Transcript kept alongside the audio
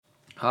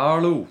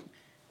Hallo!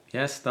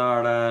 Yes, da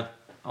det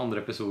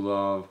andre episode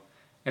av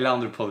Eller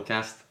andre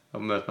podcast av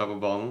Møt meg på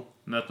banen.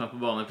 Møt meg på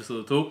banen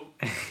episode 2.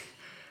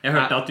 Jeg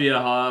hørte at vi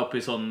har oppe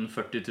i sånn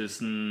 40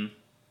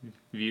 000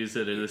 views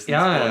eller listens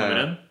på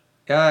nummeren.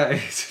 Ja,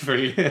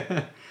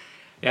 selvfølgelig.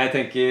 Jeg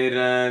tenker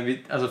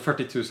altså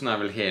 40 000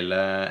 er vel hele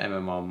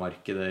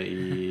MMA-markedet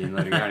i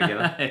Norge, er det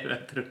ikke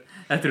det?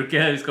 jeg tror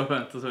ikke vi skal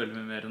forvente så veldig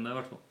mye mer enn det, i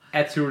hvert fall.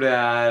 Jeg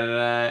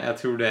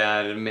tror det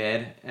er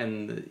mer enn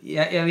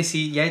jeg vil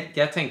si,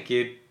 jeg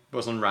tenker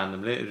på sånn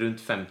randomly rundt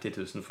 50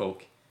 000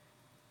 folk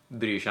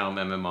bryr seg om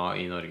MMA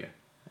i Norge.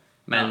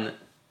 Men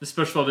det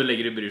spørs hva du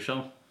legger i bryr seg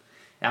om.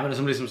 Ja, men det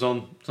som liksom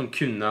sånn som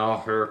kunne ha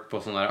hørt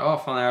på sånn der,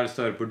 faen, jeg har lyst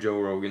til å høre på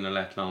Joe Rogan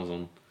eller et eller annet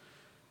sånn.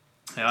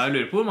 Ja, jeg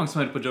lurer på hvor mange som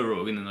hører på Joe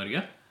Rogan i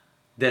Norge.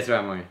 Det tror jeg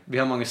er mange. Vi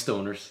har mange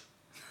stoners.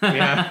 Vi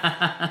har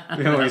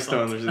mange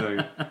stoners i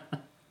Norge.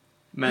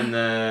 Men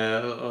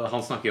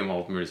han snakker jo om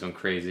alt mulig sånn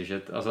crazy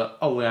shit. Altså,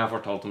 alle jeg har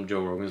fortalt om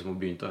Joe Rogan som har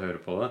begynt å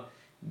høre på det,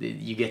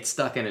 you get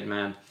stuck in it,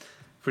 man.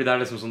 Fordi det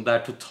er liksom sånn, det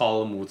er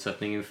total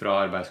motsetningen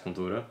fra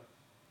arbeidskontoret.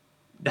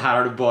 Det her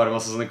har du bare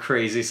masse sånne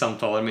crazy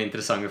samtaler med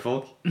interessante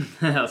folk.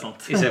 Ja,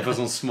 sant. I stedet for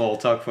sånn small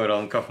talk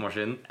foran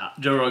kaffemaskinen. Ja,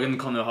 Joe Rogan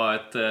kan jo ha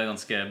et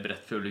ganske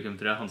bredt publikum,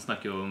 tror jeg. Han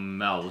snakker jo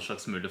med alle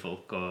slags mulige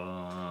folk,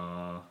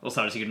 og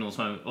så er det sikkert noen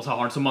som og så har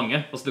han så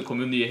mange. Og så det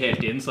kommer jo nye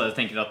hele tiden, så jeg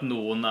tenker at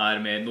noen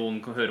er med,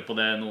 noen kan høre på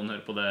det, noen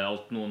hører på det,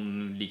 alt.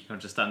 Noen liker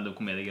kanskje stand-up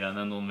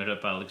komediegreiene, noen vil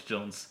høre på Alex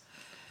Jones.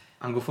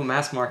 Han går for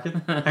mass market.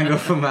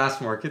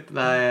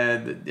 Nei,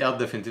 ja,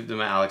 definitivt det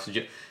med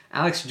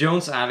Alex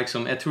Jones er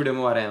liksom, jeg tror det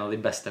må være en av de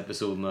beste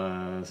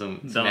episodene som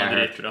jeg har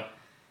hørt.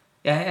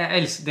 Det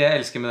jeg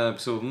elsker med den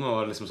episoden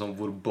var liksom sånn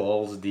hvor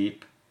balls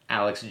deep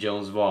Alex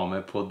Jones var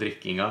med på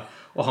drikkinga,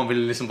 og han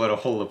ville liksom bare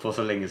holde på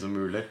så lenge som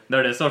mulig. Det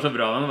er det som var så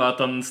bra med den, var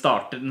at den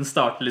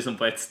starter liksom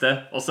på et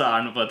sted, og så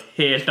er den på et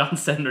helt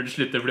annet sted når det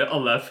slutter, fordi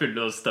alle er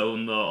fulle og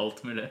stoned og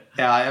alt mulig.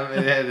 Ja,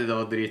 det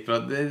var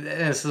dritbra. Det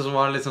eneste som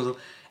var liksom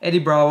sånn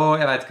Eddie Bravo,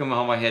 jeg vet ikke om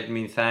han var helt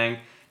min thing.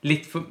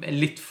 Litt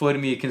for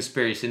mye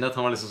conspiracy, at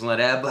han var liksom sånn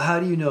der, but how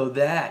do you know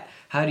that?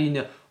 How do you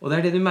know? Og det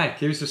er det du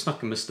merker hvis du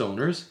snakker med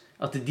stoners,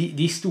 at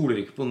de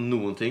stoler ikke på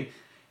noen ting.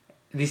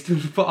 De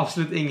stoler på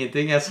absolutt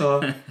ingenting. Jeg så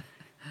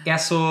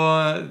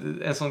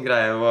en sånn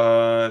greie,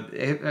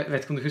 jeg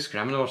vet ikke om du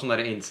husker det, men det var sånn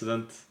der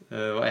incident,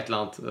 og et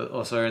eller annet,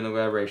 og så er det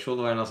noe racial,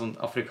 det var en sånn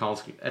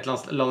afrikansk, et eller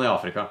annet land i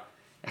Afrika.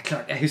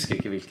 Jeg husker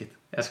ikke hvilket.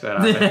 Jeg skal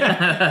være ærlig.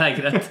 Det er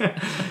greit.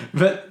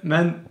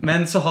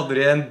 Men så hadde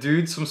de en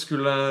dude som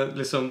skulle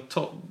liksom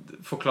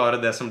forklare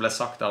det som ble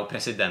sagt av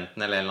presidenten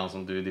eller en eller annen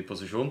sånn dude i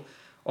posisjon.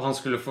 Og han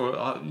skulle få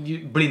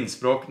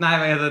blindspråk,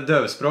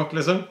 døvspråk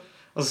liksom.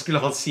 Og så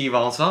skulle han si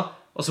hva han sa.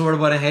 Og så var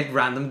det bare en helt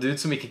random dude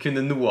som ikke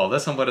kunne noe av det,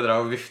 så han bare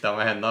drev og vifta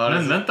med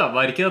hendene. Men vent da,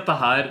 var ikke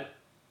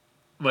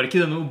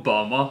det med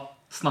Obama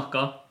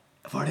snakket?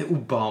 Var det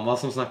Obama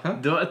som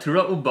snakket? Jeg tror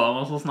det var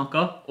Obama som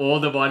snakket.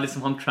 Og det var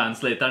liksom han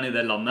translatoren i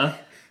det landet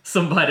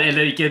som bare,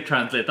 eller ikke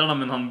translatoren,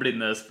 men han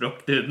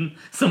blindespråkduden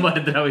som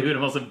bare drev og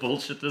gjorde masse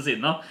bullshit ved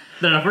siden av.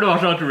 Det er derfor det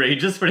var så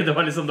outrageous, fordi det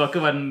var liksom, det var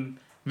ikke bare en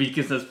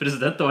hvilken slags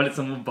president, det var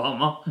liksom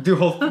Obama. Du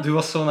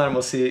var så nærme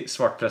å si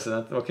svart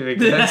president. Det var ikke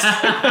hvilken helst.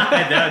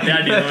 det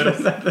er dine ord.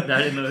 Det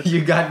er dine ord.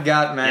 You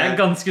got man. Jeg er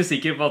ganske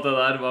sikker på at det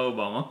der var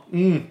Obama.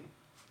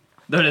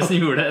 Det var det som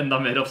gjorde det enda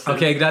mer absurd.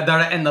 Ok, greit, det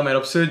er det enda mer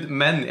absurd.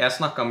 Men jeg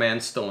snakket med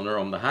en stoner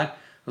om det her.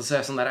 Og så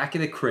er jeg sånn der, er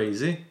ikke det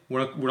crazy?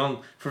 Hvordan,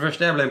 for det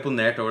første, jeg ble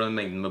imponert over den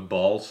mengden med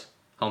balls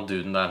han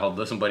duden der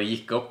hadde, som bare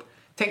gikk opp.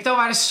 Tenk deg å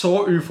være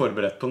så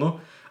uforberedt på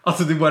noe, at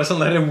du bare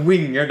sånn der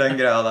winger den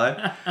greia der.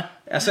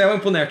 Så jeg var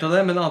imponert av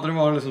det, men det andre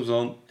var liksom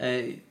sånn,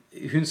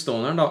 hun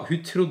stoneren da,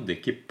 hun trodde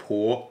ikke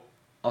på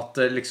at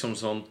liksom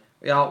sånn,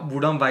 ja,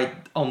 hvordan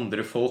vet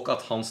andre folk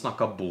at han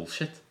snakket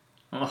bullshit?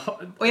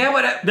 Og jeg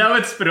bare, det er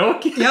jo et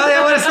språk. Ja,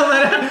 jeg bare sånn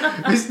der,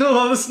 hvis noen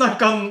hadde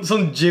snakket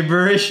sånn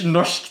gibberish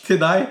norsk til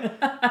deg,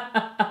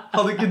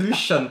 hadde ikke du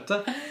skjønt det?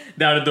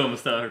 Det er det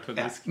dummeste jeg har hørt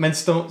faktisk. Ja, men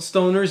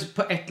stoners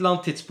på et eller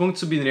annet tidspunkt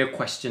så begynner de å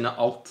questione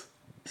alt.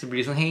 Så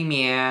blir det sånn, hey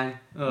man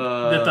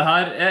Dette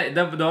her,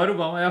 det var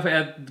Obama.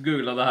 Jeg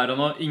googlet det her og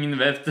nå. Ingen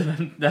vet,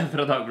 det er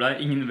fra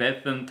Dagbladet. Ingen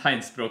vet hvem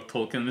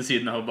tegnspråktolken ved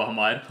siden av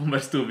Obama er. Han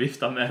bare sto og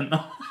vifta med henne.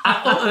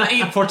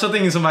 Fortsatt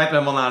ingen som vet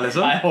hvem han er,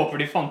 liksom? Nei, jeg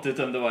håper de fant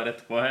ut hvem det var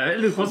etterpå. Jeg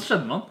lurer på hva som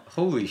skjedde med han.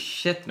 Holy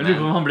shit, man. Jeg lurer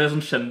på om han ble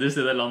sånn kjendis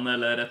i det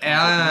landet eller et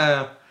eller annet.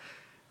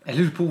 Ja.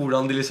 Jeg lurer på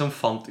hvordan de liksom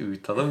fant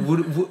ut av det.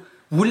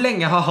 Hvor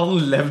lenge har han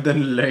levd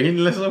en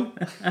løgn, liksom?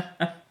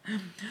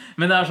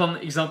 Men det er sånn,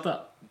 ikke sant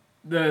da?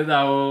 Det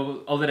er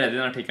jo allerede i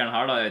den artikkelen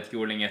her da, jeg vet ikke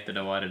hvor lenge etter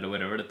det var eller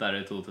whatever, dette er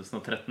i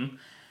 2013.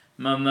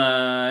 Men en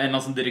eller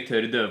annen sånn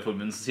direktør i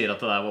Døveforbundet som sier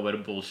at det der var bare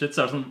bullshit,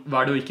 så er det sånn,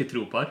 hva er det du ikke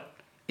tror på her?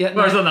 Ja,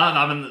 var det sånn,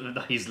 nei,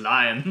 men he's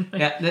lying.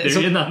 Ja,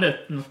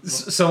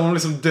 som om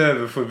liksom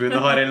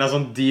Døveforbundet har en eller annen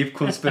sånn deep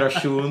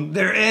konspirasjon.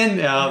 They're in!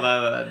 Ja,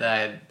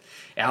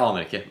 jeg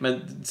aner ikke.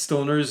 Men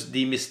stoners,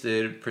 de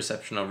mister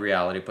perception of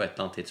reality på et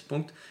eller annet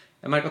tidspunkt.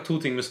 Jeg merker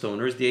 2 ting med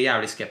stoners. De er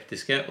jævlig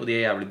skeptiske, og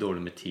de er jævlig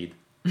dårlige med tid.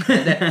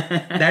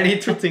 Det er de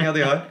 2 tingene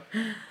de har.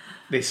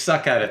 They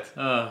suck at it.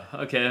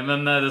 Ok,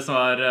 men det som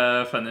var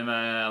funny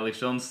med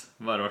Alex Jones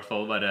var I hvert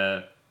fall bare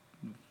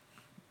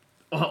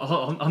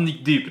han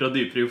gikk dypere og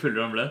dypere jo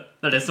fullere han ble.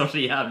 Det det som var så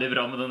jævlig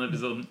bra med den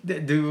episoden.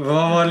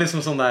 Hva var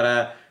liksom sånn der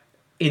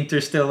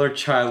Interstellar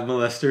child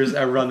molesters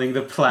are running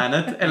the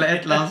planet eller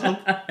et eller annet sånt.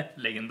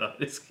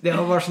 Legendarisk. Det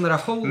var bare sånn der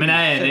Men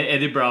jeg enig,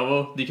 Eddie Bravo,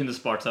 de kunne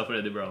spart seg for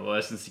Eddie Bravo.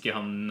 Jeg synes ikke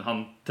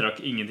han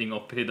trakk ingenting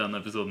opp I denne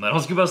episoden der.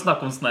 Han skulle bare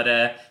snakke om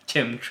sånne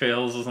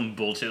chemtrails og sånn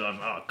bullshit.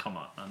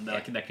 Come on,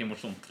 det ikke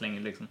morsomt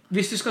lenger liksom.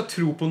 Hvis du skal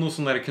tro på noe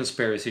sånn der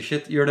conspiracy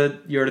shit, gjør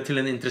det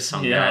til en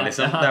interessant greie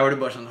liksom. Der var det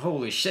bare sånn,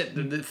 holy shit,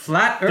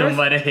 flat earth. Det var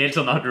bare helt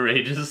sånn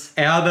outrageous.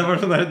 Ja, det var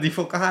sånn der, de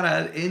folka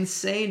her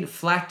insane.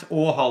 Flat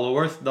og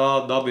hollow earth,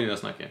 da begynner vi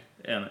å snakke.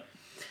 Enig.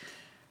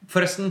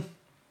 Forresten,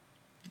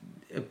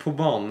 på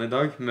banen I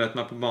dag, møt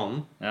meg på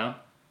banen. Ja.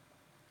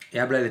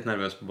 Jeg ble litt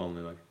nervøs på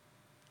banen I dag.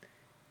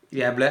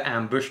 Jeg ble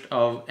ambushed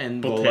av en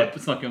bolle.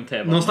 Snakker vi om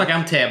T-banen? Nå snakker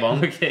jeg om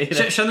T-banen. Okay,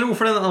 Skjønner du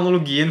hvorfor den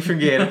analogien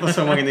fungerer på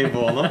så mange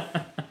nivåer nå?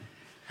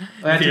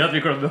 Betyr det at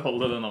vi kan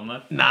beholde det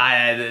navnet? Nei,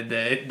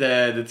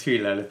 det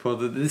tviler jeg litt på.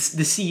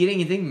 Det sier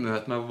ingenting,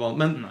 møt meg på banen.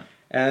 Men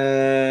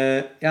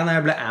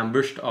jeg ble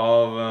ambushed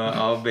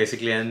av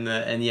basically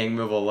en gjeng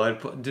med voller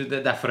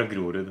det fra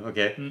Grorud, ok?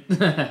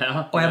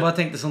 Og jeg bare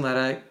tenkte sånn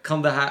der, kan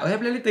det her, og jeg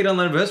ble litt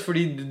nervøs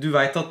fordi du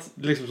vet at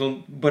liksom sånn,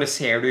 bare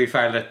ser du I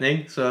feil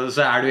retning så du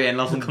I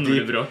en eller annen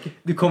sånn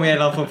du kommer I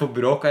en eller annen form for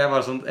bråk og jeg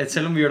var sånn,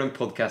 selv om vi gjør den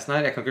podcasten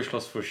her jeg kan ikke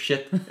slåss for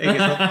shit ikke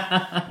sant?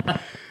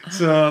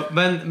 Så,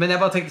 men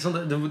jeg bare tenkte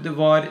sånn det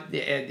var,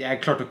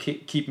 jeg klarte å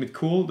keep me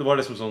cool det var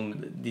liksom sånn,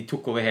 de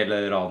tok over hele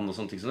raden og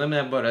sånne ting sånn,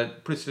 men jeg bare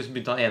plutselig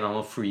begynte en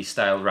av å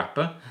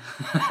freestyle-rappe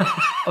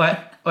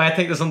og jeg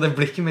tenkte sånn, det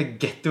blir ikke med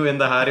ghetto inn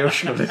det her I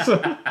Oslo liksom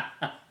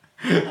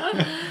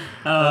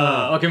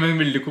ok, men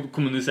ville du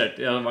kommunisert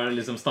var det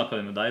liksom,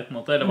 snakket de med deg på en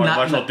måte eller var det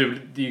bare sånn at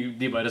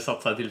de bare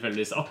satt seg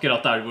tilfeldigvis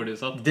akkurat der hvor du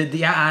satt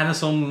jeg en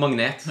sånn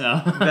magnet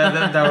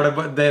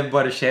det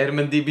bare skjer,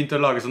 men de begynte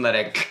å lage sånn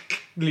der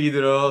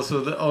lyder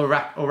og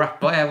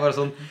rappa jeg var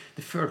sånn,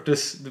 det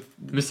føltes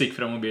musikk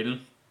fra mobilen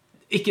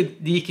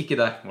de gikk ikke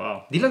der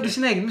de lagde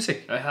sin egen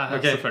musikk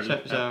okay,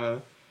 selvfølgelig det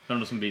var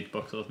noe som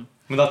beatbox og sånn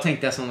men da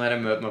tenkte jeg sånn der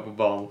jeg møter meg på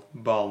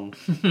banen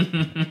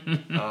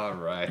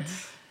alright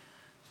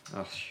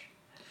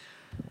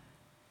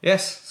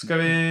yes, skal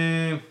vi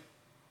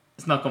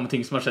snakke om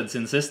ting som har skjedd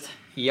siden sist?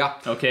 Ja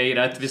ok,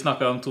 greit, vi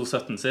snakket om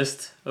 2017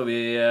 sist og vi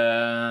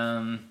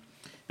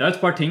det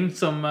et par ting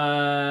som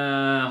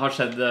har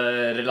skjedd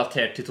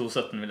relatert til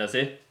 2017 vil jeg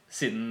si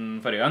siden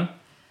forrige gang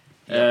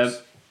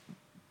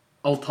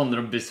alt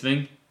handler om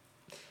Bisping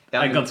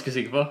jeg ganske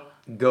sikker på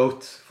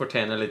Goat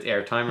fortjener litt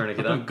airtime, det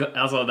ikke det?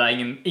 Altså, det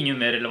ingen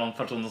mer relevant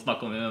person å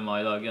snakke om I MMA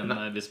I dag enn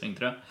Bisping,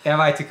 tror jeg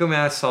vet ikke om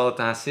jeg sa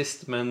dette her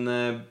sist men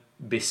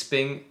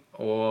Bisping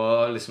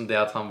og liksom det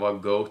at han var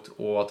GOAT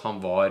og at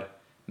han var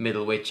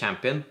middleweight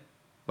champion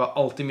var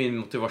alltid min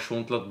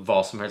motivasjon til at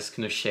hva som helst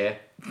kunne skje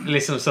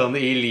liksom sånn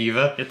I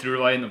livet jeg tror du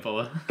var inne på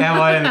det jeg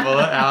var inne på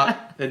det, ja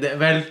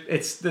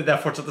det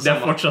fortsatt det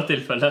samme det fortsatt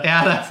tilfelle ja,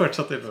 det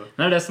fortsatt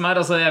tilfelle det som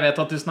altså jeg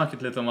vet at du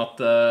snakket litt om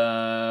at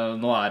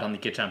nå han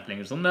ikke champ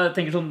lenger sånn. Jeg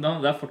tenker sånn,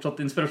 det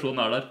fortsatt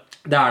inspirasjonen der det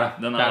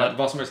det,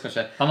 hva som helst kan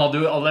skje han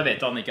hadde jo, alle vet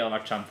at han ikke hadde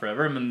vært champ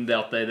forever men det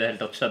at det I det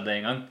hele tatt skjedde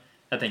en gang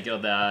jeg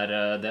tenker at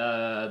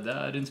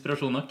det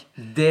inspirasjon nok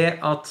det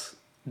at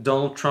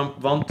Donald Trump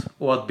vant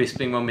og at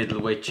Bisping var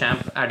middleweight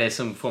champ det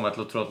som får meg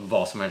til å tro at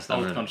hva som helst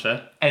alt kan skje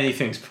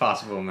anything's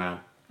possible man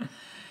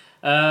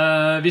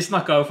vi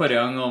snakket jo forrige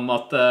gang om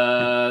at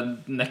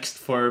next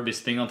for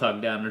Bisping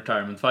antagelig en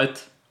retirement fight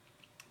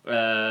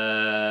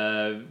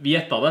vi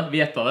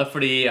gjettet det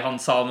fordi han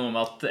sa noe om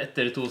at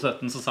etter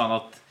 2017 så sa han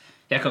at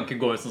jeg kan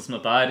ikke gå ut sånn som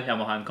dette her jeg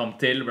må ha en kamp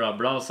til bla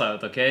bla og sa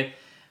at ok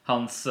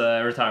hans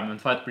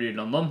retirement fight blir I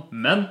London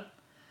men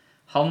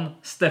han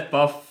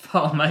steppa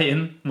faen meg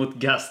inn mot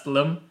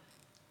Gastelum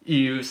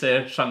I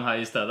UFC Shanghai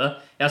I stedet.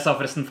 Jeg sa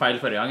forresten feil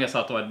forrige gang. Jeg sa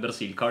at det var et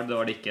Brasil-card. Det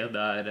var det ikke.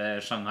 Det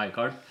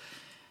Shanghai-card.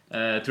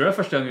 Jeg tror det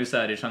første gang UFC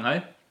I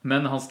Shanghai.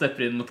 Men han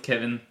stepper inn mot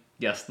Kevin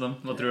Gastelum.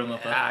 Hva tror du om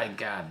dette?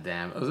 God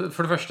damn.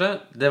 For det første,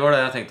 det var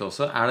det jeg tenkte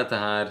også.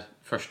 Dette her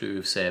første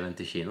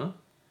UFC-event I Kina?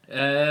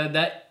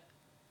 Det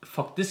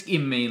faktisk I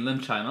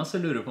mainland China, så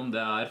lurer jeg på om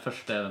det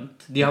første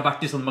event. De har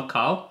vært I sånn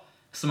Macau.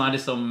 Som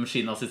liksom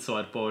Kina sitt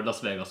svar på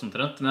Las Vegas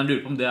omtrent Men jeg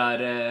lurer på om det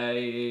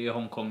I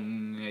Hong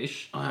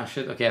Kong-ish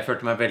shit, ok, jeg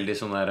følte meg veldig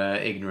sånn der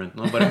ignorant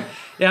nå bare,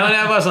 ja, men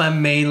jeg bare sånn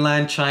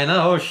mainland China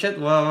shit,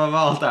 hva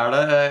alt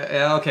det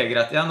ja, ok,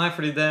 greit, ja, nei,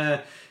 fordi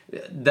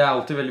det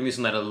alltid veldig mye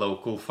sånn der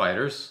local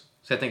fighters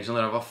så jeg tenker sånn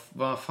der,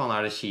 hva faen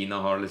det Kina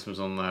har liksom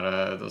sånn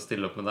der å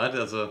stille opp med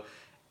der altså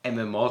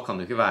MMA kan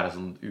jo ikke være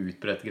sånn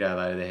utbredt greie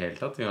der I det hele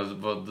tatt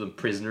the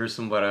prisoners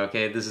som bare,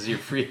 ok, this is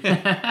your free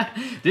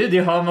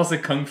de har masse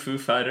kung fu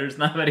fighters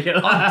nei, bare ikke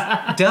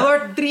det hadde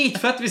vært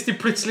dritfett hvis de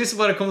plutselig så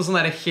bare kom sånn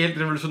der helt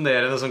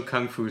revolusjonerende sånn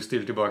kung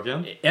fu-stil tilbake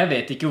igjen jeg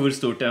vet ikke hvor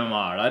stort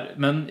MMA der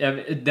men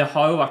det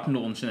har jo vært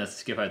noen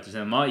kinesiske fighters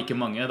I MMA ikke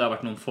mange, det har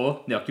vært noen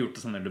få de har ikke gjort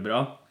det sånn veldig bra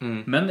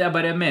men jeg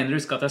mener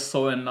husk at jeg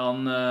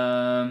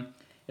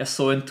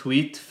så en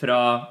tweet fra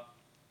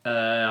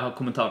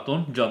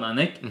kommentatoren, John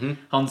Anik,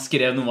 han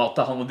skrev noe om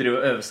at han må drive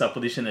og øve seg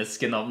på de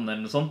kinesiske navnene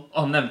eller noe sånt. Og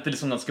han nevnte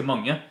liksom ganske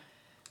mange.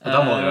 Og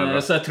da må det være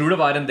bra. Så jeg tror det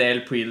var en del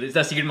det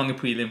er sikkert mange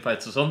prelim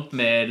fights og sånt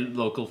med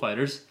local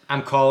fighters.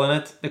 I'm calling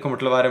it. Det kommer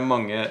til å være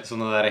mange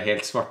sånne der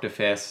helt svarte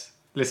fes.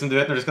 Liksom du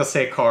vet når du skal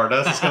se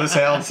cardet, så skal du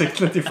se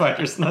ansiktene til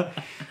fightersene.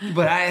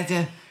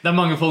 Det er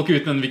mange folk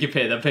uten en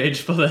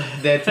Wikipedia-page på det.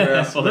 Det tror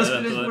jeg.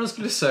 Hvordan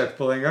skulle du søke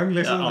på det en gang?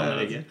 Liksom? Ja,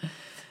 aner ikke.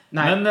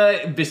 Men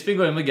Bisping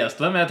går inn med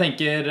Gastelum. Jeg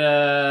tenker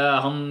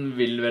han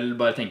vil vel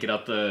bare tenke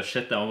at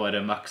shit, jeg må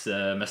bare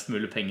makse mest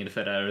mulig penger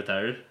før jeg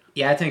retirer.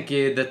 Jeg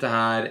tenker dette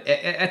her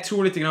jeg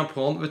tror litt grann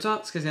på han. Vet du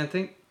hva, skal jeg si en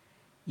ting?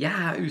 Jeg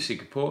er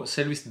usikker på,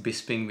 selv hvis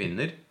Bisping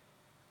vinner,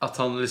 at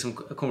han liksom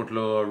kommer til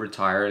å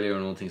retire eller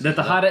gjøre noen ting.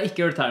 Dette her er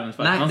ikke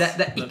retirement-fighten hans. Nei,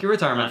 det er ikke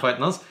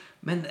retirement-fighten hans.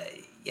 Men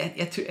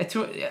jeg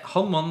tror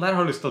han mannen der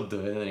har lyst til å dø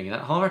i den ringen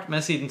der. Han har vært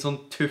med siden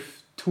sånn Tuff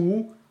 2.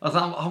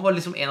 Altså, han var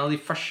liksom en av de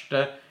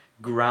første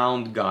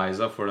ground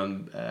guysa for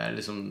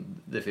liksom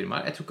det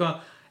firmaet her.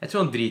 Jeg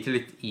tror han driter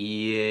litt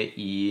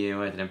i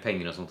hva heter det,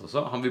 penger og sånt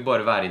også. Han vil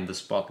bare være in the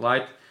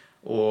spotlight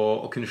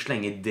og kunne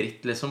slenge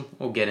dritt liksom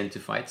og get into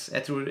fights.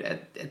 Jeg tror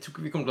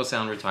ikke vi kommer til å se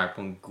han retire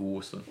på en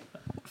god stund.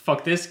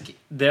 Faktisk,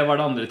 det var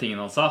det andre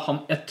tingen han sa.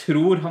 Jeg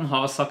tror han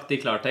har sagt i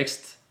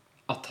klartekst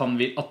at han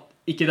vil at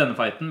ikke denne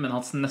fighten, men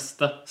hans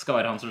neste skal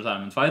være hans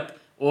retirement fight.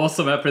 Og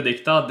som jeg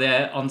predikta,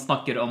 han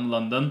snakker om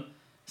London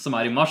som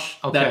i mars.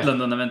 Okay. Det et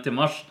London-event i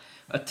mars.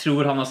 Jeg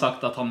tror han har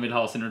sagt at han vil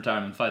ha sin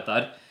retirement fight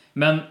der.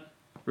 Men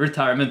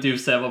retirement i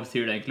UFC, hva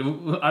betyr det egentlig?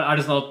 Er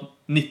det sånn at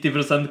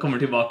 90%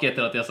 kommer tilbake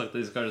etter at de har sagt at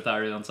de skal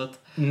retire uansett?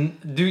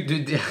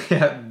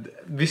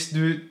 Hvis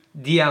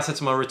de jeg har sett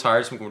som har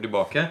retired som kommer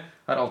tilbake,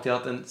 har alltid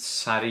hatt en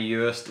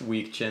seriøst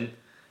weak chin.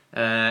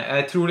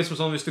 Jeg tror liksom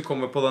sånn, hvis du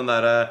kommer på den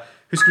der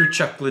husker du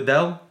Chuck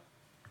Liddell?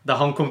 Da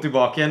han kom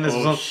tilbake igjen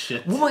liksom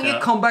sånn, hvor mange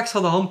comebacks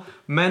hadde han?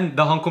 Men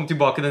da han kom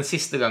tilbake den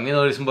siste gangen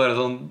og liksom bare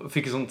sånn,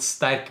 fikk en sånn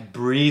sterk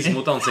breeze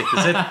mot ansiktet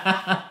sitt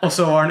og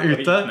så var han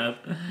ute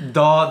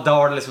da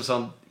var det liksom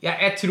sånn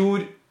jeg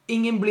tror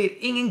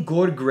ingen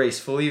går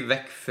gracefully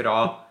vekk fra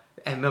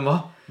MMA.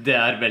 Det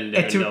er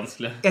veldig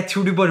vanskelig. Jeg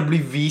tror du bare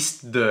blir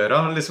vist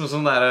døra liksom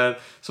sånn der,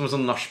 som en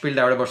sånn nachspiel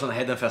der det bare sånn,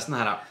 hei, den festen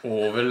her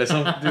over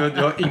liksom. Du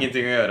har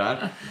ingenting å gjøre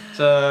her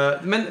så,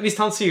 men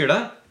hvis han sier det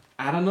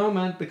I don't know,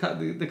 man.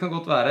 Det kan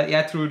godt være.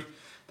 Jeg tror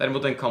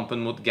derimot den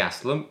kampen mot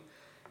Gastelum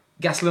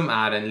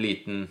en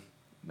liten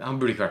han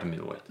burde ikke vært en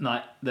middleweight. Nei,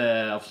 det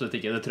er absolutt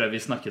ikke. Det tror jeg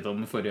vi snakket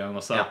om forrige gang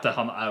også at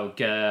han jo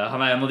ikke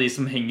han en av de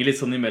som henger litt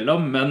sånn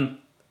imellom, men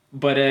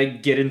bare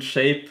get in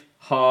shape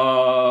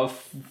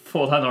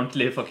få deg en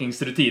ordentlig fuckings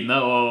rutine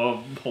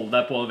og hold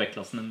deg på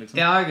vektklassen din liksom.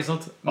 Ja, ikke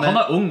sant? Men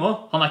han ung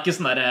også. Han ikke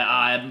sånn der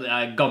jeg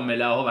er gammel,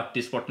 jeg har vært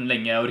i sporten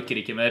lenge, jeg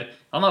orker ikke mer.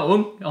 Han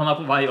ung, han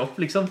på vei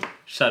opp liksom.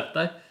 Skjerp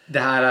deg. Det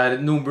her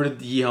noen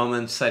burde gi han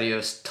en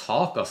seriøs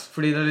tak ass.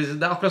 Fordi det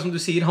er akkurat som du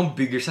sier, han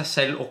bygger seg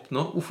selv opp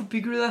nå. Hvorfor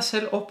bygger du deg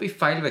selv opp i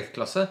feil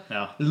vektklasse?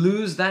 Ja.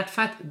 Lose that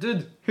fat.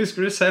 Dude,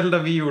 husker du selv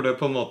da vi gjorde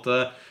på en måte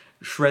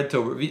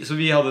shred-over? Så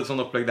vi hadde et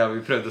sånn opplegg der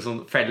vi prøvde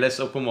sånn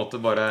felles og på en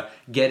måte bare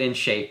get in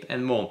shape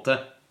en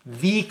måned.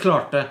 Vi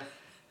klarte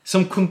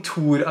som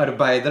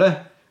kontorarbeidere,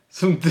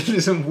 som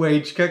liksom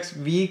wage cucks,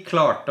 vi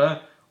klarte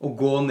å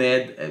gå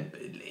ned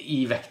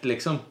i vekt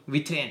liksom.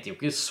 Vi trente jo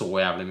ikke så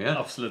jævlig mye.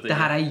 Absolutt ikke. Det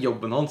her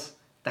jobben hans.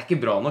 Det ikke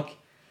bra nok.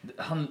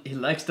 He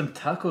likes them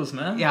tacos,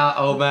 man. Ja,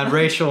 oh man,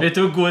 Rachel. Vet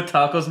du hvor gode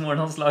tacos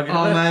moren hans lager?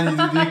 Oh man,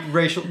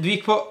 du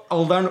gikk på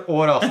alderen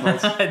og rasen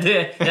hans.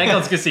 Jeg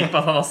ganske sikker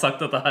på at han har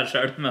sagt dette her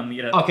selv, men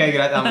greit. Ok,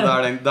 greit, ja, men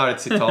da det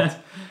et sitat.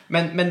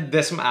 Men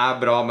det som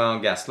bra med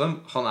han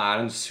Gastelum, han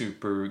en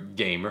super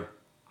gamer.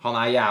 Han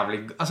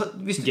jævlig... Altså,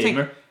 hvis du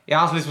gamer? tenker...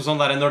 Ja, altså liksom sånn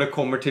der, når det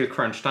kommer til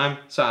crunch time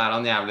så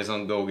han jævlig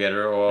sånn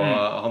go-getter og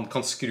han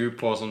kan skru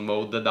på sånn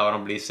mode der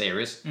han blir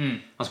serious.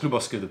 Han skulle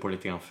bare skrudd på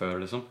litt grann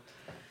før liksom.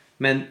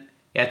 Men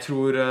jeg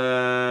tror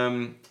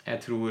jeg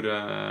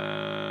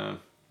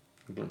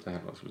glemte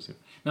helt hva jeg skulle si.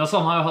 Men altså,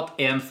 han har jo hatt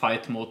en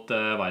fight mot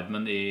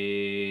Weidman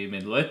i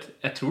middleweight.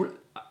 Jeg tror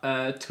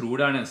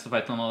det den eneste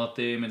fighten han har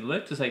hatt i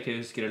middleweight, hvis jeg ikke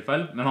husker helt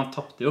feil. Men han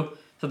tappte jo.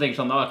 Så jeg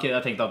tenkte sånn,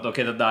 jeg tenkte at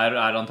det der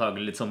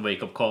antagelig litt sånn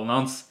wake-up callen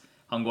hans.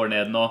 Han går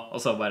ned nå, og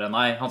så bare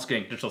nei, han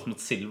skulle egentlig slåss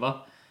mot Silva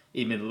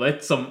i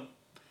middleweight, som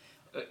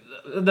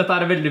dette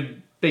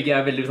begge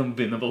veldig sånn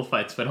winnable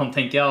fights for han,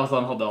 tenker jeg. Altså,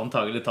 han hadde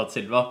antagelig tatt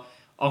Silva.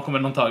 Han kommer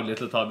antagelig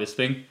til å ta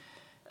Bisping.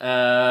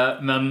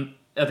 Men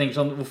jeg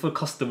tenker sånn, hvorfor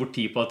kaste bort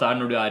tid på dette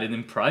når du i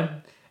din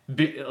prime?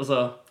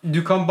 Altså,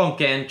 du kan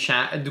banke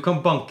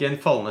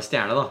en fallende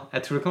stjerne da.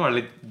 Jeg tror det kan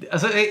være litt,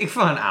 altså ikke for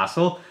å være en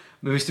asshole,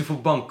 men hvis du får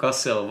banka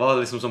Silva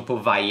liksom sånn på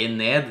veien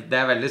ned,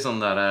 det veldig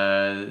sånn der,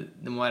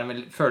 det må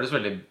føles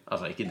veldig,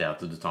 altså ikke det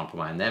at du tar den på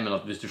veien ned, men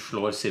at hvis du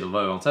slår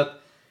Silva uansett,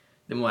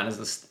 det må være en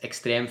sånn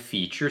ekstrem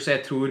feature, så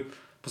jeg tror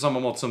på samme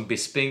måte som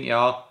Bisping,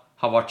 ja,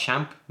 han var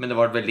champ, men det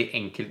var et veldig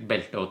enkelt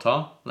belte å ta,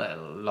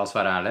 la oss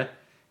være ærlig.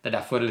 Det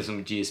derfor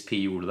liksom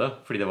GSP gjorde det,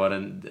 fordi det var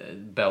en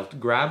belt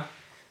grab.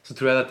 Så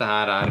tror jeg dette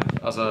her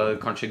altså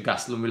kanskje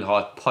Gastelum vil ha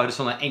et par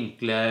sånne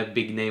enkle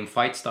big name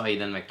fights da i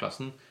den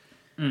vektklassen.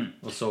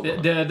 Og så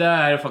Det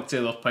er faktisk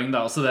et godt poeng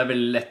da. Altså, det er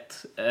veldig lett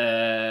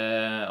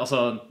altså,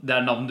 det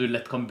er navn du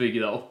lett kan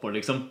bygge deg opp på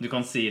liksom. Du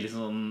kan si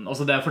liksom sånn,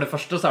 altså, det er, for det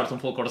første så er det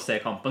sånn folk går til å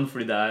se kampen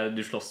fordi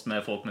du slåss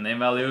med folk med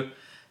name value.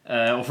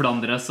 Og for det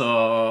andre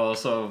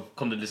så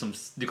kan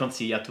du kan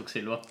si jeg tok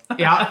Silva.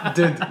 Ja,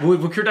 dude,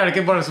 hvor kult er det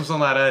ikke bare liksom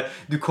sånn der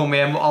du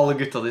kommer hjem og alle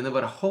gutta dine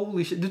bare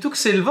holy shit, du tok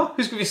Silva.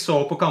 Husker vi så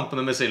på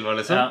kampene med Silva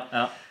liksom.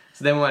 Ja.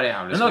 Så det må være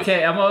jævlig men ok,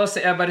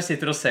 jeg bare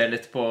sitter og ser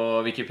litt på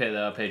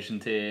Wikipedia-pagen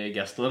til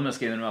Gastelum. Jeg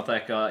skal innrømme at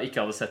jeg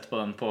ikke hadde sett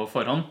på den på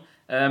forhånd,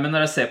 men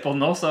når jeg ser på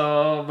den nå så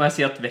må jeg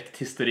si at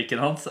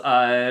vekthistorikken hans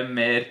er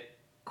mer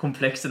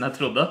kompleks enn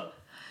jeg trodde.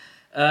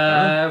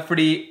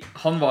 Fordi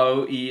han var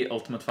jo i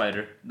Ultimate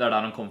Fighter. Det er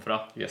der han kom fra.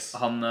 Yes.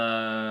 Han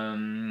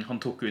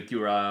tok ut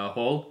Uriah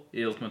Hall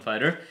i Ultimate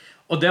Fighter.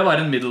 Og det var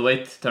en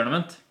middleweight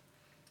tournament.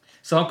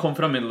 Så han kom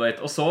fra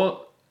middleweight. Og så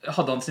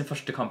hadde han sin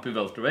første kamp i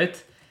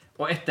welterweight.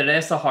 Og etter det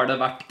så har det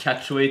vært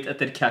catchweight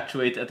etter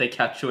catchweight etter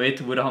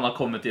catchweight, hvor han har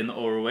kommet inn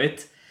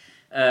overweight.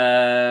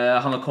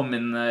 Han har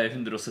kommet inn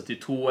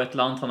 172 et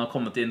eller annet. Han har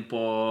kommet inn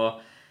på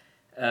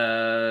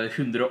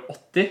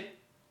 180.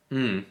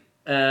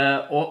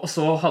 Og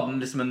så hadde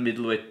han liksom en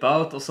middleweight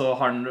bout. Og så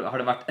har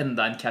det vært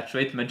enda en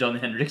catchweight med Johnny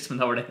Hendricks. Men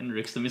da var det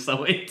Hendricks som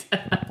mistet weight.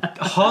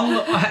 Han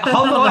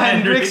og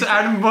Hendricks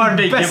er den bare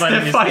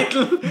beste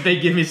fighten.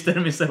 Begge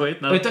mistet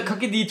weight nå. Kan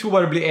ikke de to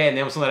bare bli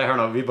enige om sånn der,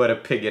 hør nå, vi bare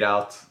pigger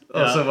out.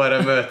 Og så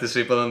bare møtes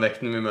vi på den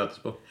vekten vi møtes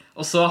på.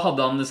 Og så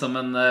hadde han liksom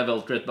en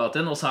welterweight bout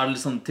inn. Og så er det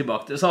liksom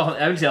tilbake til så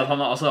jeg vil si at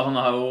han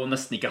har jo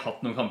nesten ikke hatt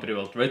noen kamper i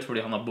welterweight,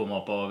 fordi han har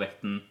bommet på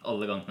vekten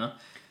alle gangene.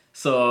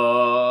 Så,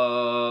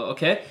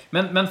 ok.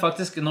 Men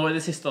faktisk, nå i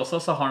det siste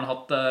også, så har han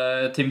hatt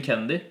Tim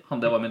Kennedy.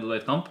 Det var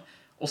middleweight-kamp.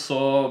 Og så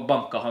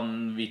banket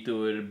han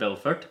Vitor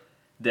Belfort.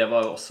 Det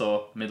var jo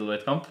også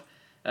middleweight-kamp.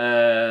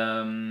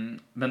 Men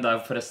det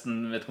er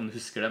forresten, vet ikke om du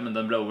husker det, men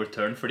den ble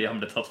overturned fordi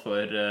han ble tatt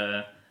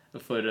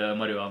for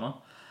marihuana.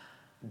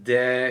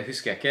 Det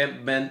husker jeg ikke,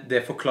 men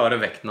det forklarer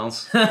vekten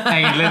hans.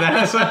 Egentlig det.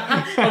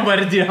 Han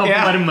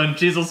bare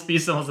munchies og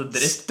spiser masse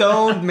dritt.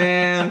 Stoned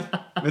man.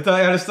 Vet du,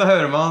 jeg har lyst til å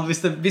høre med han.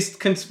 Hvis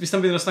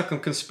han begynner å snakke om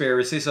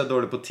conspiracy, så er det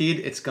dårlig på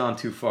tid. It's gone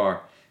too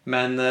far.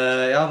 Men,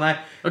 ja, nei.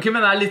 Ok,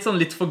 men det er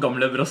litt for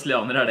gamle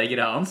brasilianere, er det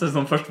greia hans?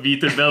 Sånn først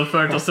Vitor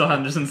Belfort, og så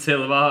Henderson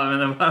Silva.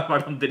 Men hva er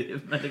det han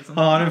driver med, liksom?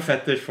 Han har en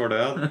fetisj for det,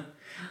 ja.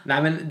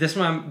 Nei, men det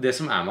som er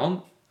med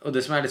han, og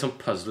det som er litt sånn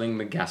puzzling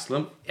med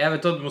Gastelum, jeg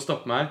vet at du må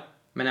stoppe meg her,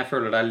 men jeg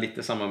føler det er litt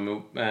det samme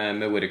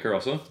med Whittaker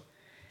også,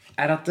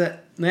 er at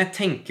når jeg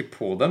tenker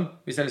på dem,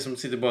 hvis jeg liksom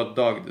sitter bare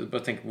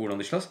tenker på hvordan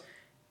de slåss,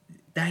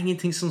 det er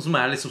ingenting som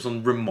er liksom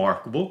sånn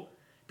remarkable.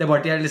 Det er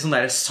bare at de er liksom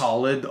der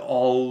solid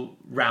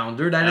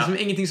all-rounder. Det er liksom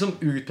ingenting som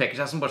utpeker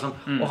seg som bare sånn,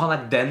 og han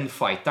er den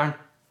fighteren.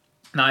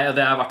 Nei,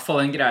 det er i hvert fall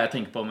en greie jeg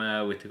tenker på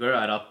med Whittaker,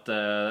 er at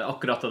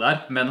akkurat det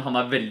der, men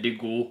han er veldig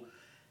god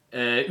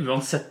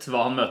uansett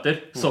hva han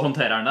møter, så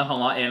håndterer han det.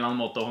 Han har en eller annen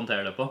måte å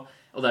håndtere det på.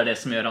 Og det er det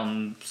som gjør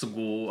han så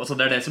god. Altså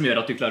det er det som gjør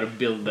at du klarer å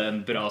builde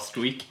en bra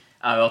streak,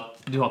 er jo at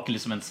du har ikke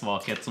liksom en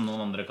svakhet som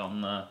noen andre kan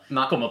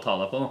komme og ta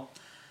deg på da.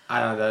 Nei,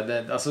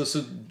 altså,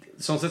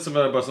 sånn sett så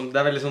var det bare sånn, det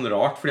er veldig sånn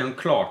rart, fordi han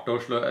klarte å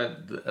slå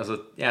altså,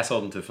 jeg så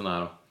den tuffen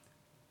her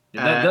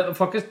også.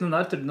 Faktisk, den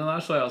der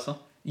så jeg også.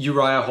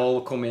 Uriah Hall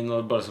kom inn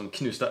og bare sånn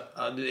knuste.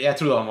 Jeg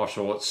trodde han var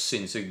så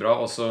sinnssykt bra.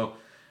 Og så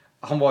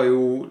han var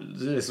jo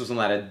liksom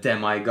sånn der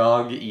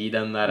demigod i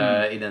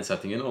den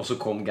settingen. Og så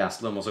kom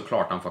Gastelum, og så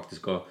klarte han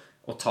faktisk å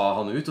ta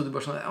han ut. Og du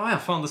bare sånn, ja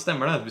faen, det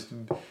stemmer det.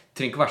 Du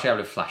trenger ikke være så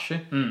jævlig flashy,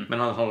 men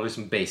han har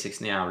liksom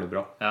basicsene jævlig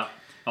bra. Ja,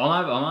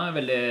 han er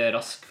veldig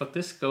rask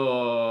faktisk, og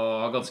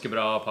har ganske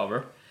bra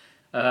power.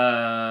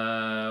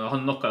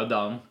 Han knocka jo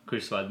down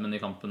Chris Weidman i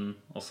kampen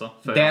også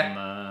før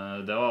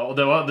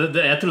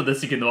jeg trodde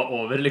sikkert det var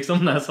over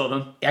liksom når jeg så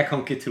den. Jeg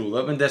kan ikke tro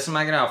det, men det som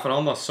er greia for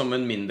han da, som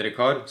en mindre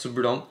kar, så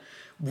burde han,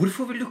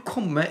 hvorfor vil du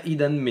komme i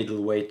den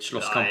middleweight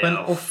slåsskampen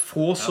og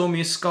få så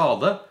mye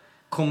skade?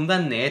 Kom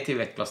deg ned til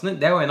vektklassene.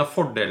 Det er jo en av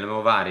fordelene med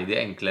å være i de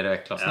enklere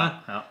vektklassene,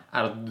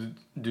 er at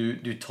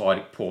du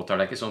påtar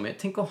deg ikke så mye.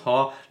 Tenk å ha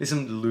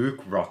liksom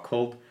Luke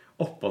Rockhold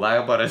oppå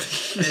deg og bare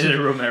eller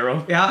Romero.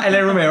 Ja,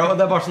 eller Romero.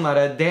 Det er bare sånn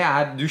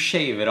der, du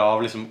shaver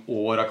av liksom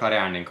år av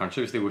karrieren din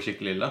kanskje, hvis det går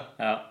skikkelig ille.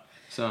 Ja.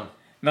 Så.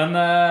 Men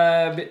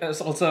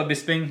altså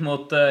Bisping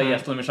mot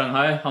Gastelum i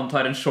Shanghai, han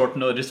tar en short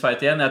notice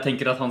fight igjen. Jeg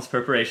tenker at hans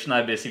preparation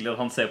er basically at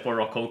han ser på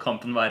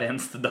Rockhold-kampen hver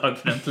eneste dag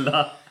frem til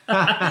da.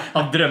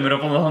 Han drømmer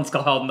om at han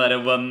skal ha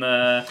den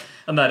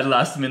der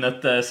last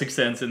minute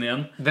suksessen sin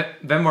igjen.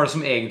 Hvem var det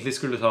som egentlig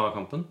skulle ta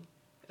kampen?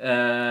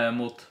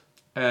 Mot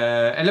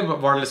eller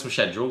var det liksom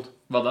scheduled?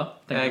 Hva da?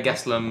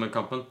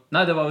 Gastelum-kampen?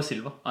 Nei, det var jo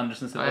Silva.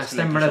 Anderson Silva.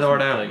 Stemmer det, det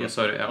var det.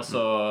 Sorry, ja. Og så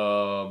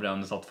ble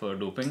han satt for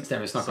doping.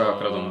 Stemmer, vi snakket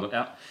akkurat om det.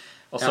 Ja.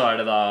 Og så er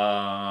det da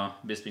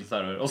Bisping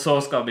starter. Og så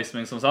skal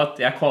Bisping, som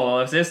sagt, jeg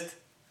callet det sist,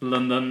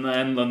 London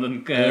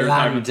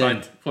retirement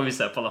fight. Får vi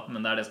se på da,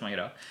 men det er det som er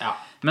greia. Ja.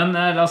 Men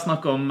la oss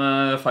snakke om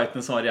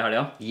fightene som var i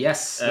helga.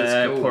 Yes,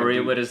 let's go.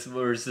 Poirier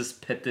versus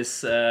Pettis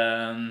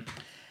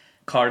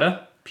Carde.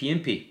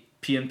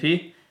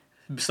 PNP.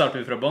 Starter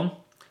vi fra bånd?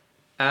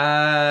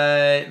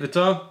 Vet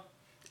du,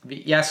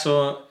 Jeg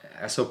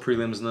så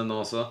prelimsene nå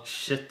også.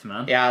 Shit,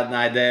 man. Ja,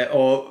 nei,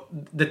 og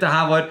dette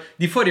her var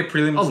de forrige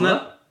prelimsene.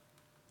 Alle?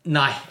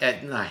 Nei.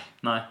 Nei.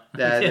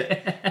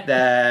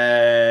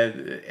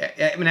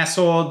 Men jeg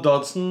så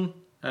Dodson.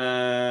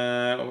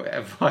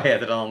 Hva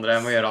heter den andre?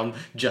 Jeg må gjøre han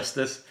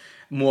justice.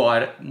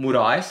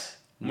 Moraes.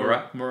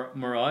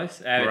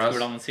 Moraes? Jeg vet ikke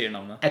hvordan man sier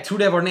navnet. Jeg tror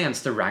det var den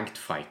eneste ranked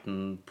fighten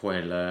på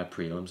hele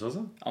prelims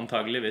også.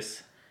 Antageligvis.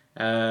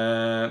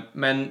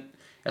 Men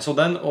jeg så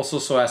den, og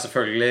så jeg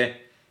selvfølgelig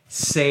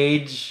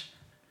Sage,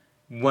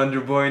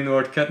 Wonderboy,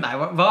 Northcutt. Nei,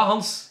 hva er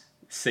hans?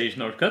 Sage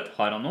Northcutt,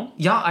 har han noe?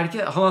 Ja, er det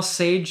ikke? Han har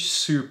Sage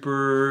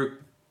Supercut.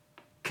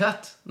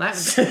 Nei,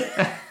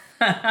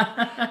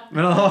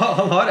 men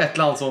han har et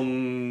eller annet sånn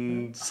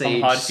Sage.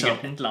 Han har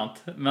sikkert et eller annet.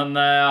 Men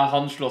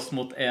han slåss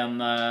mot en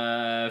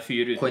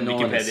fyr uten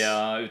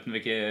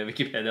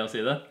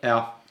Wikipedia-side. Ja.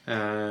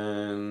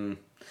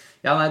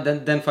 Ja, nei,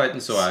 den fighten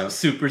så jeg jo.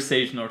 Super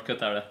Sage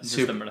Northcutt er det.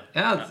 Det stemmer det.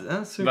 Ja,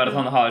 super. Bare at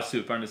han har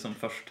superen liksom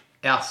først.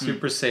 Ja,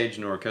 Super Sage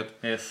Northcutt.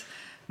 Yes.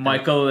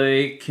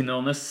 Michael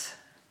Quinones.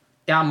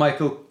 Ja,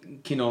 Michael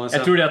Quinones.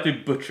 Jeg tror det at vi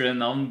butcherer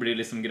navn blir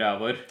liksom greia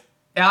vår.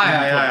 Ja.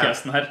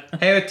 Her.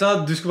 Hei, vet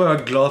du skal bare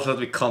være glad for at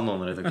vi kan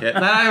navnet ditt, ok?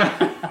 Nei.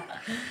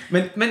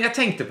 Men jeg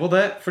tenkte på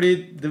det, fordi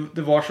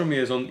det var så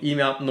mye sånn, i og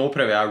med at nå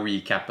prøver jeg å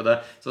recappe det,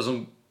 så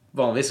som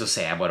vanligvis så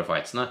ser jeg bare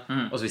fightsene,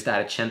 og så hvis det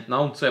er et kjent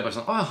navn, så er jeg bare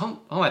sånn,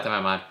 han vet jeg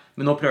hvem er.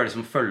 Men nå prøver jeg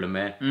liksom å følge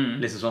med,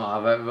 liksom sånn,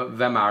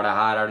 hvem er det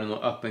her? Er det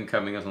noe up and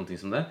coming og sånne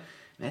ting som det?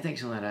 Men jeg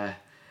tenker sånn her,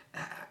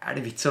 er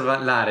det vits å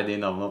lære de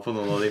navnene på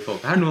noen av de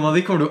folk her? Noen av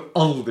de kommer du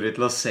aldri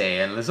til å se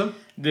igjen, liksom.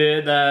 Du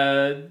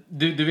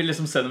vil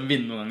liksom se dem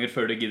vinne noen ganger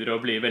før du gidder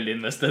å bli veldig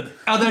invested.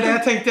 Ja, det er det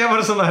jeg tenkte. Jeg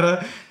bare sånn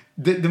der,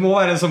 det må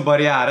være en sånn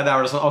barriere. Det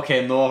er sånn, ok,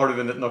 nå har du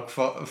vunnet nok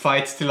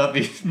fights til at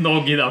vi... Nå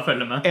gidder jeg å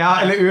følge med. Ja,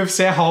 eller UFC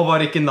har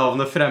bare ikke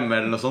navnet fremme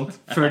eller noe sånt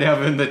før de har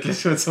vunnet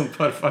liksom et sånt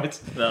par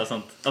fights. Det er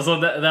sant. Altså,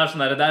 det er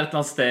sånn der, det er et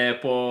eller annet sted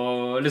på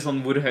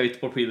liksom hvor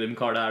høyt på prelim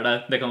card er det.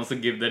 Det kan også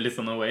give det litt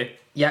sånn away.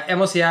 Ja, jeg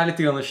må si jeg er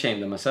litt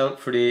ashamed of myself,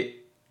 fordi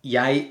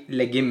jeg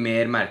legger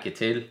mer merke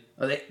til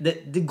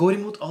det går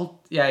imot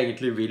alt jeg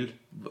egentlig vil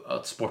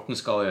at sporten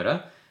skal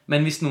gjøre.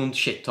 Men hvis noen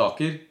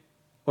shit-talker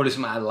og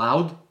liksom er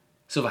loud,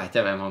 så vet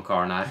jeg hvem han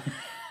karen er.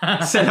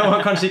 Selv om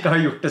han kanskje ikke har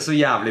gjort det så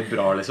jævlig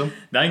bra, liksom.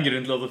 Det er en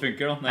grunn til at det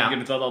funker, da. Det er en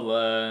grunn til at alle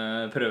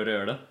prøver å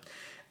gjøre det.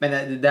 Men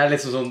det er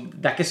liksom sånn,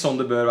 det er ikke sånn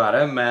det bør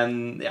være,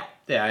 men ja,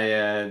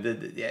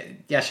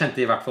 jeg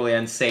kjente i hvert fall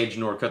igjen Sage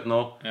Northcutt nå,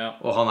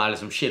 og han er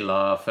liksom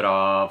chilla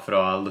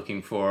fra Looking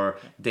for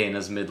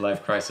Dana's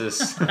Midlife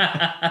Crisis.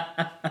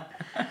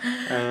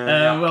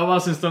 Hva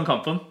synes du om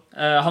kampen?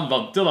 Han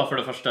vant jo da for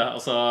det første.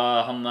 Altså,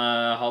 han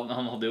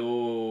hadde jo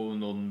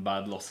noen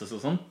bad losses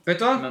og sånn.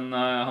 Vet du hva? Men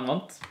han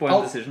vant på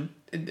en decision.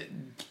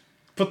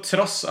 På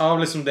tross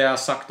av liksom det jeg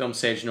har sagt om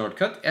Sage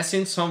Northcutt, jeg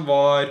synes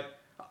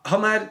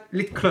han er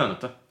litt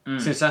klønete,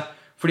 synes jeg.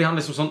 Fordi han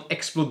liksom sånn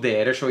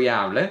eksploderer så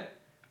jævlig.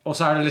 Og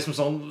så er det liksom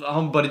sånn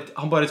han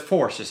bare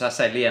forcer seg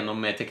selv igjennom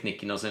med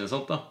teknikken og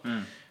sånt da.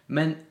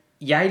 Men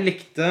jeg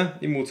likte,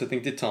 i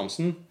motsetning til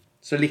Thompson,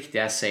 så likte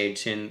jeg Sage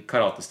sin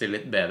karatestil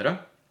litt bedre.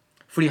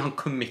 Fordi han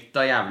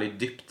committa jævlig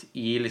dypt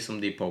i liksom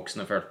de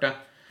pokesene, følte jeg.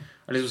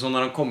 Og liksom sånn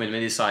når han kom inn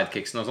med de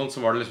sidekicksene og sånt,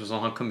 så var det liksom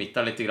sånn han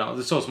committa litt grann.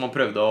 Det så ut som han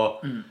prøvde å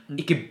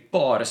ikke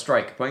bare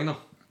strike poeng da.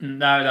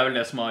 Det er vel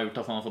det som har gjort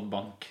at han har fått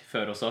bank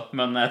før også.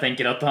 Men jeg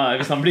tenker at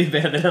hvis han blir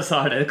bedre,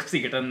 så er det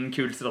sikkert en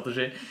kul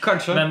strategi.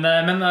 Kanskje. Men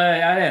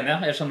jeg er enig,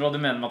 jeg skjønner hva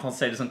du mener med at han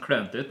ser litt sånn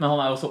klønete ut. Men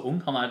han er jo så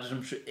ung, han er liksom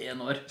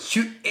 21 år.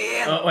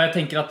 21! Og jeg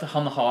tenker at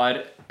han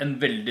har en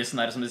veldig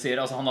sånn der, som du sier,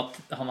 altså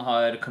han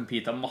har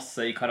competet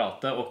masse i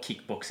karate og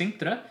kickboxing,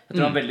 tror jeg. Jeg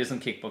tror han har veldig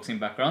sånn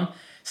kickboxing background.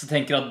 Så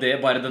tenker jeg at det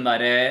bare den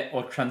der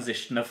å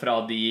transitione fra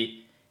de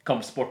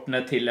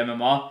kampsportene til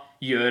MMA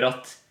gjør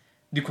at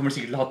du kommer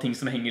sikkert til å ha ting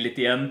som henger litt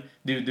igjen.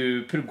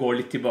 Du går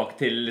litt tilbake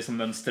til liksom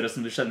mønstret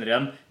som du kjenner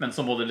igjen, men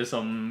så må du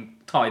liksom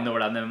ta inn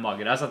over deg med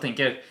mager her. Så jeg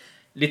tenker,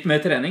 litt mer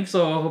trening,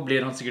 så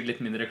blir han sikkert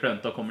litt mindre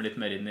klønete og kommer litt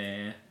mer inn i...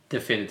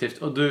 Definitivt.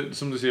 Og du,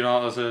 som du sier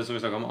da, altså, som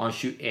vi snakket om, han er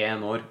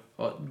 21 år.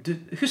 Og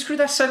husker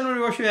du deg selv når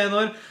du var 21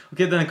 år?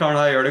 Ok, denne karen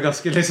her gjør det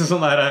ganske liksom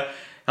sånn der...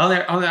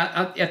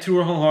 Jeg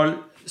tror han har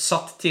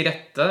satt til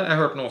rette. Jeg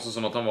hørte noe også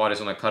som at han var i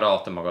sånne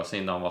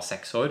karate-magasin da han var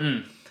 6 år.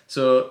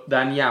 Så det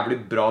er en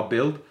jævlig bra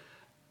build.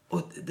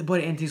 Og det er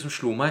bare en ting som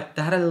slo meg.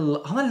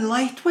 Han er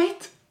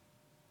lightweight.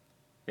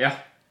 Ja.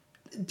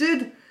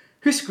 Dude,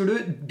 husker du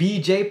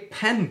BJ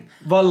Penn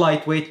var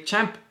lightweight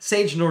champ?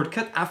 Sage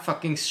Northcutt er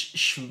fucking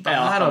svær,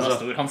 ja, han altså.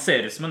 Stor. Han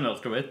ser ut som en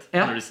welterweight.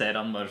 Når du ser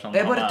han bare sånn,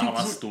 han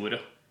er stor.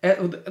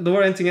 Det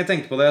var en ting jeg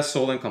tenkte på da jeg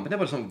så den kampen. Jeg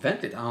bare sånn,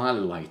 vent litt, han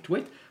er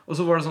lightweight. Og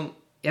så var det sånn,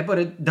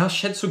 det har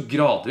skjedd så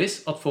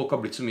gradvis at folk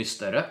har blitt så mye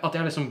større, at jeg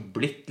har liksom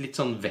blitt litt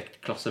sånn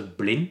vektklasse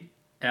blind.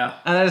 Ja.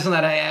 Sånn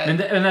men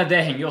det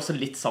henger jo også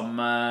litt sammen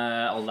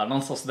med alderen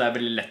hans. Altså, det er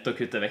veldig lett å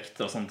kutte vekt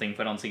og sånne ting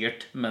for han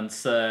sikkert. Mens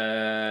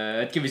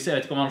jeg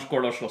vet ikke om han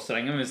går da slåss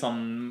lenger. Hvis han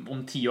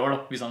om 10 år da,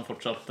 hvis han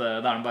fortsatt, da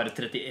er han bare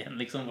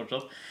 31 liksom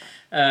fortsatt.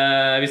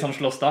 Hvis han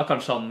slåss da,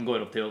 kanskje han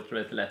går opp til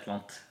welterweight eller et eller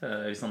annet.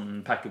 Hvis han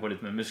pakker på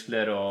litt med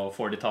muskler og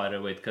får de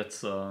tare weight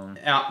cuts.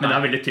 Ja, men det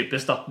er veldig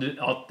typisk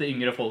at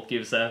yngre folk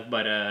i UFC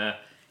bare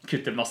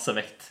kutter masse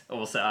vekt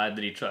og er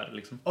dritsvære,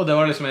 liksom. Og det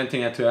var liksom en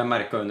ting jeg tror jeg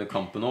merket under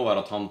kampen også,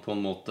 var at han på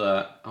en måte,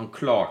 han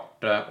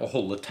klarte å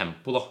holde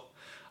tempo da.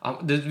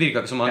 Det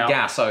virket ikke som han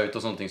gassa ut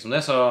og sånne ting som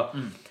det, så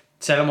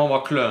selv om han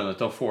var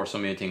klønete og får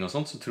så mye ting og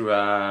sånt, så tror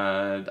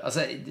jeg,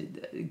 altså,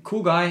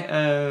 cool guy,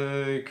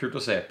 kult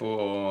å se på,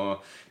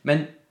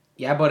 men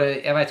jeg vet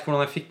ikke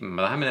hvordan jeg fikk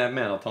med det her, men jeg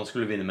mener at han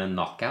skulle vinne med en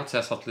knockout,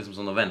 så jeg satt liksom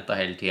sånn og ventet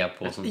hele tiden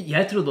på sånn.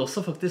 Jeg trodde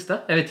også faktisk det.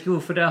 Jeg vet ikke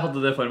hvorfor jeg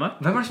hadde det for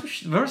meg. Hvem var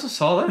det som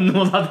sa det?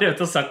 Noen hadde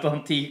drevet og sagt at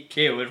han 10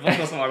 KO-er for,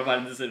 og så var det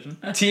bare en decision.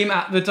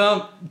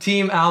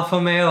 Team Alpha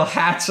Male,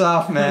 hats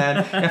off,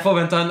 man. Jeg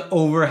forventet en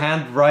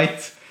overhand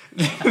right.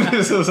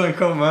 Sånn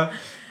komme.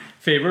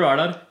 Faber var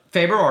der.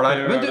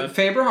 Men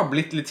Faber har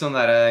blitt litt sånn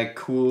der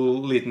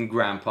cool liten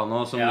grandpa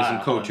nå, som liksom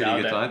coacher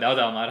de gutta her. Det er jo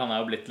det han er. Han er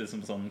jo blitt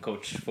liksom sånn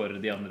coach for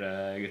de andre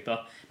gutta.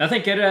 Men jeg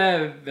tenker,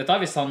 vet du,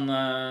 hvis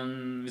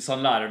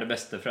han lærer det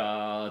beste fra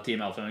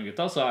Team Alpha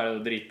gutta, så er det jo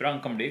dritbra.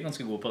 Han kan bli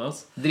ganske god på det.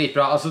 Altså.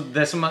 Dritbra. Altså,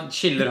 det som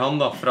skiller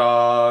han da fra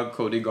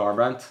Cody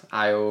Garbrandt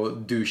er jo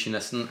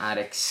douchinessen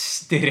er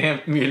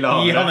ekstremt mye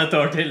lavere. Gi han et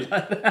år til.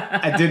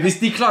 Hvis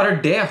de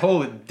klarer det,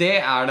 det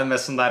er den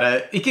mest sånn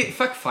der, ikke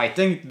fuck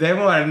fighting, det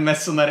må være den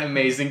mest sånn der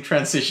amazing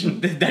transition.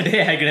 Det er det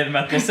jeg gleder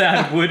meg til å se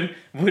her,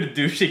 hvor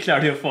douche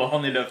klarer de å få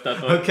han i løpet av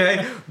et år. Ok,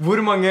 hvor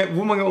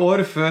mange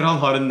år før han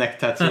har en neck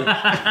tattoo?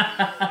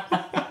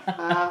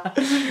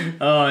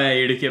 Jeg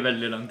gir det ikke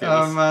veldig langt til.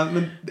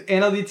 Men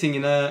en av de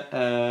tingene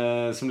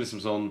som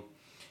liksom sånn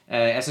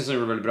jeg synes han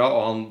gjorde det veldig bra,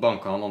 og han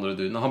banket han andre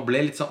duden.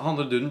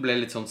 Andre duden ble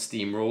litt sånn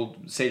steamrolled.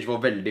 Sage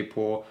var veldig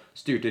på,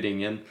 styrte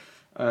ringen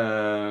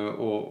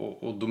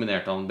og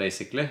dominerte han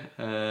basically.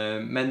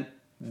 Men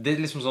det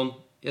er liksom sånn,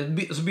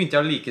 så begynte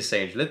jeg å like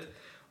Sage litt.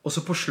 Og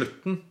så på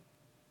slutten,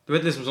 du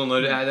vet liksom sånn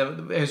når,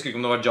 jeg husker ikke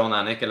om det var John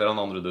Anik eller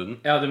han andre duden.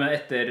 Ja, du mener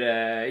etter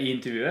i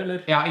intervjuet,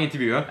 eller? Ja, i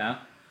intervjuet. Ja.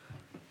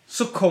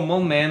 Så kom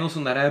han med noe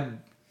sånn der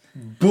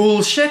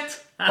bullshit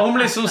om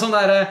liksom sånn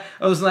der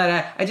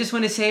I just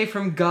want to say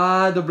from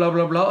God og bla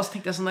bla bla. Og så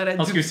tenkte jeg sånn der,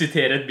 han skulle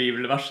sitere et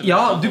bibelvers.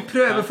 Ja, du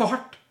prøver for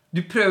hardt.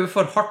 Du prøver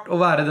for hardt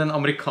å være den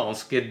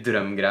amerikanske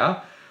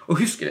drømgreia. Og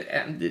husk,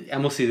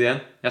 jeg må si det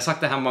igjen. Jeg har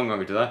sagt det her mange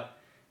ganger til deg.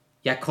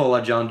 Jeg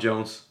callet John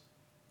Jones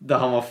da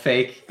han var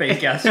fake.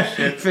 Fake ass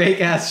shit.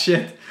 Fake ass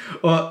shit.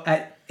 Og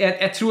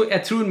jeg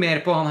tror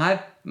mer på han her,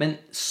 men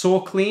så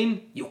clean.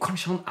 Jo,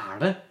 kanskje han er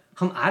det.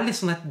 Han er litt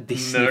sånn et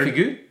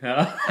Disney-figur.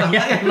 Ja.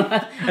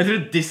 Jeg tror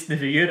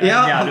Disney-figur er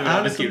en jævlig bra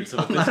beskrivelse.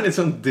 Han er litt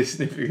sånn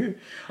Disney-figur.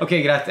 Ok,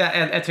 greit,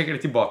 jeg trekker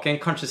det tilbake.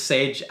 Kanskje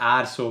Sage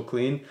er så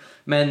clean,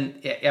 men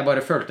jeg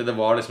bare følte det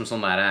var liksom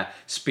sånn der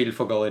spill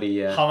for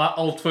galleriet. Han er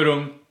alt for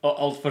ung og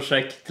alt for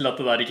skjekk til at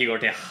det der ikke går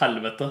til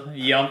helvete.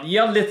 Gi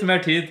han litt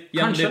mer tid.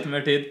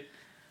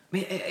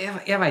 Men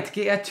jeg vet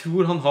ikke, jeg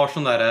tror han har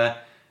sånn der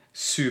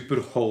super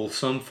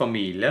wholesome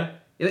familie.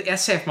 Jeg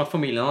ser for meg at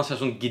familien hans er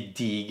sånn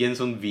gedigen,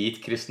 sånn hvit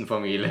kristen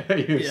familie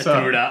i USA. Jeg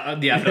tror det.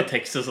 De er fra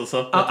Texas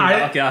også. Ja.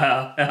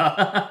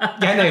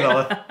 Jeg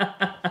nailet det.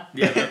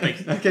 De er fra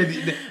Texas. Okay,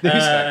 det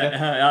husker jeg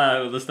ikke. Ja,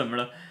 det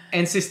stemmer det.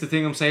 En siste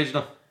ting om Sage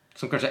da.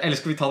 Som kanskje, eller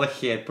skal vi ta det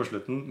helt på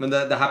slutten? Men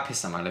det her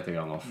pisser meg litt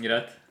grann off.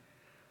 Greit.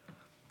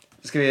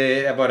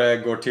 Jeg bare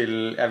går til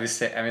jeg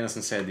vil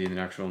nesten se din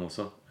reaksjon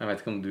også. Jeg vet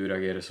ikke om du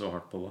reagerer så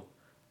hardt på det.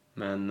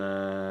 Men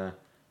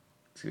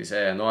skal vi se,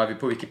 nå er vi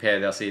på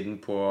Wikipedia-siden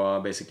på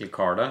basically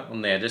cardet. Og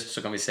nederst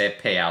så kan vi se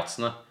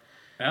payoutsene.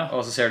 Ja.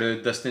 Og så ser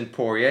du Dustin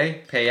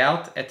Poirier,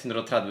 payout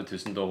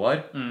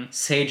 $130,000.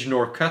 Sage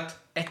Northcutt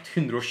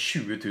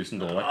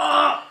 $120,000.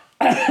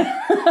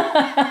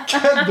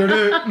 Kødder du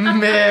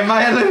med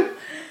meg, eller?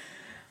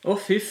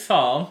 Fy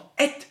faen.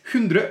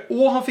 100,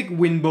 og han fikk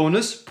win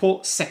bonus på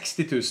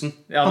 60,000.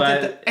 Ja, han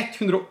tjente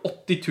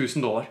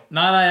 $180,000.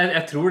 Nei,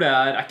 jeg tror det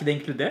er ikke det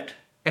inkludert?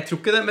 Jeg tror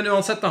ikke det, men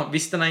uansett da,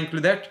 hvis den er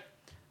inkludert,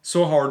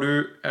 så har du,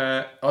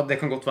 ja, det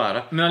kan godt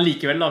være. Men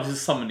allikevel da, hvis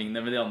du sammenligner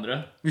med de andre.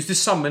 Hvis du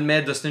sammen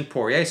med Dustin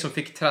Poirier, som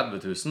fikk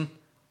 30,000,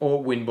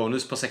 og win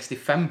bonus på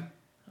 65.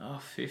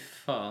 Fy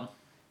faen.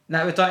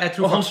 Nei, vet du, jeg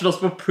tror og han slåss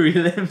på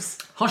prelims.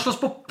 Han slåss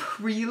på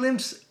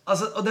prelims.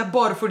 Altså, og det er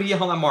bare fordi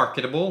han er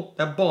marketable.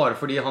 Det er bare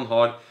fordi han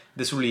har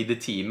det solide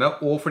teamet,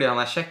 og fordi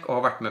han er kjekk og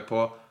har vært med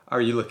på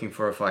Are You Looking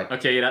For A Fight?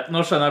 Ok, greit.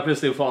 Nå skjønner jeg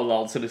plutselig hvorfor alle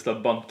hadde så lyst til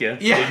å banke.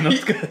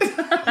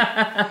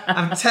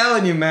 I'm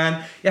telling you,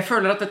 man. Jeg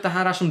føler at dette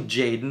her er som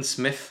Jaden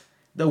Smith.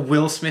 Da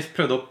Will Smith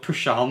prøvde å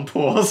pushe han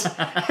på oss.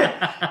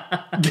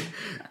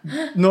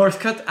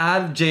 Northcutt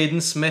er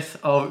Jaden Smith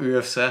av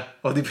UFC.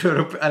 Og de prøver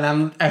å...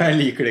 Jeg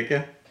liker det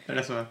ikke. Det er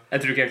det som er.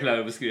 Jeg tror ikke jeg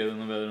klarer å beskrive det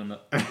noe bedre enn det.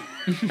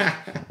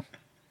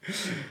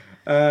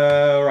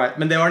 Right.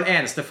 Men det var den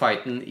eneste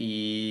fighten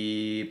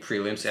i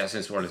prelims jeg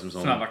synes var liksom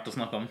sånn som er verdt å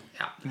snakke om,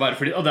 ja.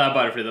 Og det er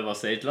bare fordi det var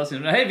Sage. La oss si,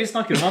 hei, vi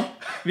snakker om han.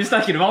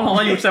 Han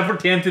har gjort seg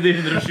fortjent til de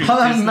 107 000.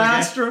 Han er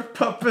master of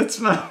puppets,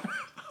 man.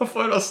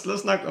 For oss til å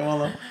snakke om han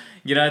da.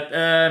 Greit,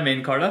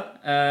 main card da.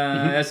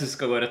 Jeg synes vi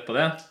skal gå rett på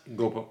det.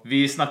 Gå på. Vi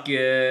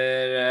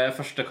snakker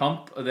første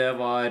kamp, og det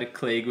var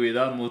Clay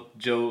Guida mot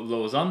Joe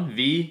Lauzon.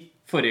 Vi,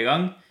 forrige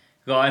gang,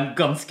 ga en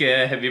ganske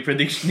heavy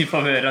prediction i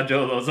favør av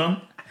Joe Lauzon.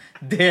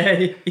 Det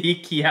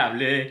gikk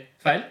jævlig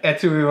feil. Jeg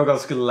tror vi var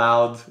ganske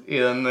loud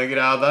i den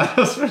greia der.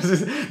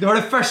 Det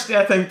var det første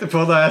jeg tenkte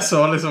på da jeg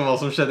så liksom hva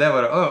som skjedde. Jeg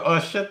bare, oh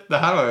shit,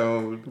 det her var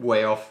jo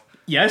way off.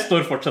 Jeg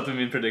står fortsatt med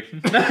min prediction.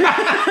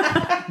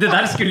 Det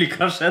der skulle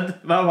ikke ha skjedd.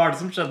 Hva var det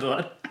som skjedde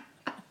der?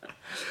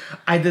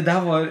 Nei, det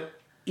der var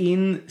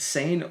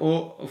insane.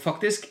 Og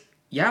faktisk,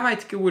 jeg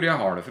vet ikke hvor jeg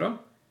har det fra.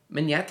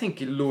 Men jeg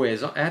tenker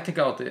Loaiza. Jeg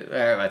tenker alltid,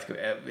 jeg vet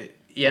ikke,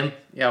 igjen,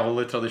 jeg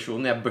holder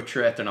tradisjonen. Jeg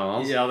butcher etternavnet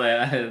hans. Ja, det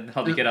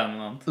hadde ikke regnet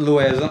med annet.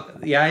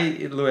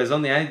 Loaiza,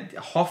 jeg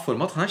har for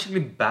meg at han er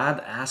skikkelig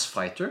badass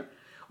fighter.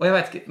 Og jeg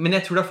vet ikke, men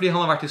jeg tror det er fordi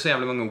han har vært i så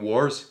jævlig mange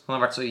wars. Han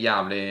har vært så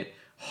jævlig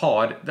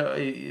hard. Det har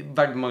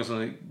vært mange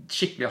sånne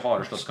skikkelig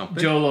harde slåsskamper.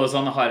 Joe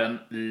Lauzon har en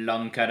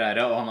lang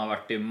karriere, og han har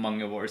vært i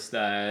mange wars.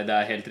 Det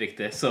er helt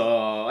riktig. Så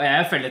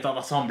jeg føler litt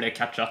at han ble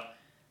catchet.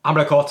 Han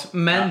ble caught,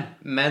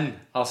 men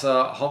altså,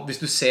 hvis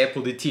du ser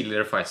på de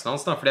tidligere fightsene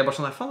hans da, for det er bare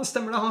sånn, faen, det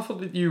stemmer det, han har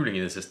fått litt juling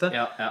i det siste.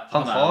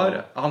 Han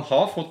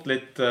har fått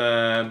litt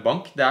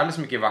bank. Det har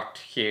liksom ikke vært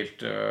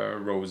helt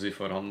rosy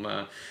for han.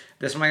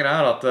 Det som er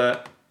greia er at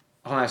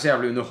han er så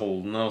jævlig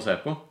underholdende å se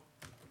på.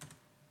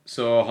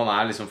 Så han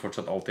er liksom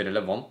fortsatt alltid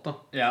relevant da.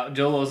 Ja,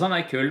 Joe Lauzon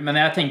er kul, men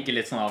jeg tenker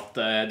litt sånn at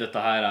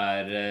dette her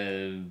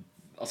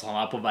altså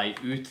han er på vei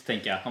ut,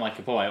 tenker jeg. Han er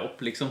ikke på vei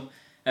opp, liksom.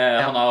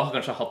 Han har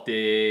kanskje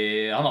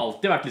han har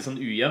alltid vært litt sånn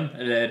ujevn,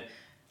 eller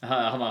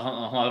han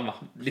har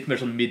litt mer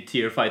sånn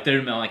mid-tier fighter,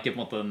 men han er ikke på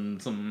en måte en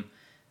sånn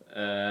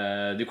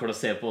du kan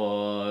se på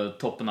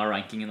toppen av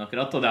rankingen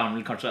akkurat, og det har han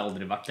vel kanskje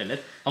aldri vært heller.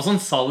 Han er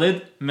sånn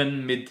solid, men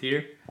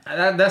mid-tier.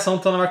 Det er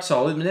sant, han har vært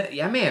solid, men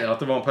jeg mener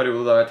at det var en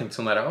periode da jeg tenkte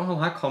sånn der, han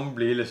her kan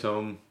bli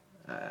liksom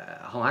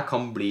han her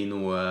kan bli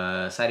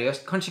noe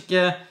seriøst. Kanskje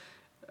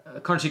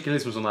ikke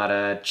liksom sånn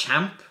der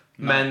champ,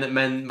 men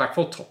i hvert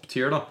fall top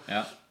tier da.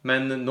 Ja.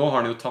 Men nå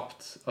har han jo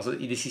tapt, altså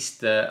i de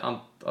siste,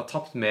 han har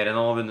tapt mer enn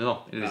han har vunnet da.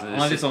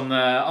 Han er litt sånn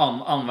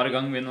annenhver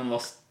gang vinner en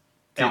lost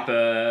type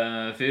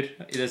fyr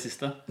i det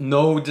siste.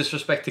 No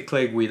disrespect til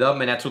Clay Guida,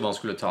 men jeg trodde han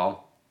skulle ta han.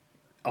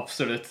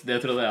 Absolutt, det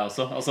trodde jeg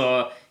også. Altså,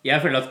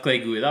 jeg føler at Clay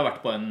Guida har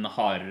vært på en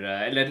hardere,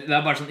 eller det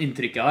er bare sånn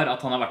inntrykk jeg har,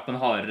 at han har vært på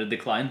en hardere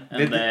decline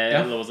enn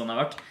det Lauzon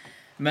har vært.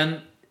 Men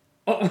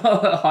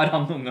har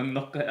han noen gang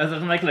knocka? Jeg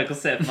klarer ikke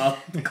å se på meg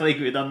at Clay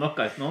Guida har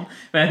knocka ut noen.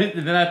 Men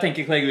når jeg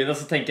tenker Clay Guida,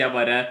 så tenker jeg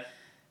bare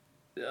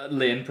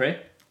Lay and Pray.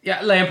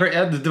 Ja, Lay and Pray,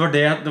 det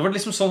var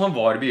liksom sånn han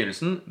var i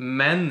begynnelsen.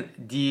 Men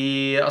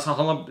altså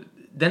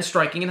den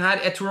strikingen her,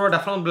 jeg tror det var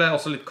derfor han ble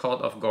også litt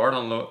caught off guard,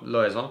 han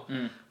Loaiza.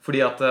 Fordi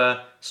at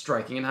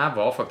strikingen her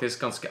var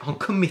faktisk ganske, han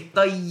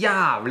committa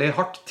jævlig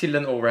hardt til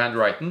den overhand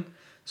righten,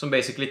 som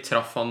basically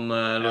traff han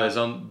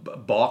Loaiza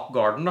bak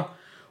garden da.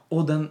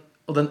 Og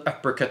den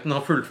uppercutten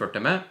han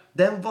fullførte med,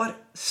 den var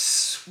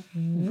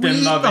sweet,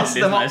 den var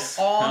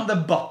on the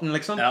button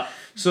liksom.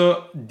 Så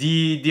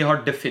de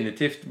har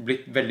definitivt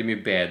blitt veldig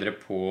mye bedre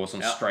på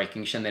sånn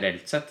striking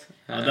generelt sett.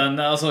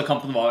 Altså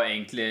kampen var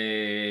egentlig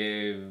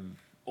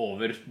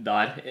over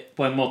der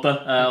på en måte.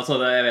 Altså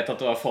jeg vet at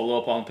det var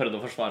follow-up og han prøvde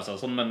å forsvare seg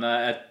og sånn, men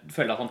jeg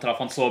føler at han traff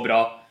han så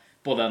bra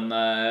på den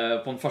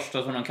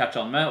første som han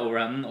catchet han med,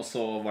 overhanden, og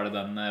så var det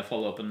den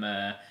follow-upen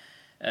med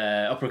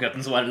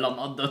uppercutten som var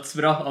landet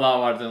dødsbra, og da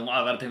var det sånn,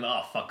 jeg bare tenkte,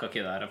 fuck, ok,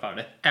 det her er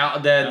ferdig. Ja,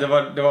 det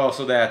var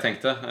også det jeg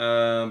tenkte,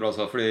 bra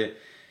sagt, fordi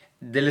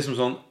det er liksom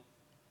sånn,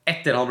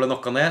 etter han ble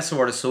knocka ned, så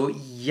var det så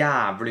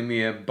jævlig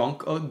mye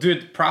bank, og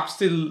dude, props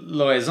til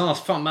Loaiza,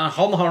 faen, men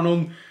han har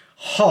noen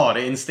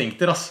harde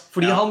instinkter, ass,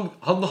 fordi han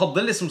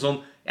hadde liksom sånn,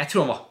 jeg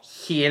tror han var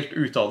helt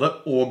ute av det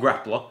og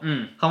grappla.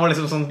 Han var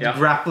liksom sånn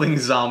grappling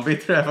zombie,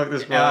 tror jeg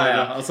faktisk.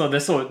 Altså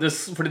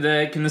fordi det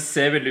kunne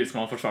se veldig ut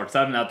som han forsvarte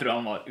seg, men jeg tror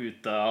han var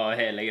ute av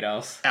hele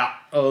greia. Ja,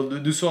 og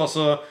du så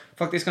altså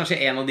faktisk kanskje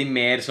en av de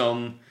mer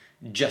sånn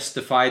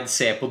justified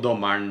se på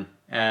dommeren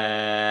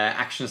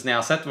actionsene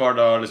jeg har sett, var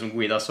da liksom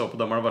Guida så på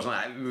dommeren og bare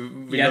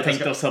sånn jeg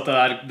tenkte også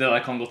at det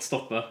der kan godt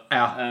stoppe,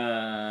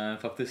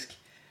 faktisk.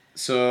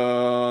 Så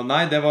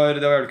nei, det var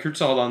veldig kult.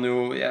 Så hadde han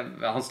jo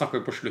han snakket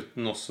jo på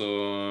slutten også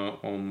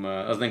om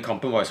altså den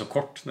kampen var jo så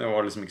kort, det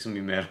var liksom ikke så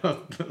mye mer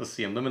å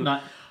si om det, men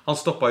han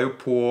stoppet jo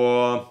på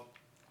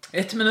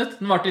 1 minutt,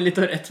 den varte litt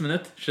over 1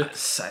 minutt.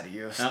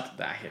 Seriøst,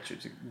 det er helt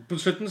sjukt.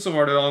 På slutten så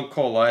var det han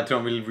callet, jeg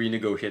tror han ville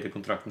renegotiate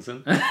kontrakten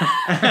sin.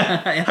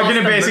 Han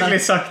kunne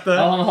basically sagt det.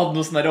 Han hadde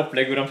noe sånn der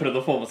opplegg hvor han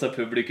prøvde å få med seg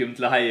publikum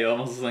til å heie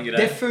og masse sånne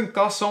greier. Det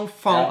funket som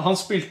faen.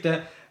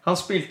 Han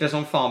spilte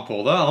som faen på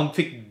det. Han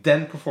fikk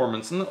den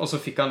performancen, og så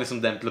fikk han liksom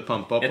den til å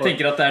pumpe opp. Jeg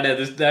tenker at det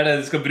er det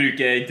du skal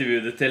bruke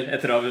intervjuet ditt til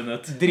etter å ha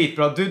vunnet.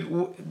 Dritbra. Dude,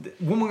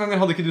 hvor mange ganger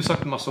hadde ikke du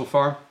sagt Muscle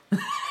Farm?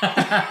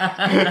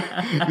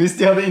 Hvis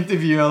de hadde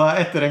intervjuet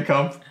deg etter en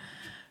kamp.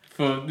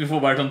 Du får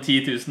bare sånn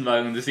 10 000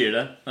 hver gang du sier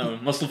det.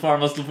 Muscle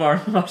farm.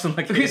 Sånn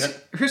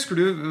Husker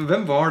du,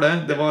 hvem var det?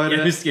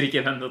 Jeg husker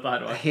ikke hvem dette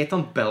her var. Het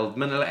han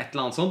Beldman eller et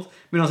eller annet sånt?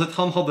 Men uansett,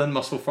 han hadde en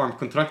Muscle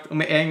Farm-kontrakt, og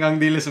med en gang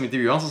de liksom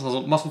intervjuet han, så sa han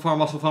sånn Muscle Farm.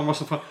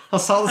 Han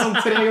sa det sånn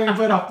 3 ganger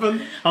på rappen.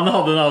 Han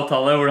hadde en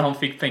avtale hvor han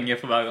fikk penger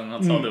for hver gang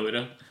han sa det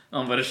ordet.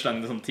 Han bare slang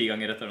det sånn 10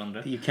 ganger etter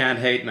hverandre. You can't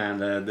hate,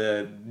 man.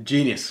 The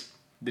genius.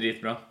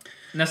 Dritbra.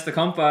 Neste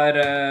kamp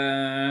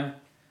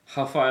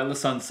Rafael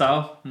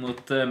Assunção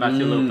mot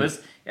Matthew Lopez.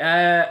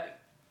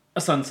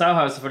 Assunção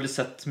har jeg selvfølgelig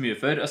sett mye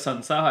før.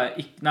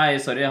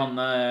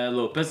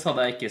 Lopez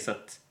hadde jeg ikke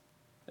sett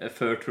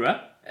før, tror jeg.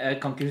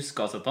 Jeg kan ikke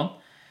huske å ha sett han.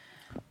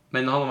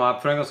 Men han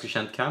var fra en ganske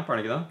kjent camp, var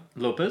det ikke det?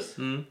 Lopez?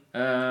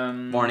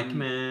 Var han ikke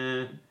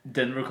med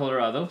Denver,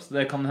 Colorado? Så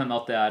det kan hende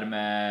at det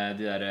med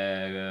de der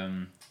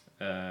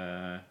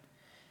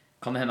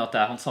kan det hende at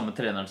det han samme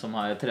treneren som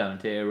har treneren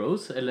til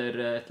Rose, eller et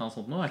eller annet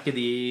sånt nå? Ikke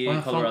de i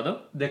Colorado?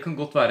 Det kan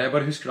godt være. Jeg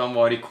bare husker da han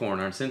var i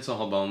corneren sin, så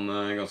hadde han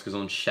ganske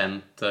sånn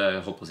kjent,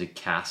 holdt på å si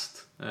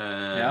cast,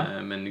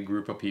 med en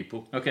group of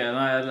people. Ok,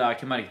 nei, det har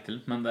jeg ikke merket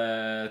til, men det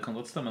kan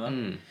godt stemme det.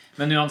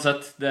 Men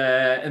uansett, det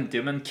endte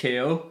jo med en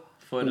KO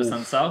for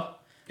Assunção.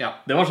 Ja.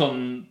 Det var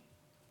sånn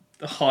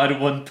hard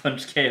one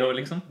punch KO,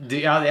 liksom.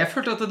 Jeg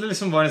følte at det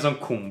liksom var en sånn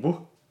kombo.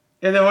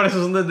 Ja, det var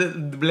liksom sånn,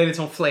 det ble litt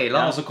sånn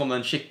fleila, og så kom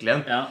den skikkelig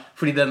igjen.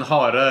 Fordi den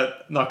harde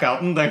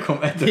knockouten, den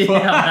kom etterpå.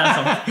 Ja, det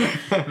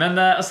sant. Men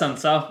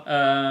Assunção,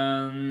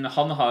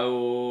 han har jo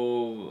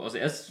altså,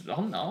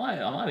 han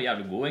er jo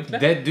jævlig god,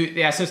 egentlig.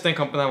 Jeg synes den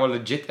kampen her var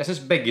legit. Jeg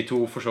synes begge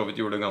to for så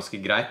vidt gjorde det ganske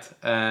greit.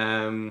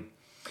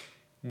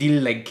 De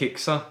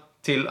legkicksa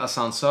til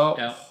Assunção,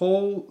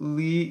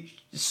 holy...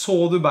 Så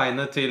du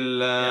beinet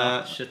til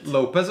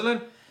Lopez,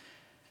 eller?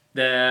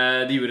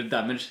 De gjorde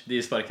damage,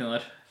 de sparkene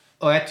der.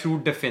 Og jeg tror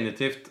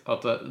definitivt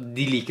at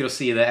de liker å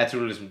si det. Jeg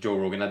tror liksom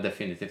Joe Rogan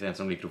definitivt en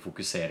som liker å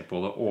fokusere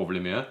på det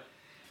overlig mye.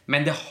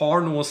 Men det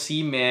har noe å si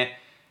med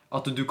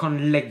at du kan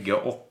legge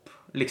opp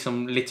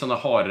liksom litt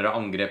sånne hardere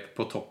angrep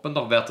på toppen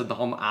da, ved at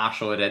han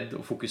så redd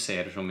og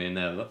fokuserer så mye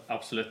nede.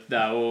 Absolutt. Det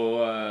jo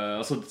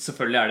altså,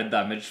 selvfølgelig det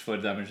damage for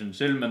damagens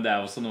skyld, men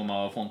det også noe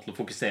med å få han til å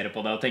fokusere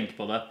på det og tenke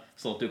på det,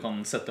 sånn at du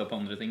kan sette opp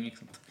andre ting,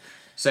 ikke sant?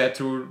 Så jeg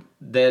tror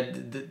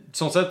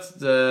sånn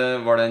sett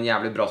var det en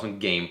jævlig bra sånn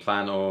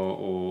gameplan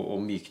å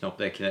mykne opp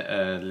det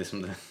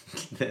liksom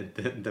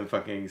den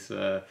fuckings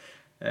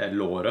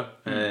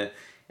låret.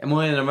 Jeg må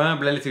innrømme, jeg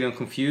ble litt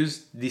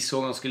confused. De så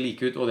ganske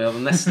like ut, og de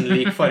hadde nesten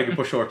lik farge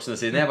på shortsene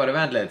sine. Jeg bare,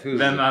 vent litt.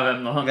 Hvem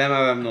hvem nå? Hvem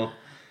hvem nå?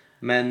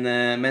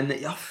 Men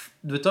ja,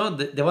 du vet da,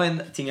 det var en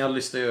ting jeg hadde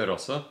lyst til å gjøre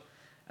også.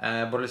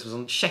 Bare liksom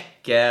sånn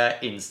sjekke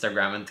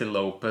Instagrammen til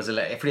Lopez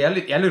fordi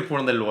jeg lurer på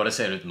hvordan det låret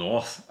ser ut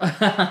nå.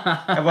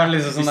 Jeg bare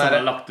liksom sånn hvis han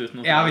har lagt ut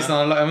noe. Ja, hvis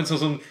han har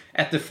sånn som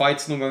etter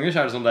fights noen ganger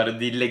så det sånn der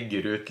de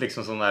legger ut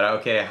liksom sånn der,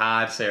 ok,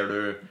 her ser du.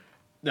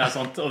 Det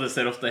sant, og det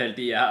ser ofte helt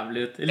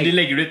jævlig ut. Eller de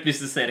legger det ut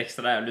hvis det ser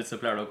ekstra jævlig ut, så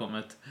pleier det å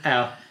komme ut.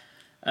 Ja.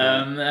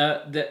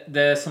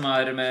 Det som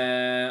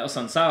med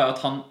Assunção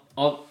at han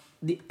av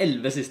de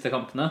 11 siste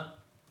kampene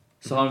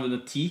så har han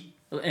vunnet 10.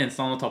 Det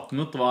eneste han har tapt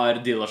mot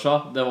var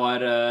Dillashaw. Det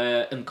var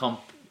en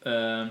kamp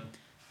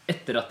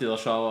etter at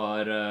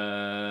Dillashaw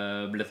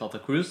ble tatt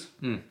av Cruz,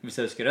 hvis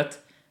jeg husker rett.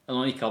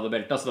 Når han ikke hadde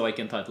belte, så det var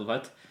ikke en title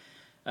fight.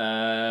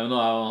 Nå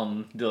jo han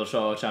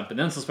Dillashaw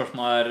champion igjen, så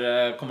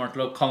spørsmålet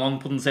kan han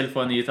potensielt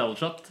få en ny title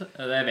shot?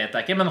 Det vet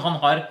jeg ikke, men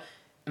han har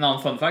en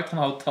annen fun fact.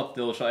 Han har jo tatt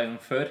Dillashaw en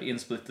gang før i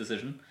en split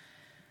decision.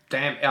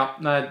 Damn, ja,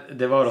 nei,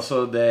 det var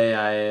også det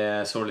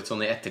jeg så litt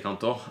sånn i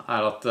etterkant også,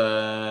 at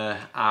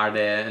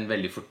det en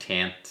veldig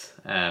fortjent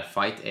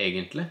fight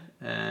egentlig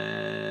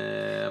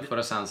for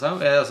Assunção.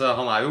 Altså,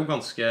 han jo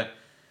ganske,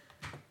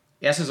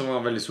 jeg synes han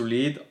var veldig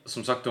solid.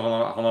 Som sagt,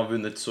 han har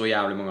vunnet så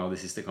jævlig mange av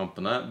de siste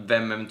kampene.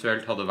 Hvem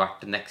eventuelt hadde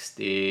vært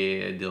next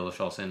i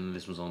Dillashaw sin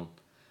liksom sånn?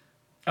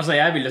 Altså,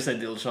 jeg ville se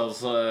Dillashaw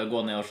gå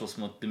ned og slåss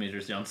mot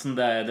Demetrius Johnson.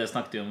 Det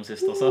snakket vi om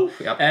sist også.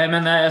 Ja.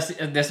 Men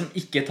det som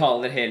ikke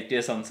taler helt i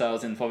Assunção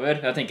sin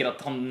favør, jeg tenker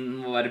at han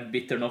må være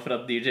bitter nå for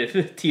at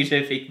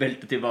TJ fikk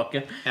beltet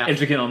tilbake.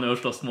 Ellers kunne han jo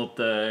slåss mot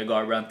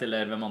Garbrandt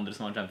eller hvem andre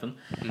som var champion.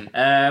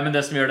 Men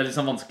det som gjør det litt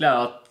sånn vanskelig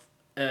at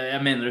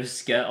jeg mener å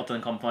huske at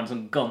den kampen var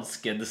liksom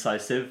ganske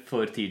decisive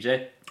for TJ.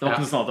 Det var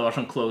ikke noe sånn at det var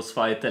sånn close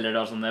fight, eller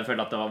det var sånn, jeg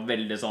føler at det var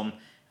veldig sånn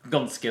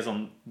ganske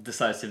sånn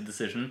decisive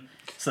decision.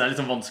 Så det litt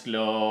sånn vanskelig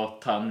å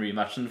ta en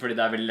rematchen, fordi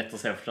det veldig lett å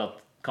se for seg at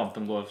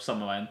kampen går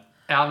samme veien.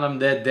 Ja, men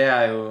det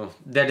jo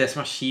det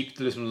som kjipt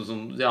liksom,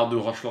 sånn, ja,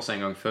 du har slåss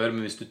en gang før,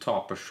 men hvis du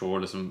taper så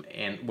liksom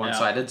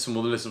one-sided, så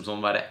må du liksom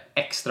sånn være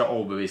ekstra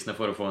overbevisende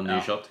for å få en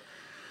ny shot.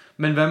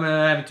 Men hvem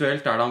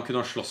eventuelt det han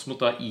kunne ha slåss mot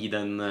da i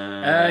den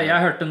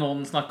Jeg hørte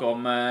noen snakke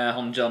om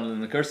han John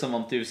Lineker som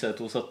vant i UFC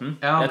 217.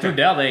 Ja, okay. Jeg tror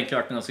det hadde egentlig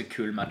vært en ganske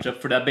kul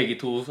matchup, for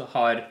begge to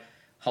har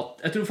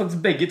jeg tror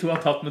faktisk begge to har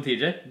tapt med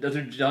TJ. Jeg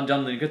tror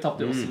John Lineker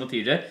tappte også med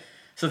TJ.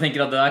 Så jeg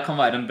tenker at det der kan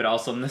være en bra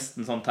sånn,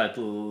 nesten sånn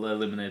title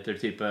eliminator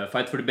type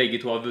fight, fordi begge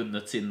to har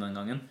vunnet siden den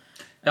gangen.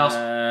 Ja,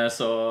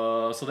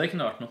 så det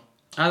kunne vært noe.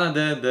 Nei,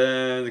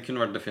 det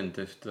kunne vært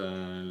definitivt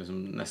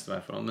liksom, neste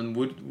vei for han. Men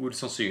hvor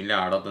sannsynlig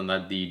det at den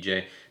der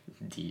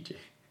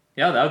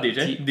Ja, det jo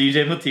DJ.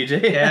 DJ mot TJ.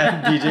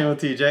 Ja, DJ og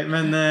TJ.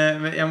 Men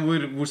ja,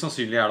 hvor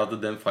sannsynlig det at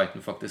den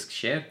fighten faktisk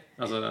skjer?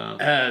 Altså,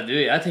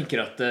 jeg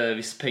tenker at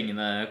hvis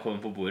pengene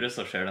kommer på bordet,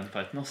 så skjer den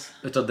fighten. Altså.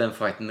 Vet du at den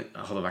fighten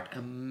hadde vært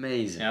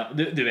amazing. Ja,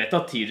 du vet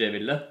at TJ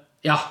vil det?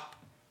 Ja.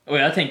 Og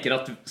jeg tenker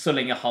at så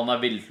lenge han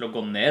villig til å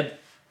gå ned,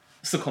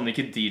 så kan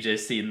ikke DJ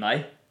si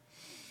nei.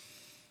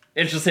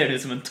 Ellers så ser det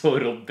ut som en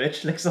total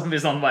bitch, liksom.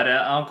 Hvis han bare,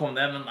 han kom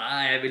ned, men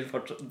nei, jeg vil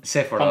fortsatt.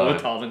 Han må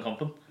ta den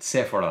kampen.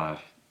 Se for deg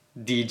her.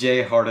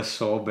 DJ har det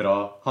så bra.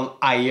 Han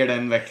eier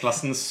den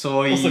vektklassen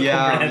så jævlig. Og så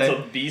kommer det en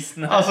sånn beast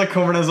ned. Altså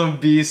kommer det en sånn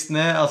beast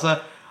ned. Altså,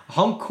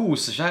 han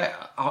koser seg.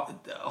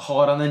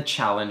 Har han en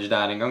challenge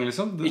der en gang,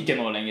 liksom? Ikke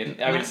nå lenger.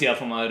 Jeg vil si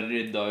at han har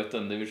ryddet ut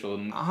den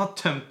divisjonen. Han har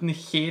tømt den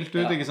helt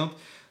ut, ikke sant?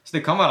 Så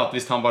det kan være at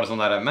hvis han bare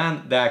sånn der,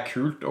 men det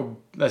kult, og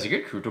det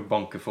sikkert kult å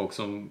banke folk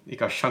som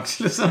ikke har sjans,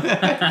 liksom.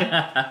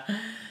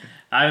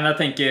 Nei, men jeg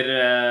tenker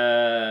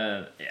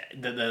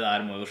det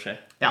der må jo skje.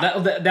 Ja.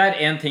 Det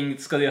en ting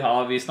skal de ha.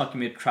 Vi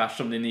snakker mye trash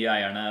om de nye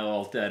eierne og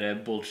alt de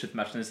der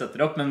bullshit-matchene de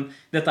setter opp, men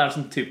dette en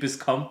sånn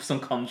typisk kamp som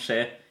kan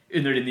skje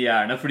under de nye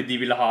eierne, fordi de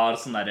vil ha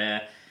sånn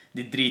der,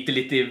 de driter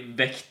litt i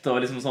vekt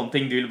og liksom sånne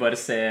ting. De vil bare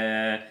se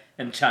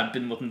en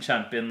champion mot en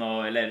champion,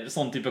 eller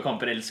sånn type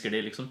kamper elsker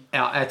de, liksom.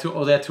 Ja, jeg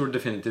tror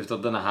definitivt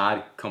at denne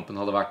her kampen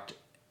hadde vært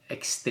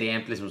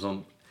ekstremt, liksom sånn,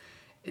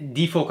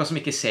 de folka som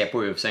ikke ser på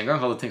UFC en gang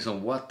hadde tenkt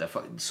sånn, what the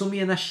fuck, så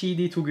mye energi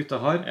de to gutta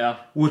har,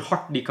 hvor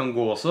hardt de kan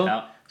gå også,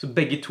 så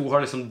begge to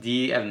har liksom de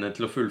evnene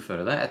til å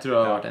fullføre det. Jeg tror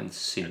det hadde vært en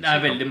sinnssyk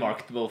kamp. Det veldig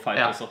marketable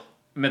fight også,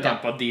 med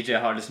tanke på at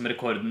DJ har liksom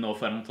rekorden nå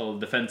for antall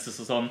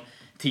defenses og sånn.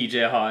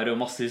 TJ har jo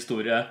masse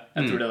historie.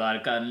 Jeg tror det der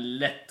en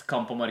lett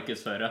kamp å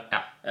markedsføre.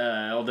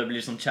 Og det blir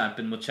sånn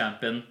champion mot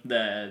champion.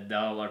 Det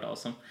har vært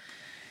awesome.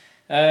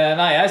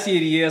 Nei, jeg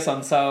sier gi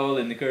Sansa og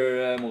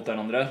Lineker mot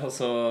hverandre, og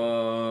så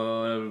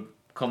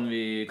kan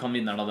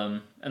vinneren av dem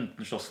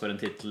enten slåss for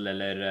en titel,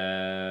 eller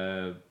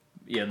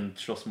igjen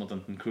slåss mot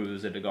enten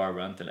Cruz eller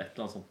Garbrandt, eller et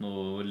eller annet sånt,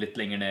 noe litt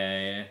lenger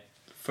ned,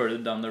 further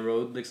down the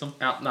road, liksom.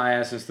 Ja, nei,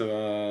 jeg synes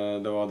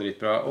det var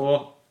dritbra.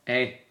 Og,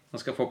 hei, han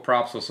skal få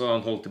props også.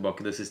 Han holdt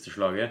tilbake det siste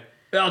slaget.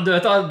 Ja, du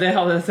vet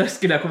det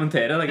skulle jeg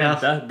kommentere.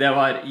 Det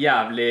var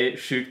jævlig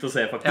sykt å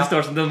se, faktisk. Det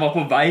var sånn, den var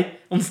på vei,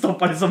 og den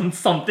stoppet liksom en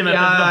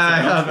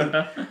centimeter.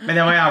 Men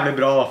det var jævlig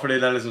bra da, fordi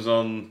det liksom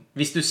sånn,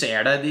 hvis du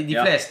ser det, de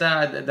fleste,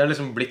 det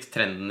liksom blitt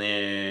trenden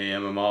i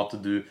MMA at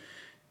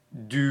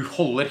du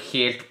holder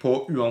helt på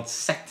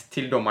uansett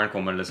til dommeren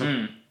kommer,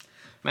 liksom.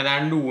 Men det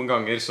noen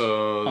ganger så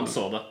han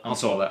så det. Ja.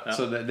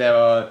 Så det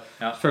var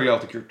selvfølgelig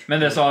alltid kult.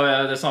 Men det som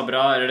var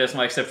bra, eller det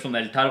som var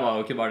eksepsjonelt her, var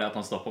jo ikke bare det at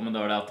han stoppet, men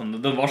det var det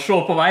at den var så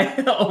på vei,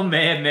 og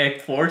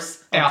med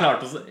force.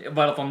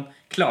 Bare at han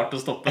klarte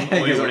å stoppe den,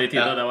 og gjorde det i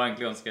tide. Det var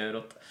egentlig ganske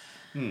rått.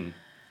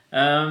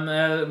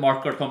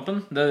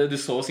 Markguard-kampen, du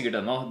så sikkert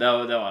den nå. Det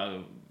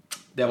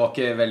var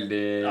ikke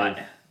veldig... Nei,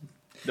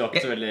 det var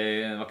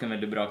ikke en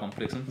veldig bra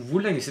kamp, liksom.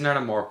 Hvor lenge siden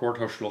det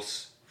Markguard har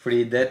slåss?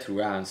 Fordi det tror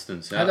jeg en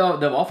stund siden. Nei,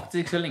 det var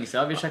faktisk ikke så lenge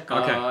siden.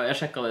 Jeg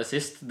sjekket det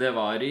sist. Det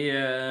var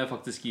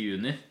faktisk i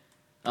juni.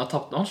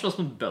 Han slåss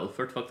mot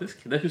Belfort,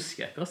 faktisk. Det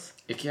husker jeg ikke, ass.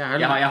 Ikke jeg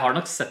heller. Jeg har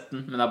nok sett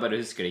den, men jeg bare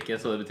husker det ikke.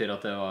 Så det betyr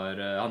at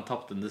han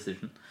tappte en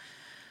decision.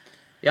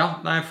 Ja,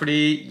 nei,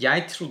 fordi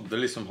jeg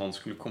trodde liksom han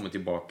skulle komme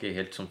tilbake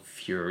helt sånn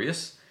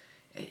furious.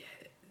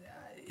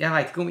 Jeg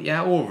vet ikke om jeg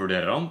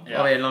overvurderer han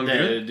av en eller annen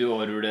grunn. Du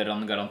overvurderer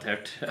han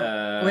garantert.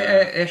 Og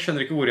jeg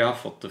skjønner ikke hvor jeg har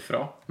fått det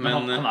fra. Men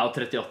han jo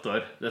 38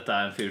 år. Dette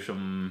en fyr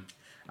som...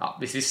 Ja,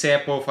 hvis vi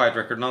ser på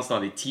fight-recorden hans, da,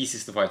 de 10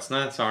 siste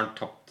fightsene, så har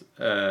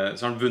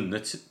han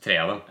vunnet 3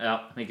 av dem. Ja,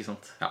 ikke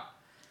sant. Ja.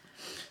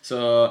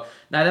 Så,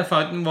 nei, den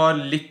fighten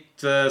var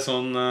litt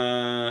sånn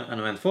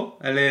uneventful.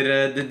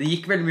 Eller, det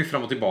gikk veldig mye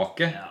frem og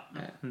tilbake. Ja.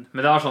 Men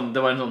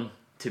det var en sånn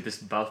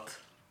typisk bout.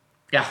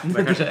 Ja, det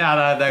kanskje,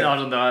 det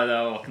var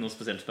ikke noe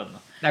spesielt spennende.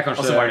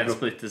 Og så var det en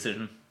split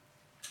decision.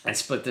 En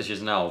split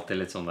decision alltid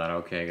litt sånn der,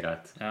 ok,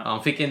 greit.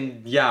 Han fikk en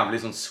jævlig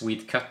sånn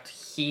sweet cut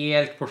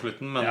helt på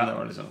slutten, men det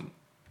var liksom...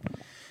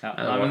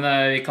 Men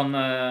vi kan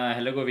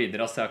heller gå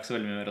videre, så jeg har ikke så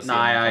veldig mye mer å si.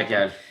 Nei, jeg har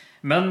ikke helt.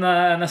 Men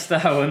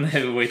neste jo en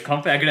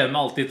heavyweight-kamp. Jeg gleder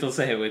meg alltid til å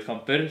se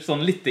heavyweight-kamper,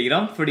 sånn litt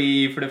grann, fordi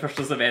for det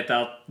første så vet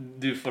jeg at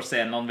du får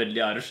se en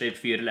veldig out-of-shape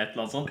fyr eller et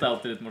eller annet sånt. Det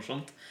alltid litt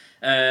morsomt.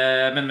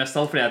 Men mest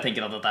alt fordi jeg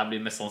tenker at dette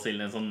blir mest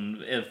sannsynlig en sånn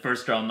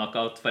first round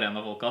knockout for en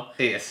av folka.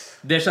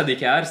 Det skjedde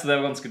ikke her, så det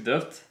var ganske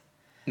døvt.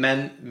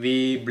 Men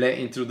vi ble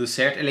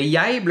introdusert, eller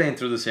jeg ble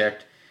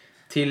introdusert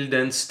til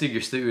den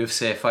styggeste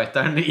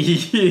UFC-fighteren i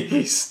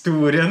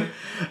historien.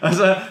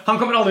 Altså, han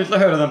kommer aldri til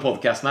å høre den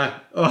podcasten her,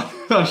 og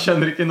han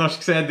skjønner ikke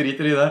norsk, så jeg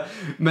driter i det.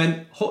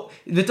 Men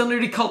vet du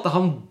når de kalte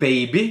han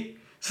baby,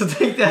 så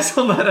tenkte jeg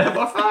sånn der,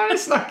 hva faen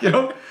jeg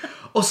snakker om?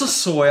 Og så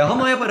jeg han,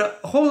 og jeg bare,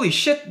 holy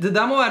shit, det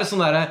der må være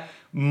sånn der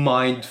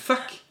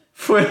mindfuck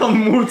for han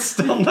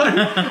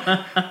motstanderen.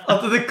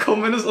 At det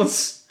kommer en sånn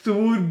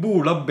stor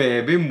bola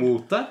baby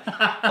mot deg.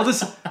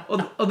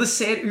 Og det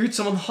ser ut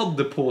som han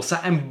hadde på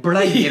seg en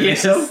bleie,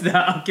 liksom. Yes, det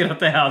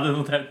akkurat det jeg hadde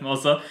notert meg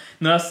også.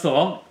 Når jeg så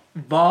han,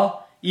 hva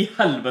i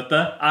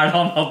helvete det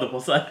han hadde på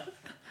seg?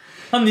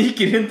 Han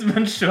gikk rundt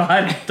med en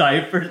svær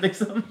diaper,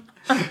 liksom.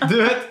 Du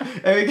vet,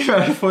 jeg vil ikke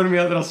være for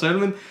mye av rasshøl,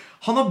 men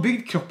han har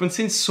bygd kroppen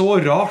sin så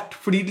rart.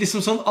 Fordi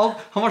liksom sånn,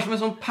 han var som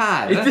en sånn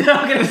pære. Jeg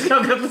skal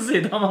akkurat si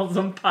det, han hadde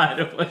sånn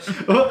pære for.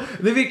 Og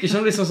det virker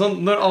som liksom sånn,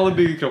 når alle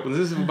bygger kroppen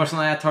sin, så bare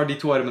sånn, jeg tar de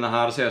 2 armene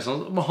her og så gjør jeg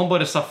sånn. Men han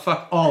bare sa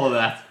fuck all of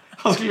that.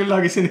 Han skulle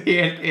lage sin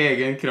helt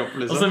egen kropp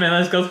liksom. Og så mener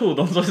jeg at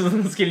hodet hans var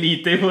sånn ganske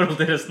lite i forhold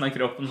til resten av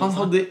kroppen. Han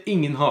hadde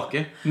ingen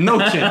hake. No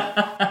shit.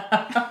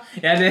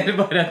 Jeg ler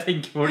bare jeg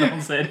tenker på hvordan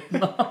han ser.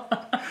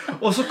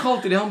 Og så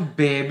kalte de han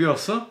baby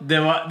også.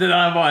 Det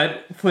der var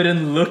for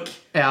en look.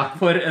 Ja.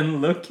 For en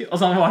look.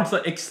 Altså han var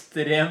så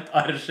ekstremt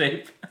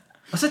R-shape.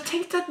 Altså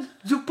tenk deg,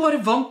 du er bare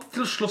vant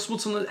til å slåss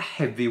mot sånne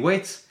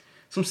heavyweights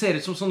som ser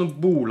ut som sånne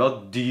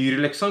bola dyr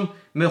liksom,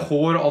 med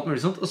hår og alt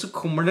mulig sånt. Og så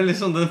kommer det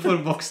liksom den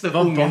forvokste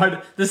ungen.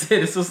 Det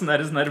ser ut som sånn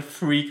der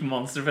freak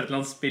monster for et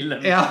eller annet spill.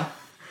 Ja.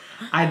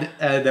 Nei,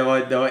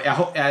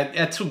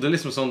 jeg trodde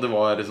liksom sånn det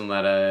var sånn,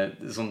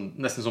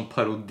 nesten sånn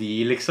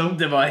parodi liksom.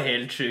 Det var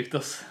helt sykt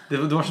ass. Det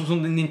var som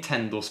sånn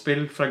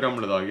Nintendo-spill fra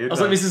gamle dager.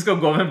 Altså hvis du skal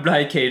gå med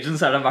Black Cajun,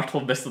 så det i hvert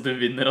fall best at du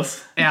vinner ass.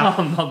 Ja.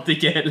 Han hadde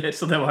ikke heller,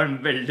 så det var en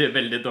veldig,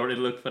 veldig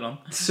dårlig look for han.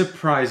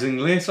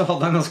 Surprisingly så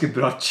hadde han ganske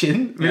bra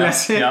chin, vil jeg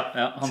si. Ja,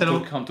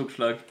 han tok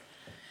slag.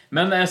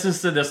 Men jeg synes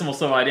det som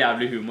også var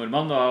jævlig humor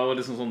man, det var jo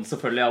liksom sånn,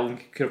 selvfølgelig all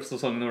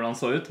kroppsfasongen hvordan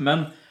han så ut,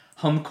 men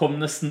han kom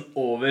nesten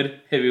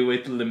over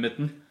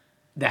heavyweight-limiten.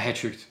 Det helt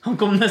sykt. Han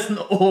kom nesten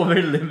over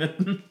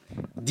limiten.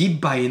 De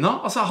beina,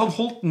 altså han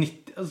holdt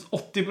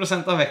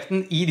 80% av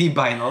vekten i de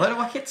beina der. Det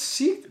var helt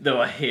sykt. Det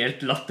var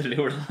helt latterlig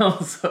hvordan han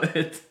så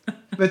ut.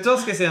 Vet du hva,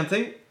 skal jeg si en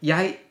ting?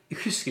 Jeg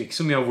husker ikke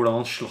så mye av hvordan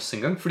han slåss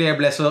en gang, fordi jeg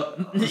ble så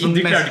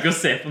du klarte ikke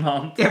å se på noe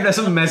annet. Jeg ble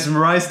så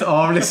mesmerized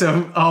av liksom,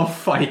 av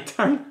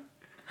fighteren.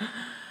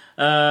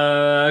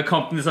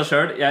 Kampen i seg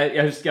selv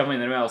jeg husker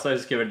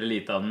veldig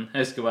lite av den.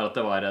 Jeg husker bare at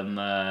det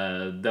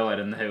var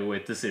en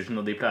heavyweight decision,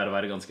 og de pleier å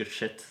være ganske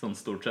shit sånn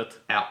stort sett.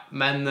 Ja,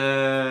 men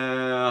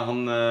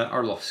han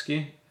Arlovski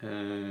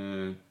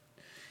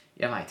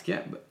jeg vet ikke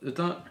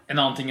en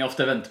annen ting jeg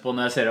ofte venter på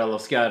når jeg ser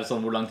Arlovski er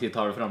sånn, hvor lang tid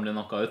tar det for han blir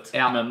knocka ut.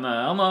 Ja. Men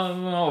han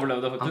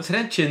overlevde faktisk. Han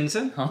trent chinnen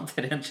sin. Han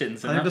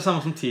er det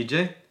samme som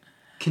TJ.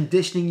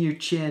 Conditioning your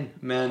chin.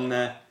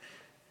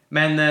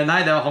 Men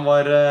nei, han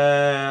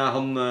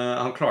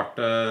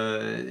klarte.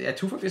 Jeg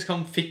tror faktisk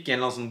han fikk en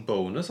eller annen sånn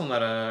bonus, han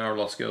der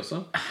Arlovski også.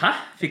 Hæ?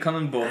 Fikk han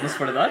en bonus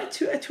for det der?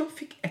 Jeg tror han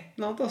fikk et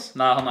eller annet altså.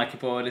 Nei, han er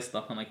ikke på lista.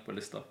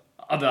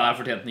 Det der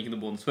fortjente han ikke noe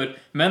bonus for.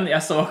 Men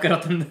jeg så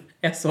akkurat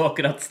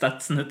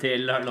statsene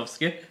til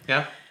Arlovski.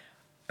 Ja.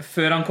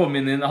 Før han kom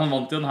inn, han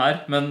vant jo den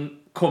her,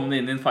 men kom han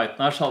inn i en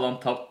fighten her, så hadde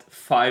han tapt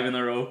 5 in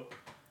a row.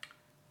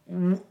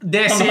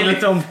 Det sier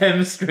litt om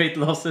 5 straight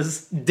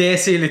losses. Det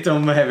sier litt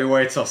om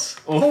heavyweights ass.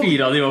 Og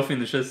 4 av de var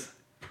finishes.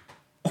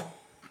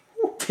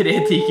 3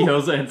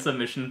 TKOs og 1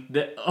 submission.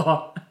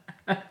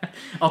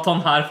 At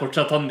han her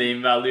fortsatt har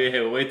name value i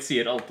heavyweight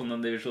sier alt om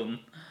den divisjonen.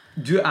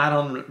 Du er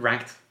han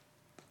ranked?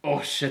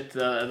 Shit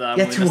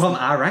jeg tror han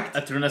er ranked.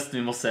 Jeg tror nesten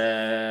vi må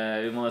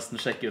nesten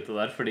sjekke ut det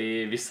der.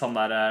 Fordi hvis han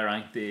der er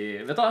ranked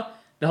i vet du hva,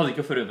 det hadde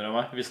ikke forundret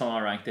meg hvis han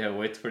var ranked i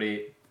heavyweight. Fordi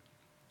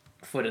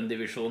for en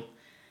divisjon.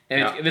 Jeg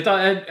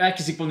er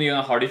ikke sikker på nye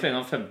ganger. Har de for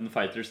 15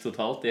 fighters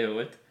totalt i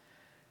heavyweight?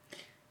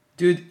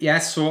 Dude, jeg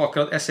så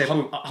akkurat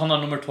han er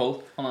nummer 12.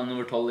 Han er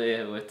nummer 12 i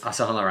heavyweight.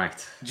 Altså, han er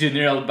ranked.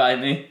 Junior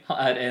Albani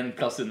er en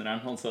plass under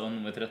han. Han er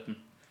nummer 13.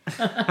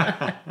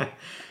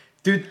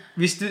 Dude,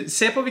 hvis du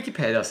ser på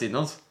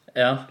Wikipedia-siden hans.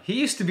 Ja.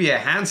 He used to be a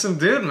handsome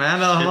dude, man.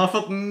 Han har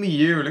fått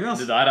mye juling,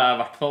 altså. Det der er i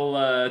hvert fall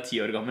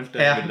 10 år gammelt,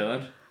 det bildet der.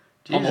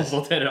 Han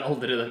oppdaterer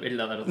aldri det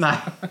bildet der også. Nei.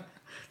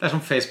 Det er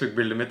som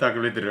Facebook-bildet mitt. Det har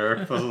ikke blitt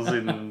rørt på sånn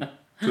siden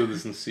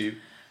 2007.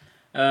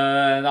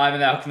 Nei, men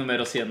jeg har ikke noe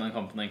mer å si enn den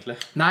kampen egentlig.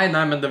 Nei,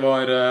 men det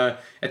var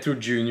jeg tror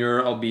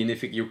Junior Albini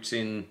fikk gjort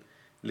sin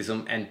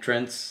liksom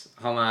entrance.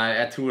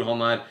 Jeg tror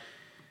han er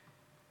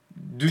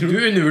du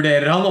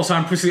undervurderer han, og så er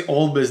han plutselig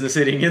all business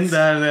i ringen.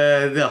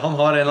 Han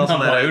har en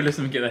sånn der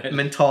liksom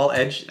mental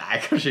edge. Nei,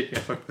 kanskje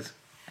ikke faktisk.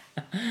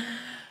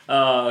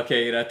 Ok,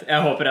 greit. Jeg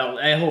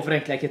håper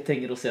egentlig jeg ikke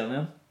trenger å se han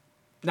igjen.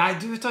 Nei,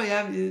 du vet da,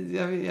 jeg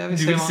vil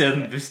du vil se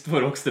den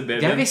bustforvokste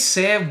babyen. Jeg vil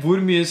se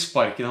hvor mye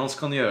sparken hans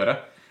kan gjøre.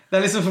 Det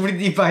er liksom fordi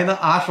de beina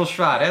er så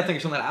svære. Jeg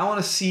tenker sånn der, I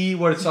wanna see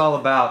what it's all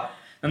about.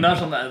 Men det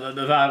er sånn,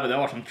 det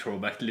var sånn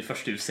throwback til de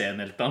første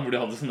UFC-neltene, hvor de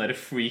hadde sånne der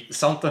freak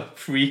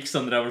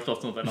som drev og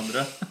slåss mot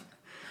hverandre.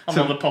 Han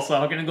hadde passet,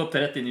 han kunne gått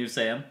rett inn i UFC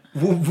igjen.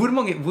 Hvor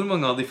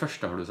mange av de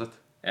første har du sett?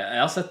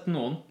 Jeg har sett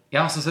noen. Jeg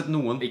har også sett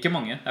noen. Ikke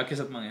mange, jeg har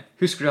ikke sett mange.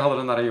 Husker du jeg hadde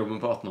den der jobben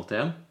på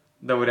 1881?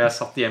 Der hvor jeg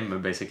satt hjemme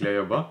basically og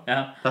jobbet.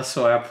 Ja. Der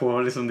så jeg på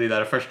liksom de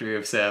der første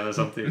UFC-ene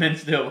samtidig.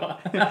 Mens du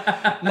jobbet?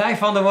 Nei,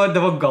 faen, det var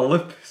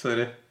Gallup,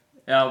 sorry.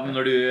 Ja, men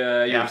når du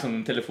gjorde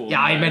sånn telefon.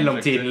 Ja, i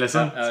mellomtiden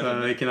liksom.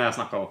 Så ikke når jeg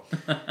snakket om.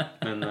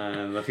 Men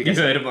da fikk jeg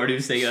du hører bare du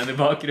ser greiene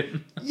i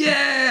bakgrunnen.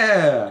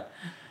 Yeah!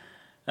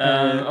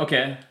 Ok.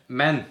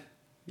 Men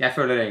jeg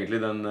føler egentlig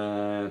den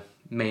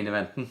main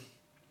eventen.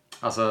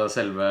 Altså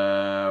selve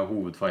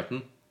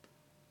hovedfighten.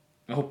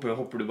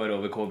 Hopper du bare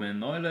over Coleman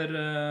nå, eller?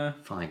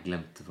 Faen, jeg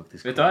glemte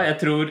faktisk. Vet du hva, jeg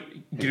tror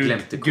grunnen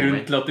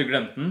til at du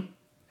glemte den,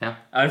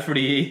 er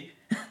fordi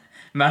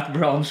Matt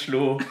Brown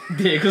slo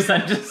Diego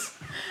Sanchez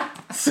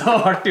så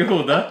hardt I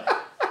hodet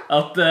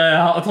at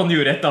han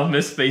gjorde et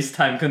med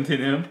space-time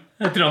continuum.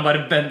 Jeg tror han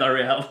bare benda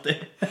reality.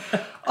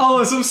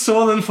 Alle som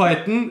så den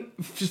fighten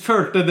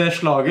følte det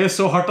slaget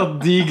så hardt at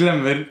de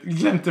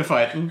glemte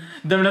fighten.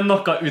 Den ble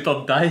knocka ut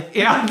av deg.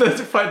 Ja, den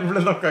fighten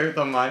ble knocka ut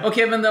av meg. Ok,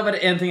 men det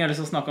bare en ting jeg har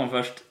lyst til å snakke om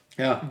først.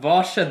 Ja.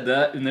 Hva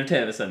skjedde under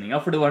TV-sendingen?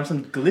 For det var en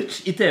sånn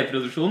glitch I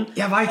TV-produksjonen.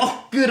 Jeg vet.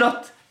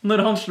 Akkurat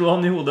når han slo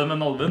han I hodet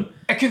med nalven.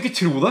 Jeg kunne ikke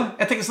tro det.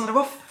 Jeg tenkte sånn,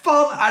 hva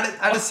faen?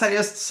 Er det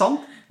seriøst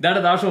sant? Det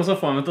det der som også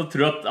får meg til å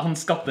tro at han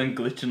skapte en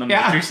glitch når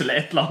Matrix eller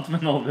et eller annet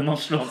med nalven. Han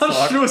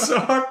slo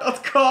så hardt at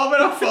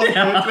kamera falt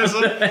ut,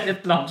 liksom. Et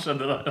eller annet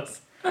skjedde der,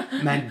 altså.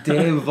 Men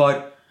det var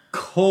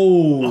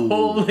cold.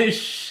 Holy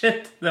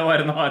shit, det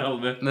var en hard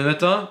albu. Men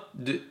vet du hva?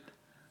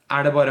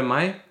 Er det bare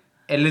meg?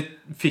 Eller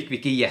fikk vi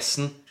ikke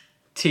yessen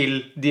til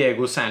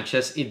Diego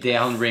Sanchez I det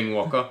han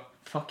ringwalka?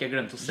 Fuck, jeg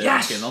glemte å se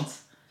yes!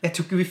 Hans. Jeg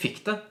tror ikke vi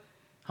fikk det.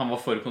 Han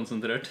var for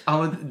konsentrert.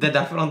 Det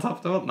derfor han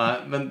tappte. Nei,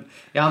 men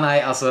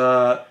altså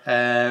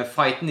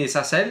fighten I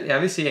seg selv,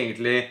 jeg vil si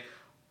egentlig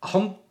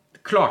han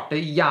klarte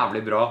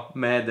jævlig bra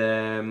med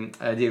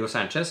Diego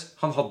Sanchez.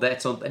 Han hadde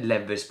et sånt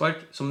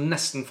leverspark som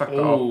nesten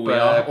fucka opp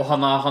ja. Og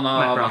han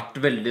har vært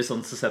veldig sånn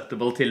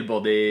susceptible til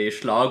både I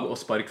slag og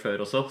spark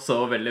før også. Så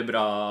veldig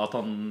bra at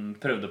han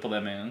prøvde på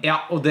det med en gang. Ja,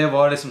 og det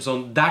var liksom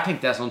sånn, der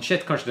tenkte jeg sånn,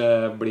 shit, kanskje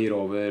det blir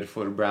over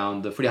for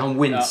Brown fordi han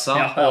winsa.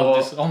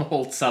 Han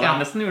holdt seg der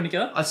nesten, gjorde han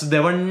ikke det? Altså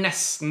det var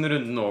nesten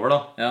runden over da.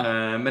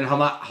 Men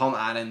han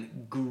en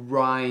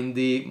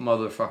grindy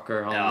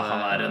motherfucker.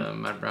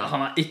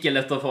 Han ikke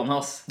lett å få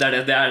med oss. Det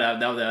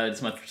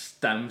som et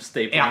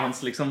staple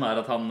hans liksom,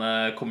 at han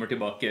kommer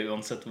tilbake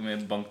uansett hvor mye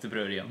bank du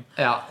prøver igjen.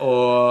 Ja,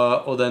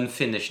 og den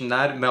finishen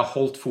der med å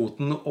holdt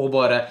foten og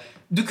bare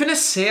du kunne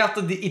se at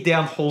I det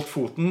han holdt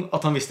foten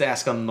at han visste jeg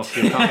skal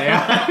knocke ut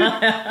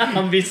han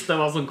Han visste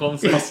hva som kom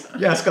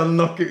jeg skal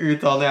knocke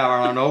ut han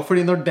jævlen her nå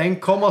fordi når den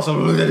kom altså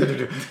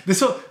det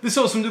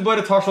så som du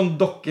bare tar sånn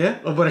dokke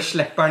og bare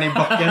slipper den I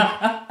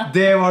bakken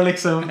det var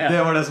liksom det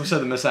var det som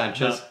skjedde med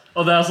Sanchez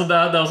Og det også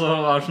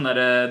var sånn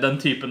der, den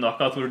typen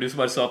akkurat hvor du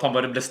bare så at han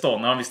bare ble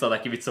stående han visste at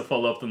det ikke vits å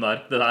folde opp den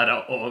der det der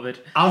over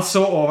han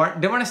så over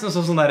det var nesten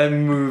sånn der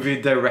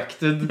movie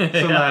directed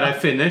sånn der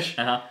finish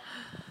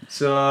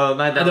så,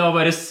 nei, det var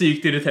bare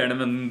sykt irriterende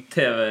med den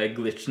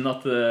TV-glitchen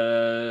at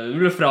du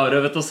ble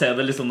frarøvet å se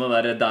det liksom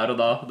det der og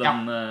da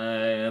den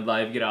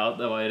live-greia,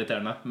 det var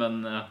irriterende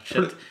men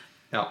shit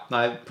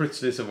nei,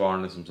 plutselig så var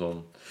han liksom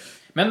sånn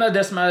Men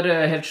det som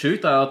helt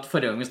sjukt at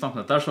forrige gang vi snakket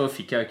om dette så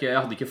jeg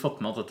hadde ikke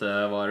fått med at dette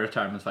var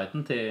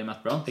retirement-fighten til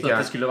Matt Brown så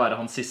dette skulle være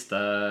hans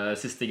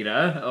siste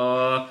greie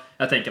og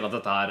jeg tenker at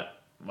dette her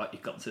var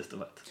ikke hans siste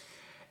fight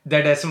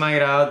Det det som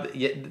greia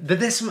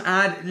det som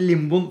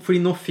limboen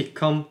fordi nå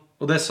fikk han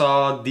og det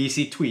sa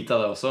DC tweeta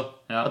det også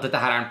at dette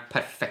her den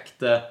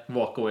perfekte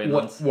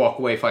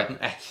walk-away-fighten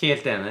jeg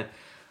helt enig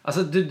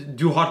Altså,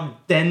 du har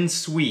den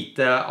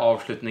sweete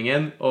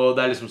avslutningen Og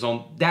det liksom sånn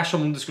Det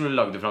som om du skulle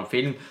lagd det fra en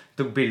film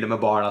Tok bilder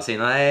med barna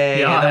sine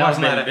det var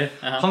sånn der,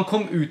 Han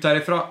kom ut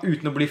derifra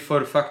uten å bli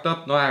for fucked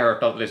up Nå har jeg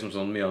hørt at liksom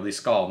sånn mye av de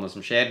skadene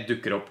som skjer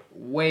Dukker opp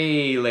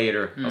way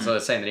later Altså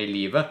senere I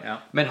livet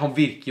Men han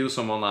virker jo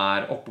som han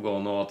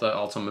oppegående Og at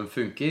alt sammen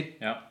funker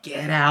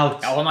Get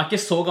out Ja, han ikke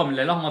så gammel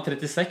heller Han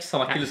 36,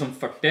 han ikke liksom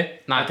 40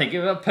 Nei. Jeg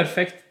tenker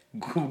perfekt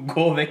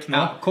Gå vekk nå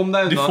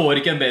Du får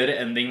ikke en bedre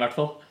ending I hvert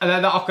fall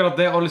Det akkurat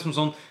det og liksom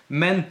sånn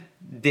Men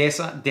det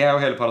jo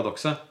hele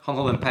paradokset Han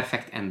hadde en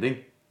perfekt ending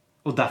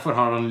Og derfor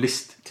har han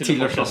lyst til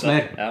å slåss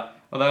mer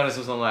Og det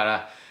liksom sånn der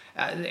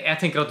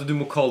Jeg tenker at du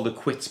må kalle det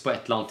quits på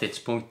et eller annet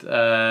tidspunkt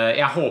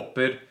Jeg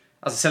håper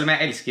Altså selv om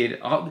jeg elsker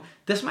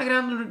Det som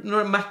greia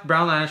når Matt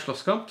Brown en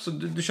slåsskamp Så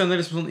du skjønner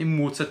liksom sånn I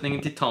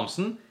motsetningen til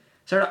Thompson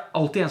Så det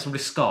alltid en som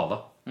blir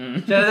skadet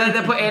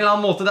det på en eller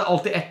annen måte Det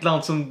alltid et eller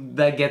annet som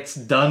that gets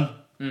done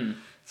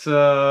Så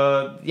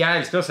jeg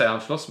elsker å se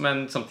han slåss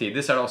Men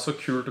samtidig så det også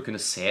kult å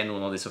kunne se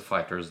Noen av disse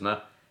fightersene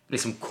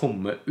Liksom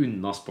komme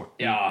unna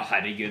sporten Ja,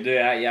 herregud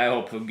Jeg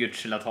håper for Guds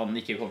skyld at han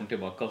ikke kommer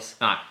tilbake oss.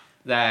 Nei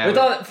Vet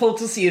du,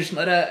 folk som sier sånn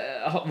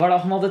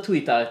han hadde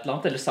tweetet et eller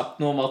annet Eller sagt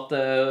noe om at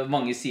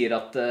mange sier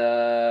at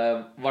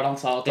Hva det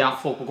han sa at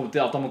folk må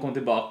at han må komme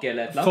tilbake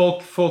eller et eller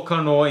annet Folk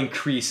har nå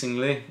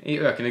increasingly I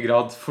økende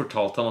grad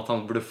fortalt han at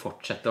han burde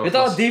fortsette Vet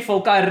du, de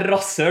folk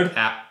rasshøl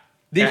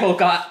De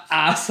folka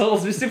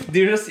assholes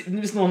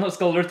hvis noen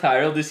skal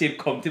retire og du sier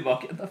kom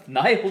tilbake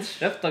Nei, hold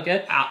kjeft, ok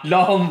La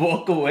han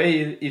walk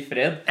away I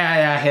fred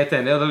Jeg helt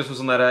enig det liksom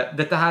sånn der,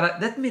 dette her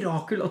det et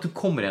mirakel at du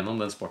kommer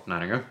gjennom den sporten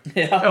her en gang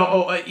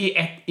og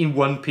I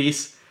one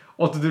piece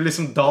og at du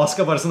liksom da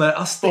skal bare sånn der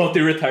og at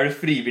du retire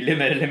frivillig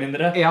mer eller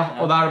mindre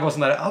og da det bare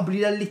sånn der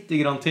blir det litt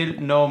grann til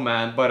no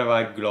man, bare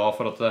vær glad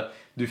for at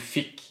du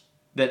fikk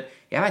den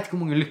Jeg vet ikke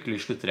hvor mange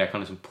lykkelige slutter jeg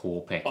kan liksom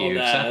påpeke I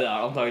huset Det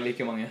antagelig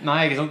ikke mange Nei,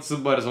 ikke sant? Så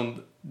bare sånn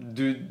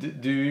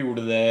Du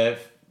gjorde det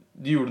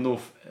Du gjorde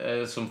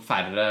noe som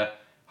færre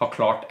har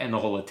klart enn å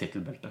holde et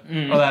titelbelte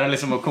Og det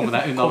liksom å komme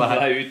deg unna det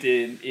her Komme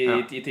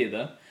deg ut I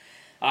tide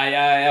Nei,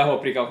 jeg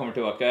håper ikke han kommer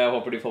tilbake. Jeg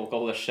håper de folk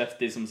holder kjeft,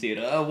 de som sier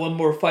one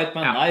more fight,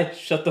 man. Nei,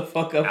 shut the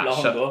fuck up, la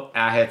han gå.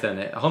 Jeg helt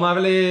enig. Han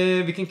vel i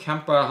hvilken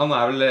camp han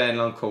vel en eller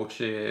annen coach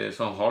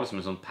så han har liksom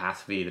en sånn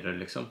path videre,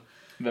 liksom.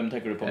 Hvem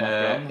tenker du på,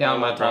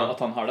 Mark Brown?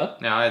 At han har det?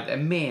 Ja, jeg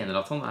mener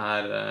at han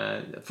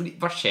fordi,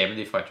 hva skjer med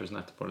de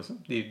fightersene etterpå, liksom?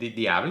 De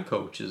vel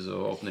coaches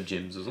og åpner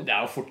gyms og sånt. Det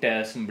jo fort det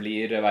som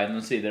blir veien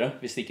deres videre.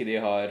 Hvis ikke de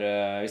har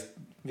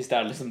hvis det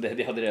liksom det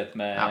de har drevet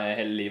med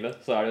hele livet,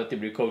 så det jo at de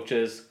blir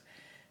coaches,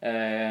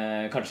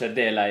 kanskje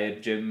deleier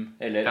gym,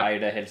 eller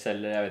eier det helt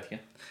selv, jeg vet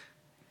ikke.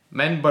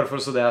 Men bare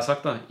for så det jeg har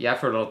sagt da,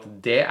 jeg føler at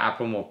det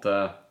på en måte,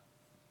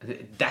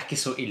 det ikke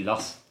så ille,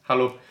 ass.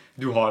 Hallo,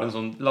 du har en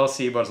sånn, la oss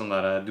si bare sånn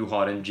der, du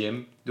har en gym,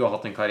 du har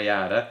hatt en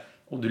karriere,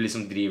 og du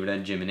liksom driver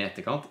den gymmen i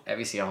etterkant.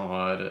 Jeg vil si han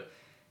har,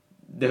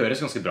 det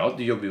høres ganske bra ut,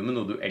 du jobber jo med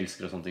noe du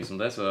elsker og sånne ting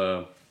som det, så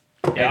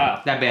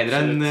det bedre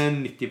absolutt.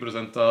 Enn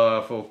 90%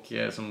 av folk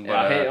som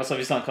bare... Ja, altså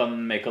hvis han kan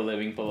make a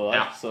living på det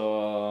der, så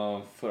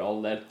for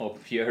all del,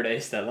 gjør det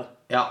i stedet.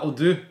 Ja, og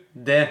du,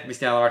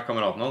 hvis jeg hadde vært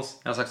kameraten hans,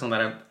 jeg har sagt sånn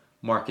der,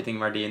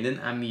 marketingverdien din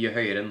mye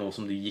høyere nå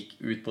som du gikk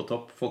ut på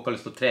topp. Folk har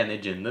lyst til å trene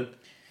i gym din.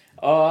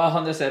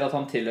 Jeg ser at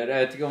han tilhører,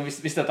 jeg vet ikke om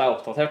hvis dette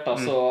oppdatert da,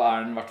 så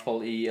han i hvert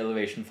fall i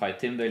Elevation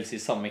Fight Team, det vil si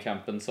samme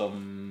campen som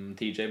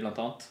TJ blant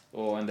annet,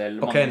 og en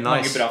del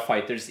mange bra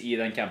fighters i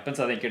den campen,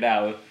 så jeg tenker det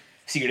jo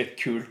sikkert et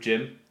kult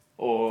gym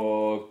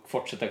og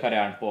fortsette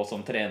karrieren på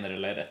som trener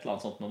eller et eller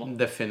annet sånt nå.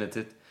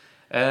 Definitivt.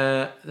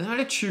 Det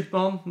litt sjukt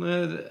med han.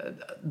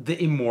 The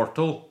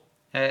Immortal.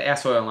 Jeg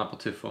så jo han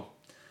på Tuffo.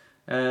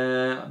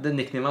 Det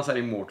nicknamet hans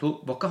Immortal.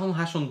 Var ikke han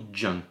her sånn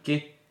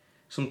junkie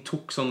som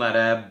tok sånn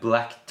der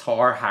black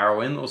tar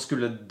heroin og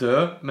skulle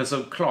dø, men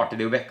så klarte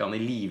de å vekke han i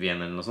liv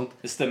igjen eller noe sånt?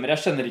 Det stemmer,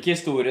 jeg kjenner ikke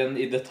historien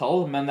i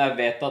detalj, men jeg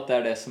vet at det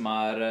det som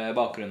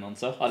bakgrunnen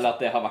hans, eller at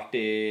det har vært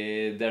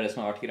det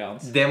som har vært greia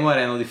hans. Det må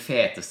være en av de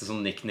feteste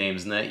sånn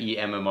nicknamesene i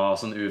MMA,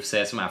 sånn UFC,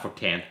 som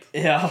fortjent.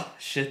 Ja,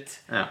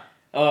 shit. Ja.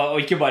 Og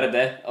ikke bare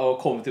det, å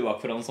komme tilbake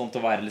for noe sånt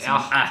og være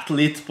liksom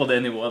athlete på det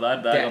nivået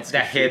der,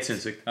 det helt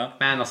sinnssykt. Ja.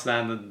 Men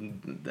altså,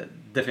 det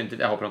definitivt,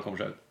 jeg håper han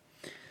kommer seg ut.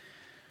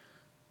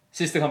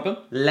 Siste kampen.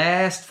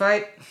 Last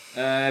fight.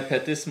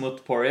 Pettis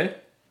mot Poirier.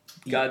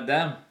 God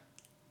damn.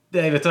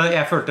 Vet du,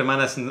 jeg følte meg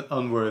nesten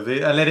unworthy.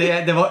 Eller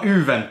det var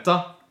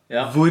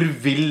uventet hvor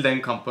vill den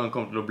kampen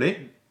kom til å bli.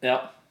 Ja.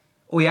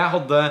 Og jeg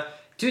hadde...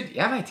 Dude,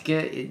 jeg vet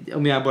ikke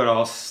om jeg bare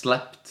har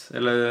slept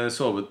eller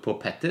sovet på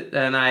Pettis.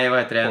 Nei,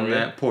 hva heter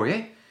det?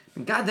 Poirier.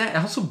 God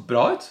damn, han så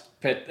bra ut.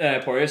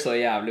 Poirier så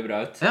jævlig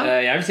bra ut.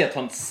 Jeg vil si at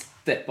han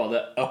steppa det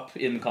up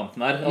i den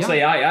kampen her. Altså,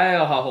 jeg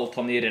har holdt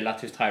han i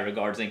relativt high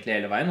regards egentlig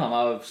hele veien. Han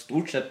har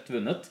stort sett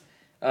vunnet.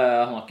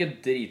 Han har ikke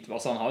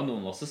han har jo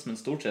noen losses, men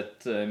stort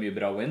sett mye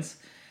bra wins.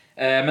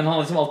 Men han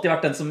har liksom alltid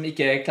vært den som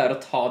ikke klarer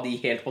å ta de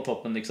helt på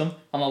toppen, liksom.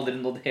 Han har aldri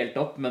nådd helt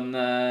opp, men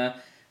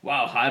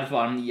wow, her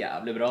var han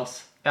jævlig bra, ass.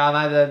 Ja,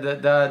 nei,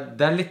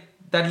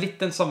 det litt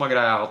den samme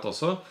greia jeg har hatt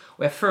også.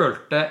 Og jeg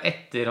følte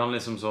etter han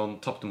liksom sånn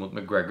tappte mot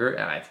McGregor,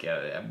 jeg vet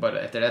ikke,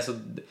 bare etter det så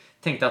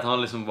tenkte jeg at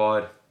han liksom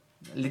var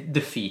litt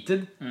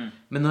defeated.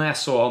 Men når jeg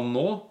så han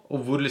nå,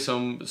 og hvor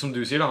liksom, som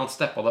du sier da, han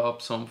steppet det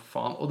opp som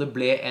faen, og det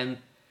ble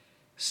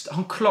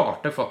han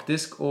klarte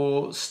faktisk å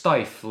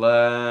stifle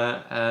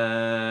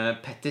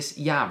Pettis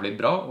jævlig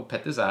bra, og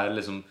Pettis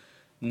liksom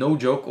no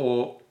joke,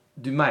 og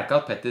du merket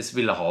at Pettis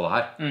ville ha det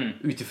her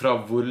utifra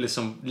hvor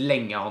liksom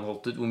lenge han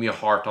holdt ut, hvor mye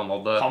hardt han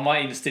hadde. Han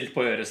var innstilt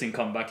på å gjøre sin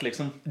comeback,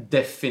 liksom.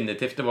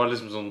 Definitivt, det var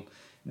liksom sånn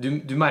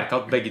du merket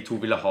at begge to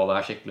ville ha det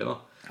her skikkelig da.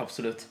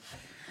 Absolutt.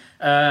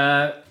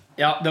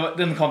 Ja,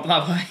 denne kampen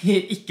her var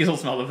ikke sånn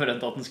som jeg hadde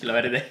forventet at den skulle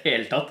være i det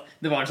hele tatt.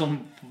 Det var en sånn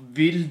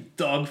vild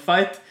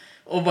dogfight,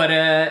 og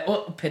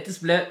Pettis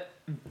ble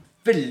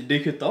veldig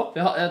kuttet opp.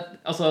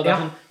 Altså,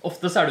 sånn,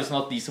 ofte så det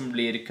sånn at de som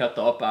blir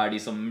kuttet opp de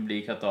som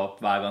blir kuttet opp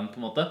hver gang,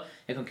 på en måte.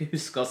 Jeg kan ikke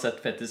huske å ha sett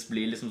Pettis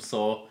bli liksom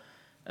så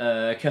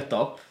kuttet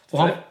opp.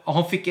 Og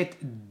han fikk et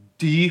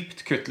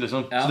dypt kutt,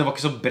 liksom. Så det var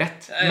ikke så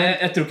bredt. Men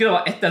jeg tror ikke det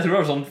var ett, jeg tror det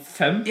var sånn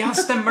 5. Ja,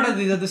 stemmer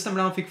det. Det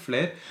stemmer det, han fikk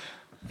flere.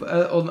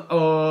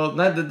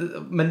 Nei,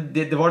 men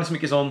det var liksom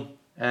ikke sånn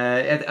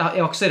jeg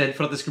var ikke så redd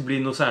for at det skulle bli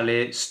noe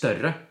særlig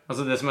større.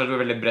 Altså det som et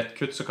veldig bredt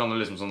kutt, så kan du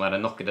liksom sånn der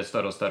nokke det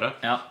større og større.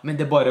 Men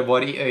det bare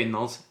var i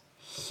øynene hans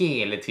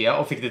hele tiden,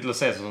 og fikk det til å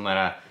se sånn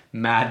der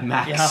Mad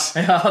Max.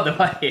 Ja, det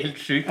var helt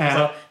sykt.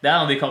 Altså, det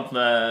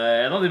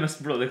en av de mest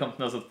blodige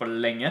kampene jeg har sett på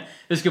lenge.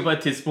 Jeg husker på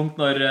et tidspunkt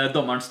når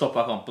dommeren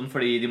stoppet kampen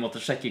fordi de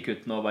måtte sjekke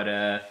kuttene og bare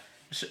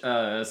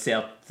se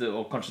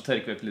og kanskje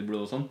tørke vekk litt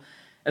blod og sånn.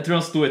 Jeg tror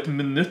han sto et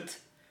minutt,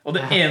 og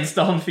det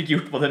eneste han fikk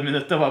gjort på det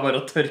minuttet var bare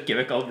å tørke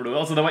vekk all blodet.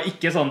 Altså det var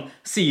ikke sånn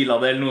sila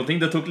det eller noe.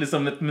 Det tok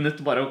liksom et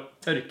minutt bare å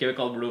tørke vekk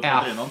all blodet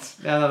fra trynet hans.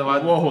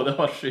 Wow, det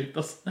var sykt,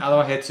 altså. Ja, det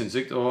var helt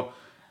sinnssykt.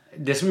 Og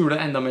det som gjorde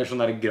det enda mer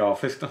sånn der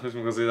grafisk, da, hvis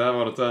man kan si det,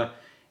 var at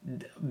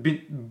det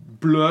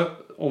blød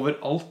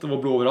overalt. Det var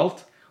blod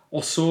overalt.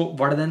 Og så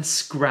var det den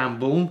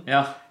scramblen.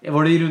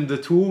 Var det i runde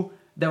 2?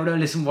 Der det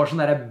liksom var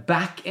sånn der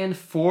back and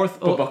forth.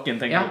 På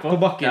bakken, tenker du på? På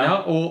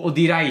bakken, og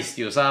de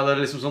reiste jo seg. Det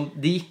liksom sånn,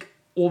 de gikk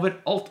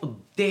overalt, og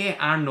det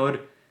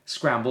når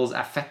scrambles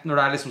fett når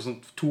det liksom sånn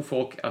to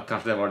folk,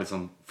 kanskje det var litt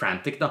sånn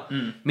frantic da,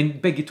 men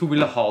begge to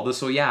ville ha det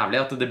så jævlig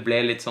at det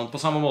ble litt sånn,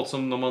 på samme måte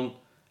som når man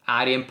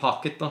i en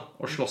pocket da,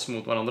 og slåss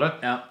mot hverandre,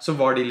 så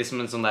var de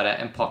liksom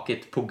en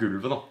pocket på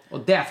gulvet da,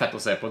 og det fett å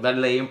se på. Det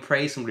lay and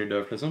pray som blir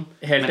døvt liksom.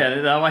 Helt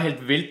enig, det var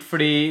helt vilt,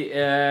 fordi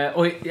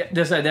og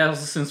det jeg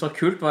også synes var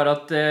kult var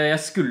at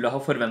jeg skulle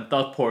ha forventet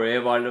at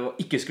Poirier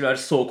ikke skulle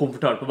være så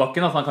komfortabel på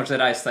bakken, at han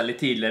kanskje reiste seg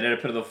litt tidligere,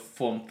 eller prøvde å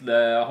få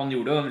han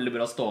gjorde jo veldig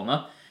bra stående.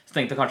 Så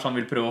tenkte jeg kanskje han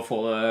ville prøve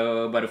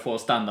å bare få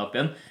stand-up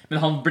igjen.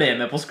 Men han ble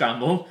med på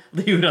scramble.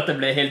 Det gjorde at det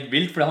ble helt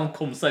vilt, fordi han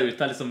kom seg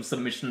ut av liksom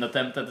submission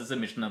attempt etter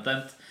submission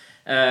attempt.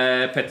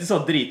 Pettis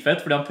var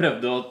dritfett, fordi han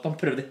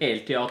prøvde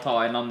hele tiden å ta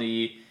en eller annen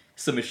ny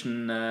submission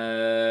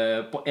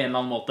på en eller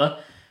annen måte.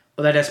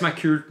 Og det det som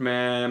kult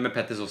med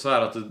Pettis også,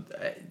 at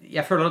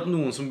jeg føler at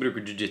noen som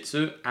bruker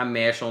jiu-jitsu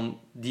mer sånn,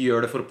 de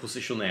gjør det for å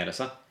posisjonere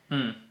seg.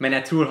 Men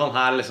jeg tror han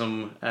her liksom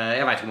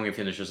jeg vet ikke hvor mange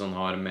finishers han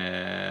har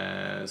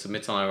med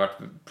submits, han har jo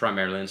vært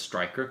primarily en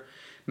striker,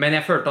 men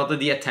jeg følte at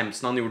de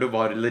attemptsene han gjorde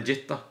var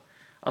legit da,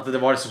 at det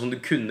var liksom sånn du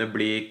kunne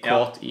bli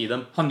caught i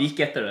dem. Han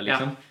gikk etter det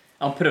liksom.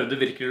 Han prøvde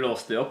virkelig å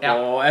låse de opp,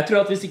 og jeg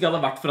tror at hvis det ikke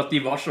hadde vært for at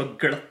de var så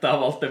glatte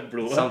av alt det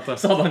blodet,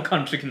 så hadde han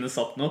kanskje kunnet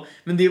satt noe,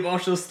 men de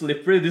var så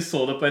slippery. Du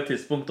så det på et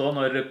tidspunkt også,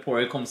 når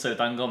Poirier kom seg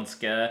ut av en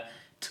ganske,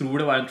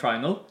 tror det var en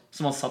triangle,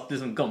 som han satt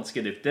liksom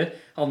ganske dypt i.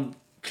 Han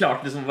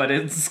klarte liksom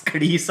bare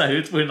skli seg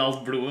ut for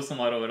alt blodet som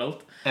var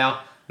overalt. Ja,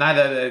 nei,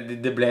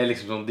 det ble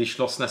liksom sånn, de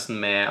slåss nesten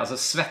med altså,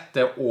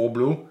 svette og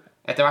blod.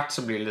 Etter hvert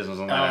så blir det liksom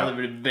sånn ja, det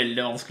blir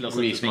veldig vanskelig å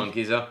sette ting.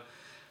 Monkeys, ja.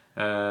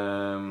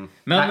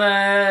 Men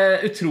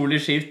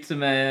utrolig skift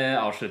med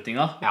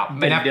avslutninga.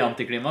 Veldig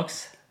antiklimaks.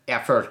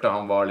 Jeg følte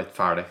han var litt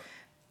ferdig.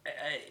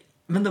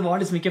 Men det var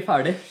liksom ikke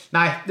ferdig.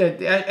 Nei, det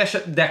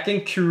ikke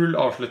en kul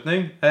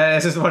avslutning.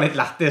 Jeg synes det var litt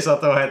lættis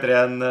at det var heter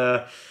det en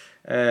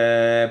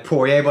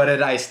Poirier bare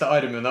reiste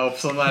armene opp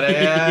sånn der,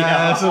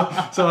 så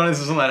var det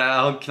liksom sånn der,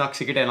 han knakk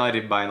sikkert en av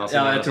ribbeina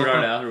ja, jeg tror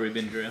det rib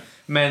injury.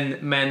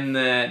 Men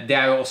det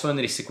jo også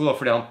en risiko da,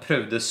 fordi han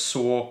prøvde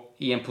så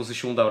i en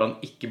posisjon der han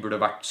ikke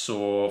burde vært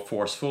så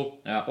forceful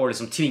og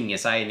liksom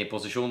tvinge seg inn i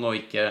posisjon og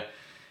ikke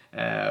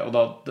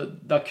og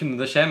da kunne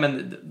det skje,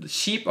 men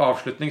kjip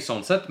avslutning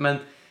sånn sett,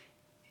 men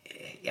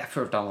jeg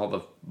følte han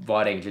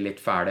var egentlig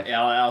litt ferdig.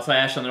 Ja, altså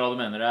jeg skjønner hva du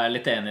mener. Jeg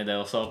litt enig i det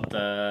også, at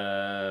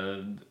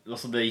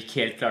altså det gikk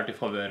helt klart i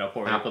favør av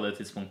Poirier på det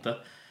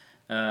tidspunktet.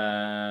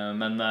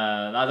 Men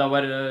nei, det var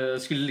bare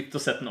skulle likt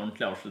å sett en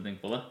ordentlig avslutning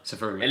på det.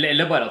 Selvfølgelig.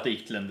 Eller bare at det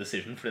gikk til en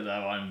decision, fordi det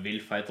var en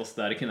vild fight også.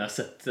 Der kunne jeg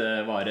sett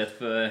varet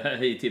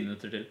i 10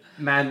 minutter til.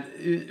 Men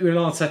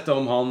uansett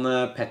om han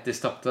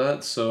Pettis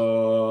tappte, så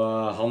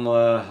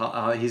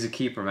he's a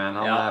keeper, man.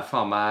 Han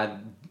faen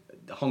meg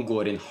han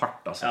går inn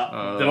hardt altså.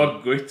 Ja, det var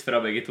grit fra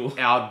begge to.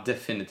 Ja,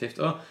 definitivt.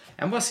 Og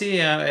jeg må bare si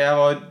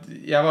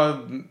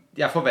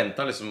jeg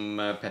forventet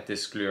liksom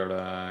Pettis skulle gjøre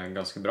det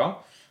ganske bra,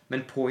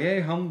 men Poirier,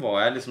 han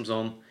var jeg liksom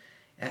sånn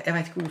jeg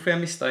vet ikke hvorfor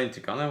jeg mistet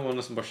inntrykk av han. Jeg må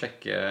nesten bare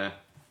sjekke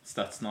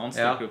statsene hans,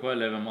 tenker du på,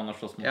 eller hvem han har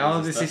slåss mot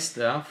det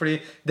siste. Ja, fordi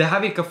det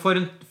her virket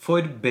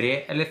for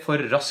bred, eller for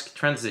rask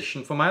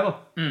transition for meg da.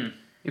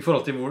 I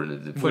forhold til hvor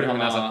han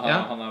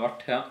har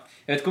vært, Jeg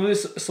vet ikke om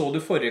så du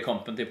forrige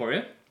kampen til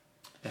Poirier?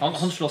 Han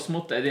slåss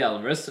mot Eddie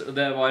Alvarez.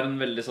 Det var en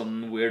veldig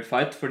sånn weird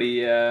fight,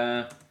 fordi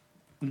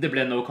det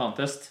ble no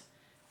contest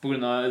på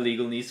grunn av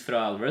illegal knees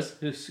fra Alvarez.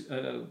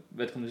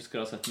 Vet ikke om du husker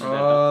å ha sett den?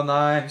 Nei,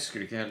 jeg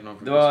husker ikke helt nå.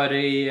 Det var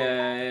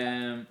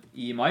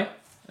i mai.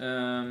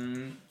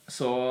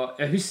 Så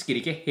jeg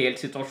husker ikke helt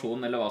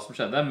situasjonen eller hva som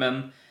skjedde,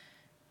 men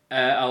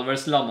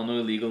Alvarez landet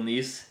noen illegal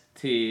knees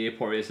til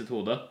Poirier sitt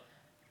hode.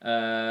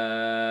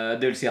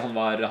 Det vil si han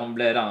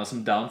ble regnet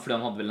som down fordi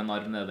han hadde vel en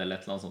arv nede eller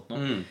et eller annet sånt nå.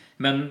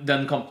 Men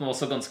den kampen var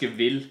også ganske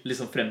vill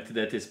liksom frem til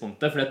det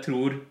tidspunktet, for jeg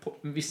tror,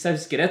 hvis jeg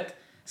husker rett,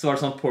 så var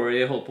det sånn at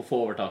Poirier holdt på å få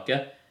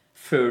overtaket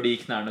før de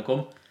knærne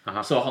kom.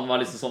 Så han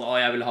var liksom sånn,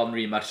 jeg vil ha den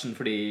rematchen,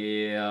 fordi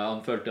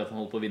han følte at han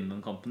holdt på å vinne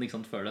den kampen, ikke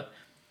sant, før det.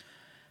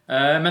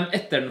 Men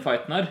etter den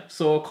fighten her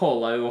så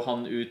callet jo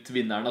han ut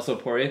vinneren, altså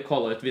Poirier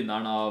callet ut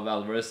vinneren av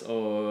Alvarez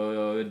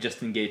og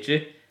Justin Gaethje.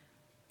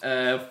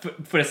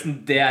 Forresten,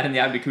 det en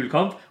jævlig kul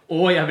kamp,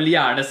 og jeg vil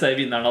gjerne se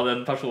vinneren av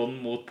den personen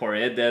mot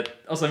Poirier.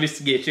 Altså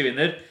hvis Gaethje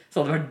vinner,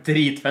 så hadde det vært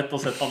dritfett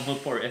å sette han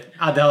mot Poirier.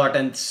 Ja, det hadde vært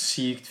en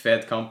sykt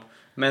fet kamp.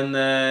 Men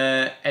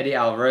Eddie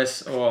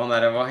Alvarez og han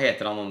der, hva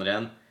heter han andre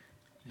igjen?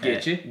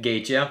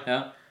 Gaethje,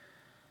 ja.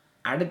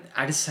 Er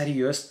det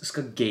seriøst,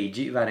 skal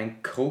Gaethje være en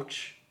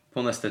coach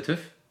på neste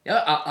tuff? Ja,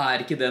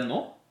 ikke det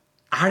nå?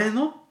 Er det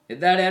nå?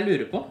 Det det jeg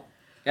lurer på.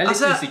 Jeg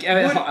litt usikker.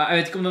 Jeg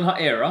vet ikke om den har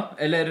era,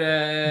 eller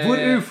hvor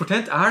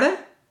ufortjent det?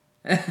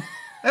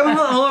 Men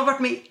han har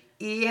vært med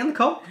i en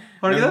kamp,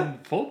 har han ikke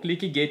det? Folk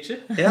liker Gaethje,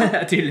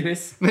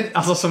 tydeligvis. Men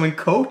altså, som en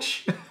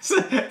coach,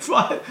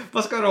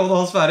 hva skal rådet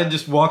hans være?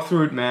 Just walk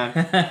through it, man.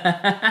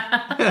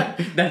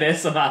 Det det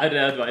som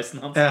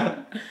advisen hans.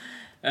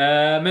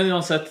 Men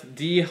uansett,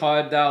 det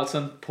altså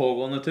en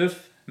pågående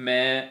tuff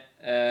med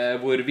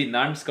hvor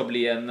vinneren skal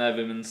bli en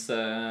women's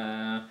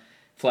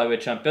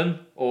flyweight champion,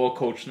 og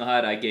coachene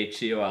her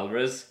Gaethje og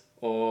Alvarez,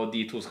 og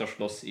de to skal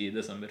slåss i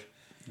desember.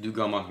 Du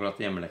ga meg akkurat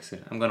hjemmelekser.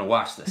 I'm gonna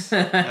watch this.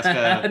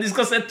 Du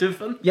skal se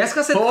tuffen. Jeg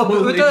skal se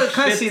Holy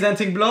Kan jeg shit. si deg en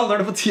ting, Blad? Da er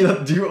det på tide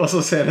at du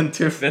også ser en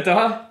tuff. Vet du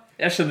hva?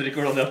 Jeg skjønner ikke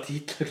hvordan de har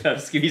tid til å klare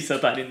å skvise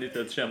dette her inn i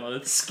dødsskjemaet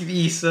ditt.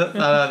 Skvise.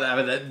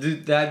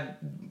 Det er,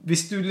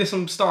 hvis du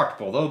liksom starter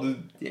på det, og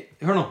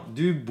hør nå,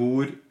 du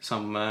bor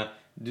sammen med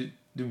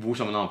du bor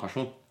sammen med en annen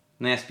person.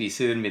 Når jeg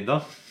spiser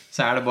middag, så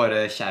er det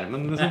bare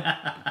skjermen, liksom.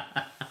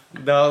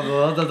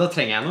 Da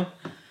trenger jeg noe.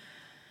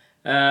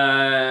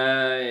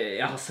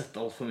 Jeg har sett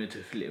alt for mye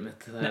tuff i livet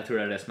mitt. Jeg tror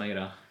det er det som er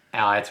greia.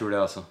 Ja, jeg tror det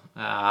også.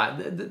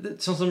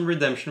 Sånn som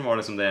Redemption var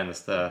liksom det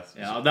eneste.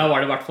 Ja, der var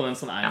det i hvert fall en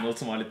sånn angle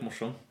som var litt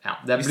morsom. Ja,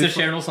 Hvis det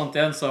skjer noe sånt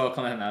igjen, så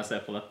kan det hende jeg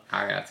ser på det.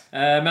 Ja, greit.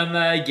 Men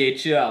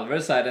Gaethje og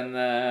Alvarez er en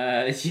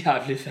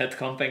jævlig fet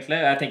kamp,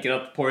 egentlig. Jeg tenker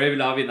at Poirier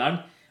vil ha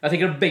vinneren. Jeg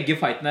tenker at begge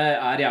fightene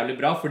er jævlig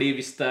bra, fordi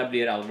hvis det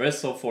blir Alvarez,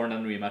 så får han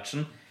den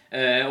rematchen.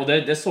 Og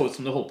det så ut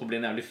som det holdt på å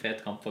bli en jævlig fet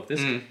kamp,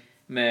 faktisk.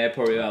 Med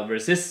Poirier og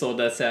Alvarez sist, så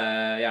det ser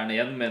jeg gjerne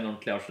igjen med en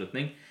ordentlig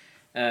avslutning.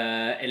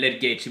 Eller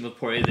Gaethje mot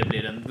Poirier,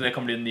 det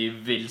kan bli en ny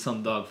vill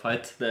sånn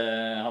dagfight. Det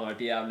hadde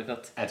vært jævlig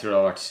fett. Jeg tror det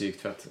hadde vært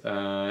sykt fett.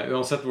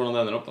 Uansett hvordan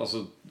det ender opp, altså,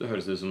 det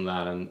høres ut som det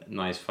er en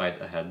nice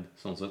fight ahead,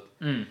 sånn sett.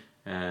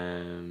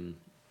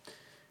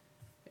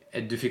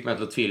 Du fikk meg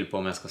til å tvile på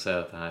om jeg skal se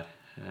dette her.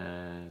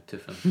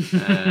 Tuffen.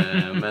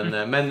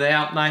 Men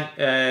ja, nei,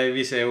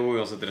 vi ser jo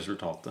uansett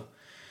resultatet.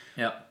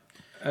 Ja.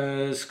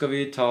 Skal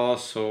vi ta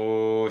så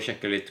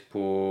sjekke litt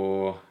på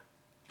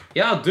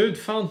Ja, dude,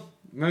 faen.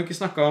 Vi har jo ikke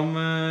snakket om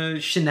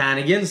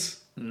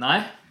shenanigans. Nei.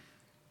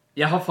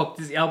 Jeg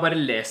har bare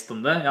lest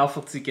om det. Jeg har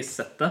faktisk ikke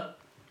sett det.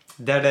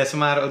 Det er det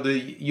som er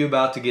you're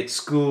about to get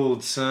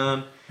schooled,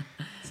 son.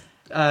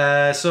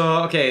 Så,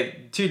 ok,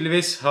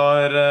 tydeligvis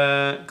har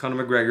Conor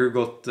McGregor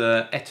gått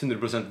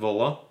 100%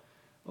 volla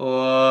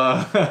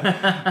og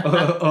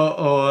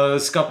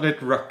skapt litt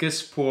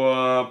ruckus på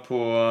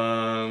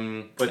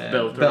et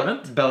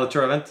Bellator-event?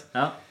 Bellator-event.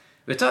 Ja.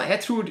 Vet du hva,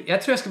 jeg tror jeg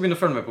skal begynne å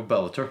følge med på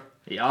Bellator.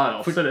 Ja,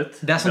 absolutt.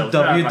 Det er sånn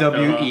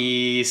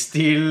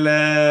WWE-stil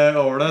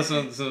over det,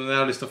 som jeg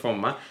har lyst til å få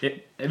med meg.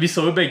 Vi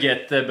så jo begge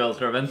et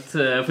Bellator-event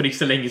for ikke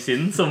så lenge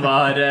siden, som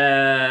var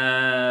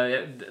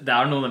det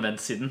er noen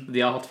events siden. De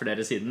har hatt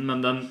flere siden,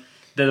 men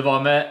det var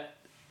med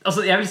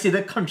altså, jeg vil si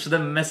det kanskje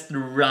det mest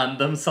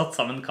random satt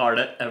sammen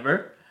kardet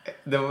ever.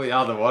 Det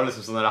var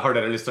liksom sånn der, har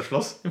dere lyst til å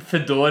slåss?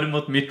 Fedor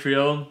mot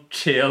Mitrione,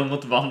 Chael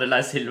mot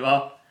Wanderlei Silva.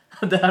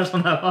 Det er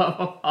sånn her,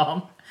 hva faen?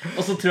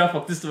 Og så tror jeg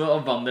faktisk det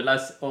var Wanderlei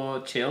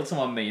og Chael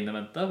som var main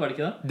eventet, var det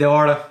ikke det? Det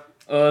var det.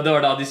 Og det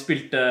var da de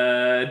spilte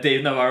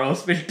Dave Navarro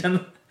spilte en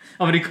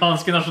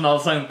amerikanske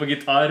nasjonalsang på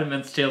gitar,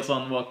 mens Chael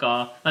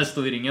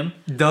sto i ringen.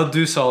 Da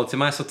du sa det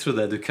til meg, så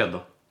trodde jeg du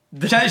kødda.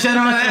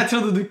 Jeg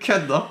trodde du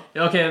kødda.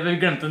 Ja, ok,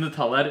 vi glemte en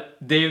detalj her.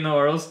 Dave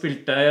Navarro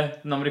spilte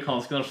den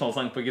amerikanske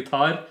nasjonalsangen på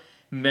gitar,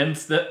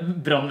 mens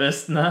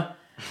brannvesenet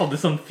hadde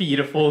sånn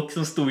 4 folk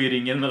som sto i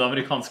ringen med det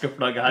amerikanske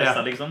flagget her,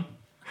 Ja. liksom.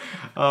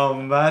 Oh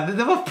man,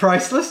 det var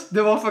priceless.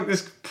 Det var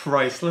faktisk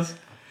priceless.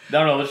 Det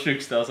er noe av det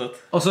sykeste jeg har sett.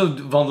 Og så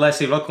Wanderlei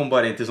Silva kom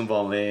bare inn til som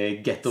vanlig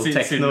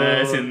ghetto-techno.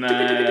 Sin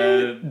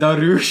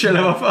Darush,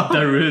 eller hva faen?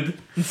 Darude.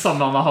 Den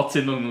samme han har hatt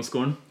siden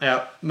ungdomsskolen. Ja,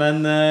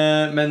 men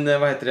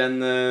hva heter den?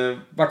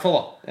 I hvert fall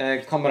da,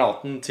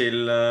 kameraten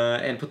til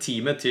en på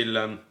teamet til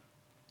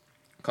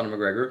Conor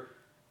McGregor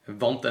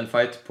vant en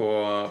fight på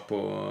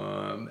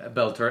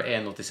Bellator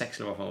 186,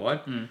 eller hva faen det var.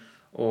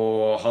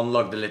 Og han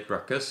lagde litt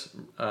ruckuset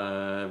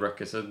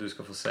du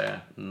skal få se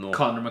nå.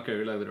 Conor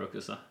McGregor lagde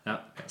ruckuset. Ja.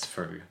 Ja,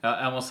 selvfølgelig. Ja,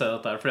 jeg må se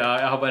dette her, for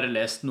jeg har bare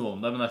lest noe om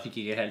det, men jeg fikk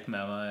ikke helt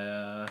med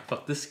meg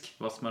faktisk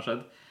hva som har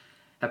skjedd.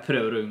 Jeg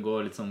prøver å unngå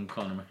litt sånn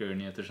Conor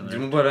McGregor-nyheter. Du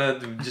må bare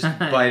just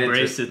bite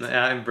Embrace it.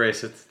 Ja,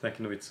 embrace it. Det er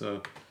ikke noe vits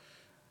å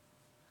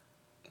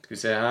Skal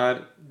vi se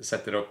her. Det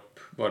setter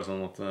opp bare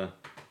sånn at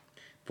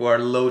på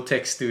our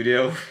low-tech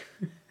studio.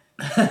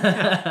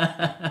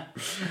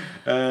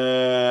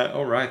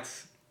 All right.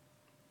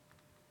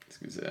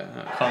 Skal vi se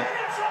her.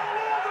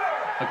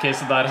 Ok,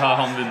 så der har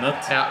han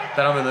vunnet. Ja,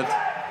 der har han vunnet.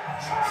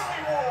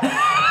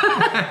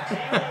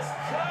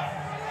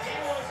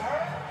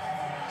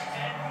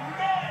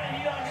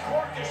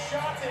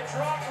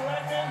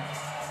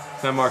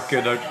 Det er Mark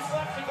Goddard.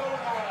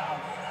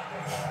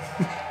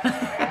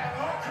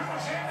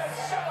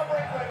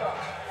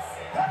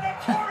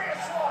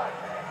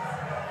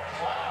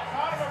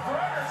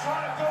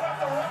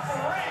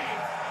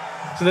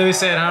 Så det vi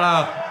ser her da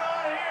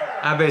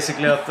er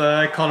basically at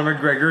Conor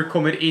McGregor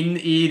kommer inn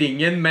i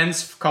ringen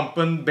mens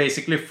kampen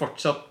basically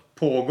fortsatt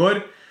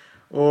pågår,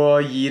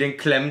 og gir en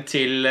klem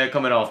til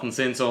kameraten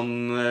sin,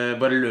 sånn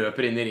bare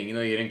løper inn i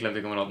ringen og gir en klem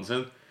til kameraten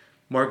sin.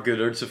 Mark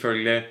Goddard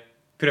selvfølgelig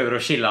prøver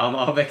å skille han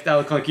av vekk.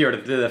 Han kan ikke gjøre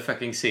det til det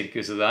fucking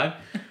sirkuset der.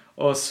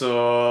 Og så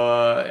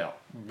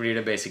blir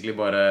det basically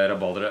bare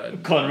rabaldere.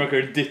 Conor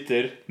McGregor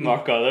dytter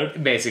Mark Goddard.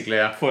 Basically,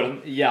 ja. For en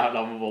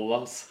jævla vold,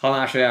 altså. Han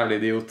er så jævlig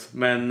idiot.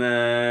 Men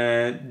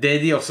det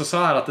de også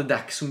sa er at det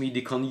er ikke så mye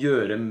de kan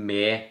gjøre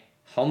med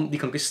de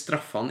kan ikke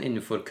straffe han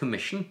innenfor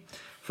commission,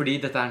 fordi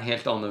dette en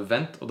helt annen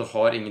event, og det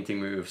har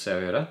ingenting med UFC å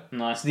gjøre.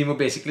 Nei. Så de må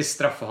basically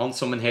straffe han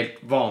som en helt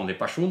vanlig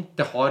person.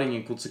 Det har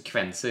ingen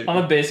konsekvenser.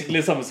 Han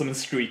basically samme som en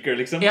streaker,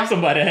 liksom. Ja.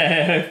 Som bare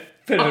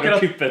prøver Akkurat.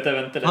 å kuppe et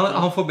event. Eller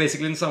Han får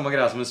basically den samme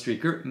greia som en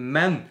streaker,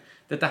 men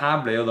dette her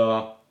ble jo da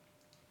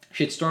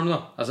shitstorm da.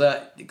 Altså,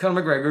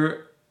 Conor McGregor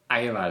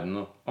eier verden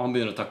nå, og han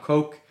begynner å ta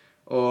coke,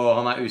 og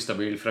han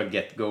ustabil fra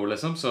get-go,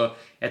 liksom. Så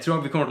jeg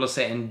tror vi kommer til å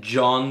se en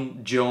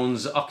John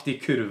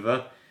Jones-aktig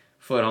kurve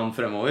for han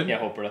fremover. Jeg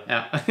håper det.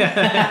 Ja.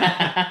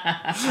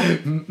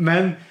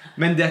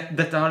 men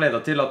dette har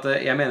ledet til at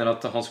jeg mener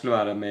at han skulle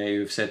være med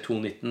i UFC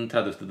 219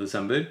 30.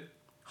 desember.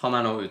 Han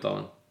nå ute av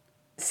den.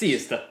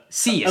 Sies det.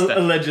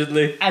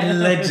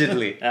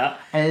 Allegedly. Ja.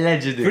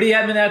 Allegedly. Fordi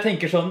men jeg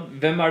tenker sånn,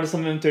 hvem det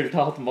som eventuelt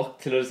har hatt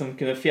makt til å liksom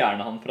kunne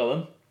fjerne han fra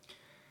den?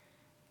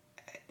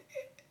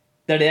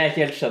 Det det jeg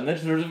ikke helt skjønner.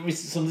 For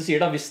som du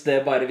sier da, hvis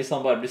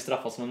han bare blir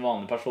straffet som en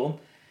vanlig person,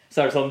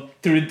 så det sånn,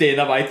 tror du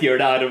Dana White gjør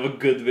det her over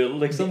goodwill,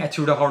 liksom? Jeg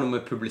tror det har noe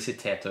med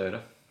publisitet å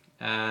gjøre.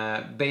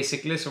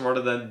 Basically så var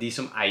det de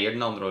som eier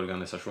den andre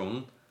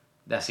organisasjonen.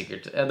 Det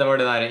sikkert. Det var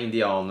det der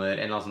indianer, en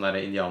eller annen sånn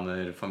der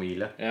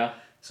indianerfamilie. Ja.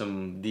 Som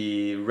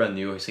de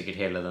runner jo sikkert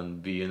hele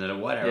den byen, eller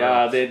whatever.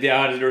 Ja, de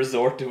har et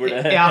resort hvor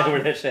det, ja. hvor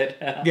det skjer.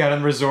 Ja. De har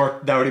en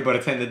resort der hvor de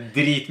bare tjener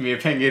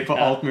dritmye penger på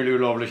alt mulig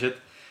ulovlig shit.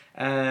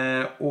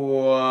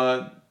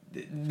 Og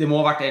det må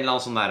ha vært en eller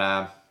annen sånn der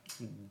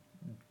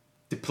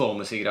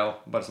diplomacy-greie,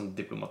 bare sånn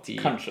diplomati.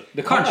 Kanskje.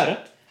 Det kan være.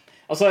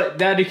 Altså,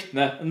 det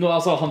ryktene. Nå,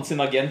 altså, hans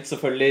sin agent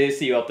selvfølgelig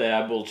sier jo at det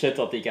bullshit,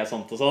 at det ikke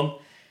sant og sånn.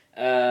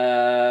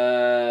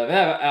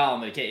 Jeg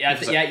aner ikke.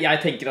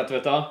 Jeg tenker at,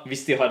 vet du,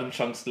 hvis de har en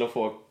sjanse til å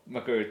få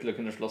McGregor til å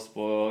kunne slåss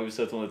på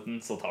UFC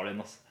 219, så tar de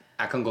den, altså.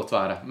 Jeg kan godt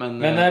være,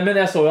 men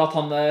jeg så jo at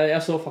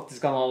jeg så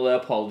faktisk han hadde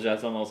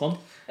apologized og sånn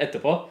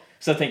etterpå.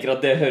 Så jeg tenker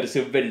at det høres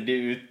jo veldig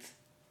ut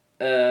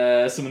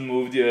som en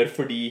move du gjør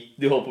fordi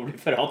du holder på å bli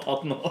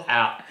fratatt nå.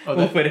 Ja,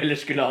 hvorfor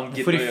ellers skulle han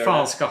gitt å gjøre det?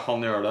 Faen skal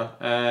han gjøre det?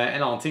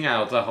 En annen ting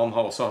jo at han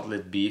har også hatt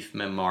litt beef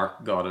med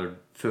Mark Goddard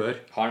før.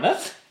 Har han det?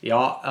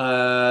 Ja,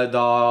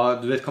 da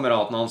du vet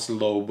kameraten hans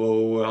Lobo,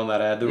 han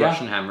der The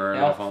Russian Hammer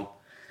eller hva faen.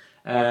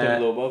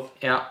 Martin Lobov.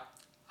 Ja,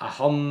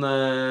 han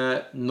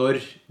når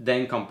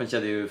den kampen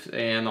skjedde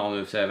i en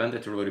annen UFC-event,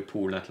 jeg tror det var i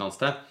Polen et eller annet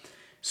sted,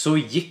 så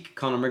gikk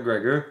Conor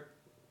McGregor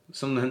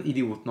som den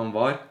idioten han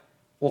var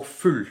og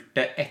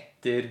fulgte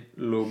etter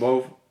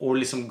Lobov og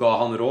liksom ga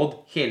han råd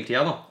hele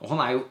tiden da. Og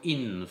han jo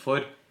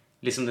innenfor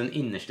liksom den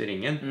innerste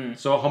ringen.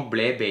 Så han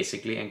ble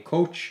basically en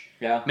coach.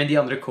 Ja. Men de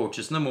andre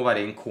coachesene må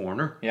være i en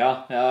corner.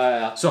 Ja.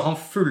 Så han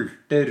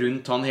fulgte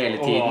rundt han hele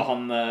tiden. Og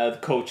han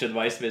coach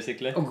advice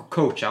basically. Og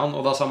coacha han,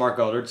 og da sa Mark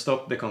Goddard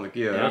stopp, det kan du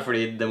ikke gjøre,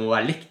 fordi det må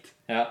være likt.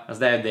 Ja.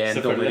 Altså det det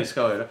en dommer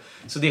skal gjøre.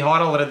 Så de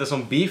har allerede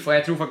sånn beef, og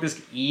jeg tror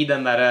faktisk i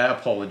den der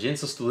apologien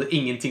så stod det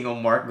ingenting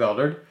om Mark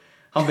Goddard.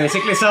 Han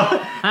basically sa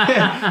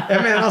jeg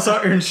mener han sa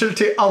unnskyld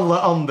til alle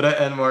andre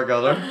enn Mark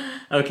Goddard.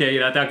 Ok, greit,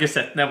 jeg har ikke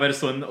sett den, jeg bare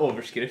så en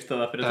overskrift,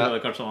 og derfor jeg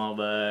trodde kanskje han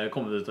hadde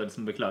kommet ut og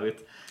liksom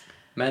beklaget.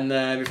 Men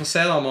vi får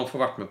se da om han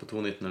får vært med på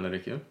 219 eller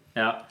ikke.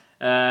 Ja,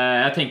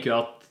 jeg tenker jo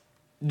at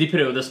de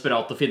prøver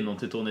desperat å finne noen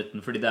til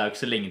 219, fordi det jo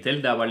ikke så lenge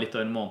til, det bare litt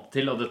av en måned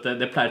til, og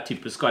det pleier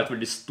typisk å ha et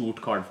veldig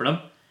stort card for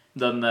dem.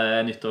 Den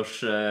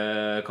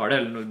nyttårskardet,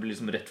 eller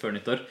liksom rett før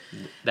nyttår.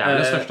 Det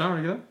det største, har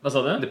det ikke det? Hva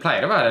sa du? Det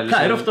pleier å være liksom...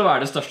 pleier ofte å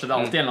være det største. Det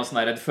alltid en eller annen sånn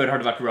der. Før har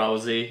det vært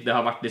Rousey, det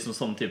har vært liksom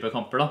sånne type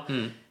kamper da.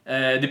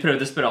 De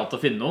prøver desperat å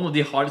finne noen, og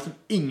de har liksom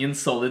ingen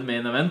solid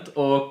main event,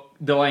 og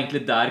det var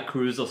egentlig der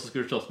Cruz også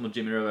skulle slåss mot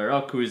Jimmy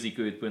Rivera. Cruz gikk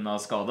jo ut på grunn av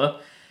skade,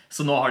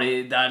 så nå har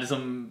det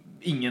liksom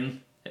ingen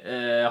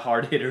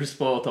hard hitters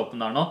på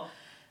toppen der nå,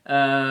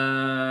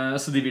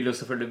 så de vil jo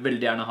selvfølgelig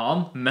veldig gjerne ha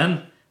han, men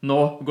nå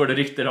går det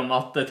rykter om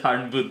at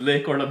Tyron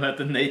Woodley går til å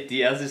møte Nate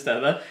Diaz i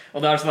stedet,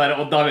 og da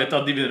vet du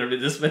at de begynner å bli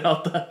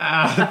desperate.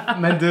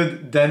 Men du,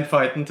 den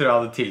fighten tror jeg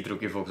hadde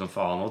tiltrukket folk som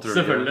faen nå, tror du?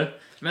 Selvfølgelig,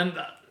 men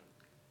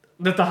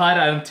dette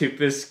her en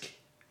typisk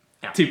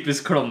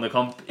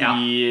klovnekamp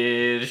i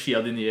regi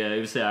av de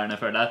nye UFC-erne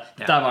før deg.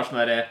 Dette bare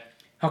sånn der,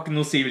 har ikke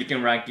noe å si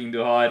hvilken ranking du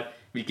har,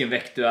 hvilken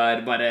vekt du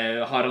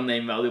bare har en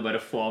name value, bare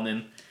få han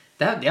inn.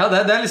 Det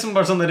liksom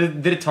bare sånn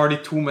dere tar de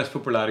to mest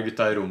populære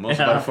gutta i rommet, og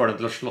så bare får dem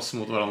til å slåss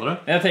mot hverandre.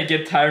 Jeg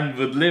tenker Tyron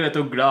Woodley, vet du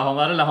hvor glad han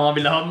eller han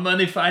ville ha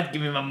money fight, give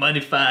me my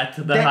money fight.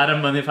 Det her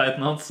money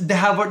fighten hans. Det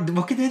var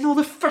ikke det noe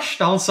av det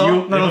første han sa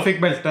når han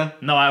fikk belte?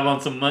 No, I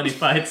want some money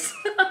fights.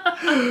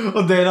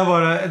 Og Dana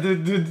bare,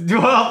 du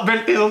har hatt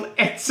belte i sånn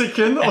 1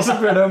 sekund, og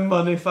så blir det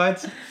money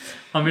fights.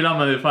 Han vil ha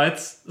money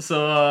fights,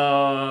 så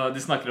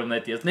de snakker om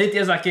Nate Diaz. Nate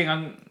Diaz ikke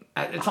engang,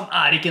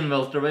 han ikke en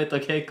welterweight,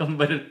 ok?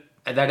 Kan bare...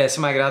 Det det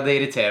som greia, det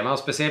irriterer meg,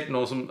 spesielt nå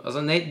som altså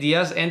Nate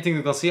Diaz, en ting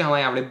du kan si, han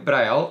jævlig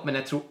breial, men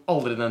jeg tror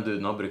aldri den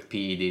duden har brukt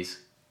PEDs.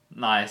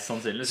 Nei,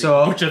 sannsynligvis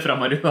ikke, bortsett fra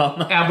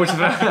marihuana. Ja,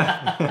 bortsett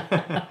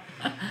fra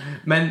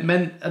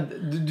men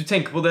du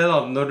tenker på det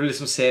da, når du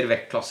liksom ser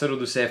vektklasser,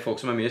 og du ser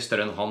folk som mye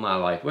større enn han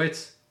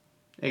lightweights.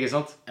 Ikke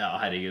sant? Ja,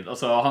 herregud.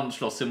 Altså, han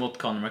slåss imot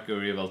Conor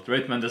McGregor i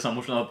welterweight, men det er så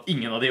morsomt at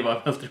ingen av de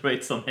var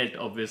welterweights, sånn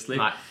helt obviously.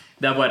 Nei.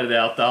 Det bare det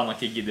at han har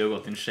ikke giddet å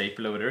gå til en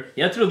shape eller whatever.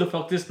 Jeg trodde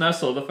faktisk, når jeg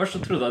så det først,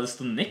 så trodde jeg det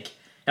stod Nick.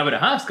 Jeg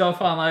bare,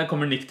 hæ,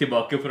 kommer Nick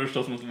tilbake for å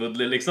slåss mot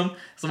Woodley, liksom?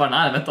 Så bare,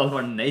 nei, vent, det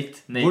var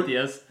Nate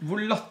Diaz. Hvor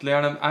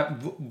latterlig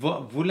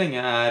hvor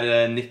lenge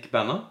Nick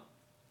banna?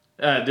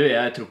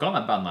 Jeg tror ikke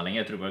han banna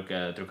lenger. Jeg tror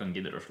ikke han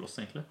gidder å slåss,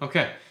 egentlig. Ok,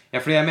 ja,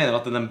 fordi jeg mener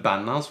at den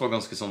bannen hans var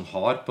ganske sånn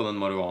hard på den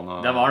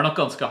marihuana. Det var nok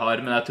ganske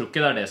hard, men jeg tror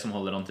ikke det det som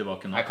holder han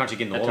tilbake nå. Nei, kanskje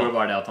ikke nå, jeg tror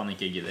bare det at han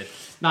ikke gidder.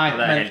 Nei,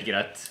 det helt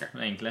greit,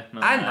 egentlig.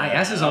 Men, nei,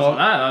 jeg synes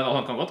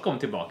han kan godt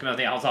komme tilbake, men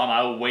han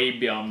jo way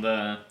beyond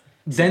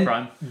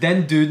prime.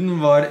 Den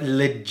duden var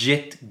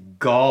legit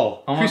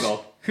gal. Han var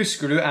gal.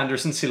 Husker du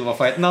Anderson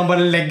Silva-fighten? Han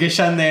bare legger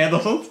seg ned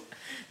og sånt.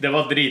 Det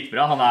var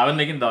dritbra. Han jo en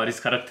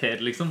legendarisk karakter,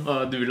 liksom.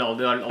 Og du vil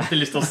alltid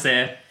lyst til å se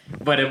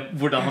bare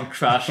hvordan han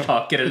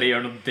trash-taker eller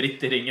gjør noe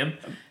dritt i ringen.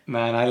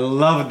 Man, I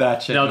love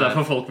that shit. Det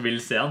derfor folk vil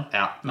se han.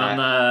 Ja,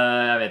 men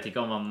jeg vet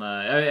ikke om han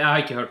jeg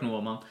har ikke hørt noe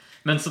om han.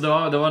 Men så det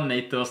var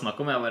Nate det var snakk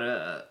om. Jeg bare,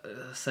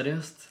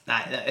 seriøst? Nei,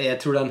 jeg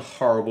tror det en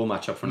horrible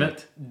matchup for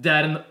Nate. Men det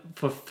en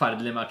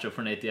forferdelig matchup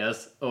for Nate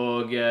Diaz.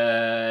 Og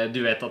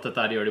du vet at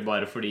dette gjør de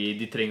bare fordi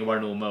de trenger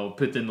bare noe med å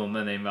putte noe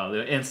med name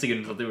value. Eneste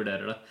grunn til at de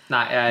vurderer det.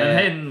 Nei, men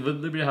hei,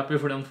 Woodley blir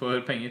happy fordi han får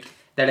penger.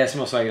 Det det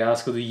som også greia.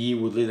 Skal du gi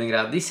Woodley den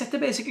greia? De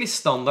setter basically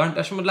standarden.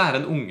 Det som å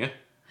lære en unge.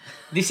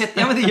 De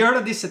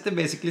setter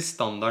basically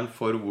standarden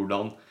for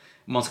hvordan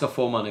man skal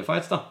få money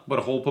fights da.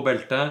 Bare hold på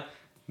beltet,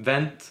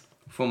 vent,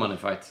 få money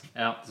fight.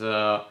 Ja. Så,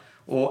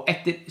 og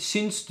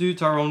syns du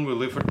Tyrone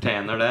Woodley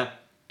fortjener det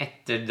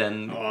etter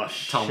den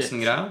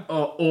Townsend-greia?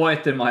 Og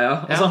etter Maya.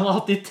 Altså, han har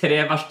hatt de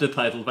 3 verste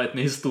title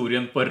fightene i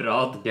historien på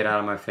rad. Get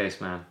out of my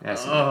face, man.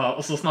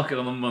 Og så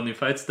snakker han om money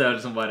fights. Det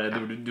liksom bare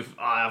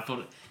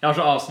jeg har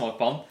så avsmak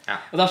på han. Ja.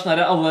 Og det sånn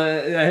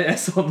jeg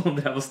så noen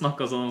drev og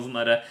snakket sånn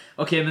der,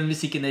 ok, men hvis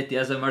ikke Nate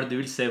Diaz, hvem det du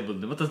vil se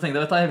Woodley mot? Så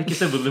tenkte jeg vil ikke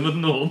se Woodley mot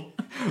noen.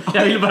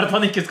 Jeg vil bare at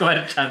han ikke skal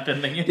være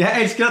champion lenger.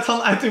 Jeg elsker at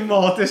han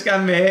automatisk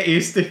med i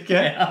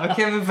stykket. Ja. Ok,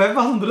 men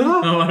hvem andre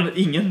da?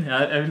 Ingen.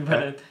 Jeg vil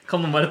bare,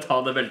 kan noen bare ta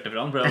det beltet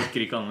fra han, for jeg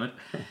orker ikke han mer.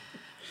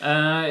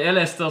 Jeg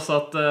leste også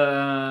at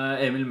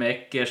Emil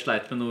Mek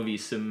sleit med noen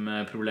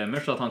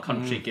visumproblemer, så at han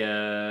kanskje ikke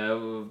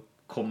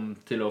kom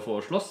til å få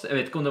slåss. Jeg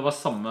vet ikke om det var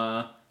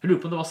jeg lurer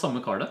på om det var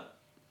samme kardet.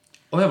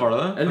 Var det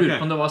det? Jeg lurer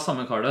på om det var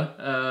samme kardet.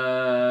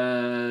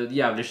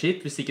 Jævlig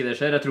skitt hvis ikke det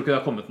skjer. Jeg tror ikke det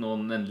har kommet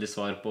noen endelig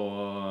svar på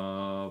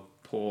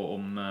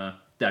om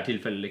det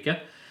tilfellet eller ikke.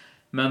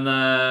 Men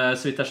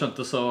så vidt jeg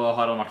skjønte så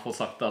har han I hvert fall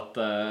sagt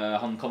at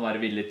han kan være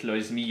villig til å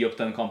liksom gi opp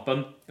den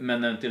kampen, men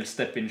eventuelt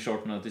steppe inn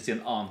short notice I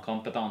en annen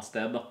kamp et annet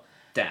sted da.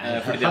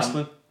 Han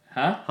hustler.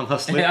 Hæ? Han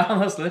hustler? Ja,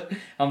 han hustler.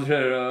 Han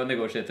prøver å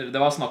negotiate.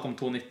 Det var snakk om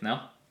 2-19, ja.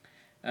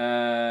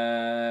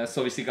 Så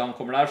hvis ikke han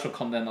kommer der, så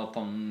kan det hende at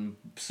han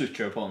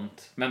switcher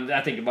opponent. Men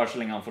jeg tenker bare så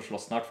lenge han får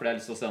slåss snart, for jeg har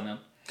lyst til å se han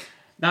igjen.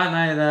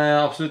 Nei, det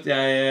absolutt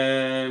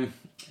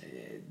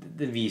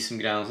det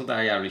visumgreiene og sånt,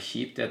 det jævlig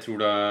kjipt. Jeg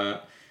tror det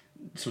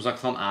som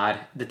sagt,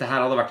 dette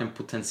her hadde vært en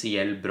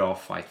potensiell bra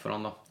fight for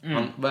han da.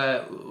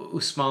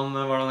 Usman,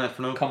 hva han het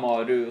for noe?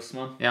 Kamaru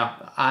Usman. Ja,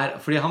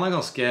 fordi han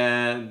ganske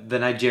The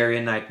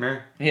Nigerian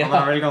Nightmare.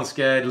 Han vel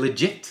ganske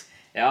legit.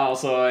 Ja,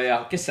 altså, jeg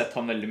har ikke sett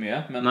han veldig mye,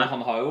 men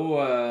han har jo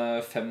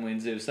 5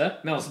 wins I UFC.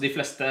 Men altså, de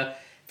fleste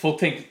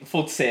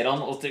folk ser han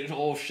og tenker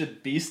sånn,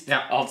 shit, beast. Ja.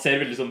 Han ser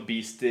veldig sånn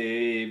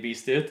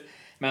beasty ut.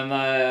 Men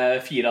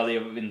 4 av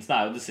de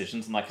winsene jo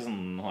decisions, han er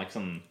ikke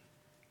sånn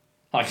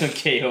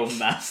KO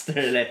master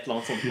eller et eller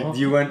annet sånt.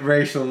 You weren't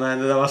racial, man.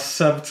 Det var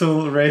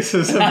subtle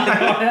racism.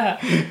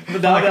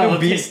 Men det ikke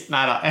noe beast.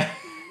 Neida.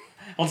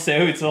 Han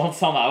ser jo ut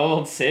som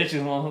han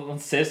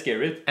ser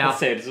scary ut. Han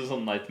ser ut som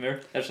sånn nightmare.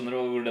 Jeg skjønner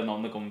hvor det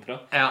navnet kommer fra.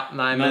 Ja,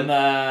 nei, men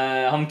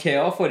han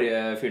KO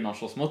forrige fyren han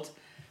slåss mot.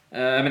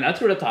 Men jeg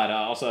tror dette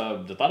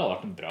hadde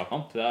vært en bra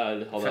kamp.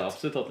 Jeg hadde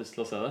absolutt hatt lyst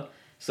til å se det.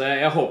 Så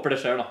jeg håper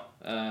det skjer da.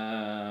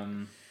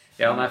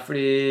 Ja, nei,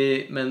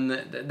 fordi men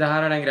det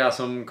her den greia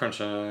som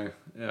kanskje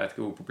jeg vet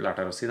ikke hvor populært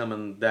det å si da,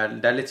 men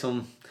det litt sånn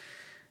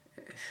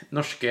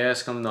norske,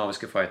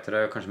 skandinaviske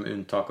fightere, kanskje med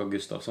unntak av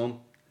Gustafsson,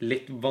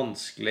 litt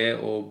vanskelig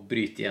å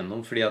bryte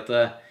igjennom, fordi at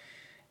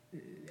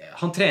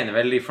han trener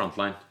vel I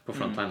frontline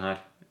her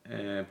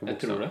på jeg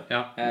tror det.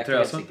 Ja, jeg ikke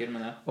helt sikker,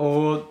 men ja.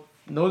 Og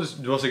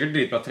du har sikkert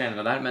dritbra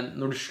trenere der, men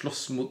når du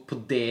slåss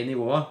på det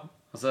nivået,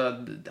 altså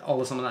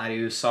alle sammen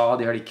I USA,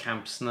 de har de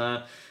campsene,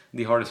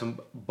 de har liksom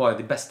bare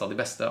de beste av de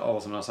beste,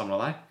 alle som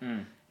samlet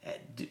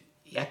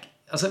der.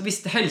 Altså, hvis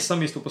helsa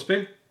mi stod på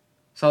spill,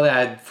 så hadde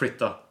jeg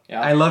flyttet.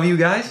 Ja. I love you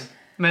guys,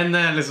 men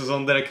liksom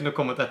sånn, dere kunne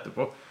kommet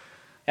etterpå.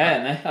 Jeg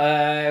enig,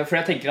 for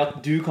jeg tenker at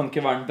du kan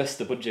ikke være den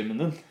beste på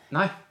gymmen din.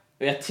 Nei.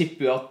 Og jeg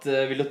tipper jo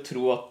vil jo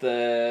tro at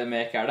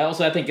Mek det. Og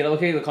så jeg tenker at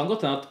okay, det kan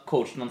godt hende at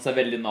coachen hans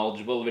veldig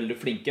knowledgeable, veldig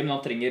flinke, men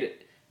han trenger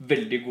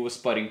veldig gode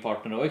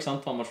sparringpartnere også, ikke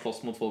sant? Han må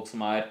slåss mot folk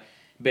som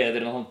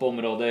bedre enn han på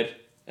områder,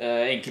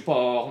 egentlig på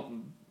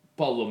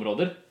alle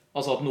områder.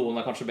 Altså at noen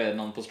kanskje bedre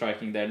enn han på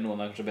striking-delen, noen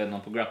kanskje bedre enn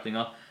han på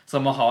grapplinga.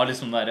 Så man har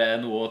liksom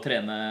noe å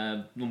trene,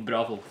 noen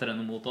bra folk å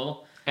trene mot også da.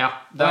 Ja,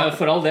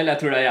 for all del, jeg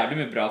tror det jævlig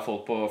mye bra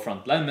folk på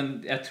frontline, men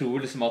jeg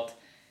tror liksom at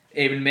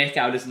Emil Mek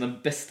jo liksom den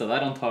beste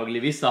der,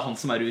 antageligvis. Det han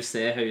som UFC,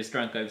 høyest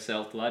ranka UFC,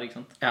 alt det der, ikke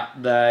sant? Ja,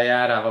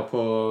 jeg ræva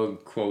på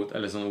quote,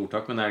 eller sånn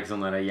ordtak, men det ikke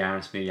sånn der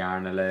jern smyr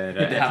jern, eller...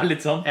 Det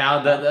litt sånn. Ja,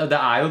 det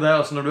jo det.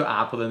 Altså, når du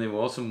på det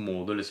nivået, så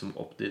må du liksom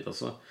opp dit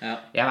også. Ja.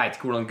 Jeg vet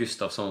ikke hvordan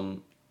Gustafsson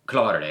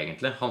klarer det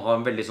egentlig. Han har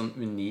en veldig sånn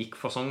unik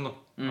fasong da.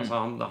 Altså,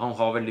 han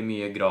har veldig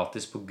mye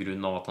gratis på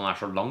grunn av at han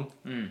så lang.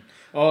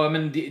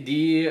 Men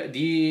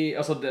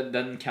altså,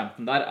 den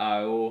campen der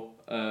jo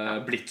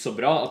blitt så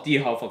bra at de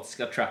har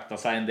faktisk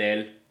attractet seg en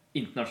del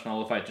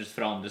internasjonale fighters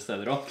fra andre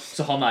steder også.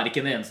 Så han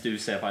ikke den eneste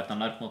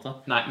UFC-fighteren der på en måte.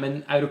 Nei, men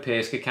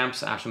europeiske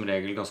camps som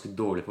regel ganske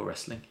dårlig på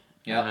wrestling.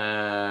 Ja.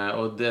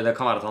 Og det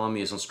kan være at han har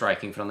mye sånn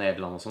striking fra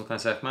Nederland og sånt,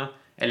 kan jeg se for meg.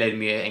 Eller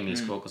mye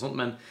engelskfolk og sånt,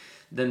 men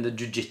den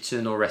jiu-jitsu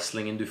og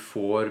wrestlingen du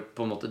får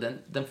på en måte,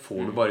 den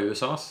får du bare i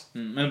USA.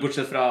 Men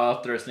bortsett fra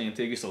at wrestlingen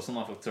til Gustafsson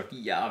har faktisk vært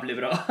jævlig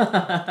bra.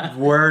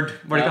 Word.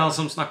 Var det ikke han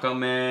som snakket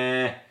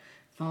med...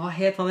 Hva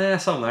het han?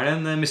 Jeg savner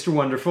den. Mr.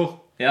 Wonderful.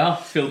 Ja,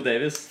 Phil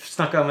Davis.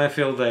 Snakket med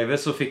Phil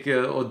Davis og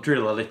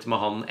drillet litt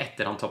med han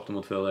etter han tappte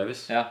mot Phil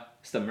Davis. Ja,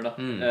 stemmer det.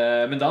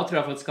 Men da tror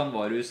jeg faktisk han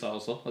var i USA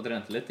også og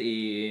trente litt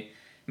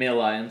med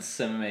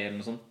Alliance MMA eller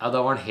noe sånt. Ja,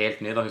 da var han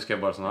helt ny. Da husker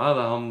jeg bare sånn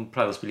han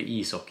pleide å spille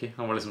ishockey.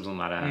 Han var liksom sånn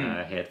der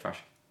helt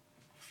fersk.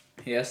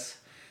 Yes.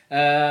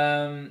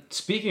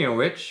 Speaking of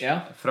which,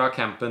 fra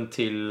campen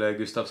til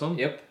Gustafsson.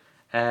 Yep.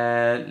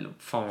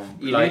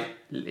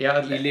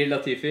 Ilir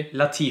Latifi.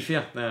 Latifi,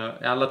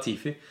 ja.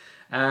 Latifi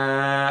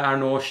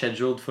nå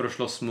scheduled for å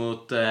slåss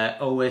mot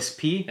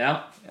OSP. Ja.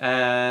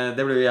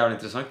 Det blir jo jævlig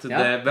interessant.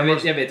 Ja.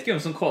 Jeg vet ikke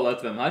hvem som callet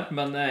ut hvem her,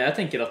 men jeg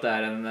tenker at det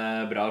en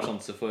bra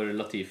sjanse for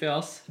Latifi.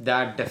 Det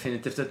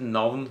definitivt et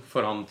navn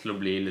for han til å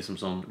bli liksom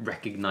sånn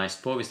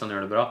recognized på, hvis han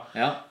gjør det bra.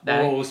 Ja,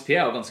 og OSP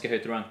jo ganske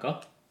høyt ranka.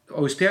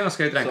 OSP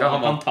ganske høyt ranka. Så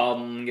han kan ta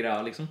den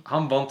greia, liksom.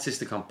 Han vant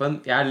siste kampen.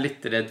 Jeg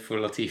litt redd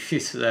for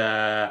Latifis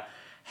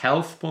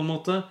health, på en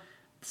måte.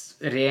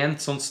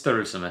 Rent sånn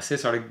størrelsemessig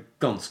så det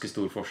ganske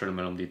stor forskjell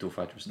mellom de to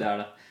fighters. Det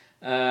det.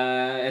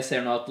 Jeg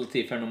ser nå at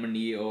Latifi nummer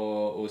 9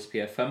 og OSP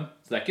 5.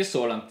 Så det ikke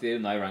så langt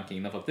unna i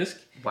rankingene,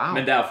 faktisk. Wow.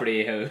 Men det fordi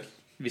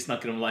vi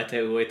snakker om light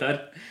heavyweight her.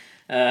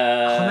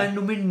 Han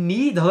nummer 9?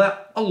 Det hadde jeg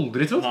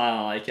aldri trodd.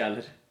 Nei, ikke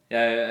heller.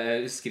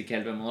 Jeg husker ikke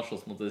helt hvem han har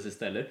slått mot det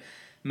siste heller.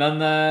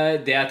 Men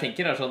det jeg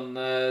tenker sånn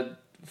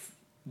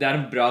det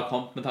en bra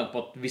kamp med tanke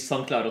på at hvis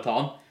han klarer å ta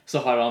han,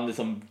 så har han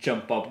liksom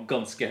jumpet opp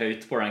ganske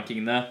høyt på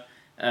rankingene.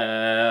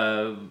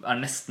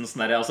 Nesten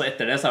sånn der, altså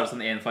etter det så det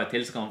sånn en fight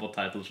til, så kan han få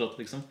title shot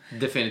liksom.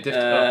 Definitivt.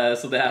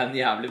 Så det en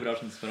jævlig bra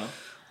sjanse for han.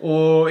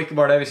 Og ikke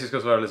bare det, hvis vi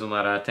skal være litt sånn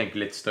der, tenke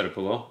litt større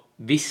på det.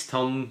 Hvis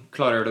han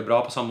klarer å gjøre det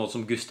bra på samme måte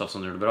som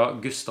Gustafsson gjør det bra.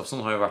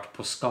 Gustafsson har jo vært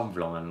på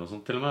Skavlan eller noe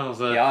sånt til og med.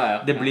 Altså,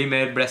 det blir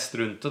mer blest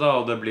rundt det da,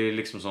 og det blir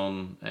liksom sånn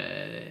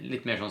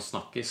litt mer sånn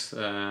snakkis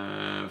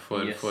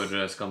for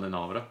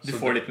skandinavere. Du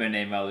får litt mer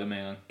name value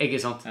med en gang. Ikke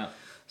sant? Ja.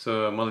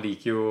 Så man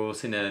liker jo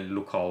sine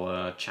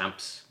lokale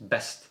champs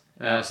best.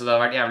 Så det har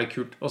vært jævlig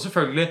kult. Og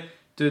selvfølgelig,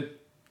 jeg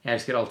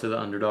elsker alltid det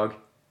underdog.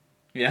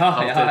 Ja.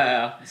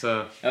 Så.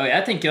 Ja,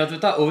 jeg tenker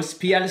at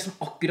OSP liksom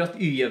akkurat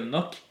ujevn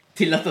nok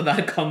til at det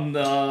der kan du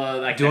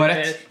har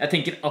rett. Jeg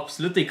tenker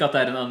absolutt ikke at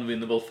det en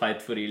unwinnable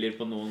fight for Ilir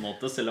på noen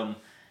måte, selv om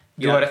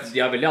de har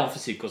veldig annen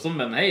fysikk og sånn,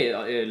 men hei,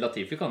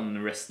 Latifi kan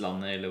wrestle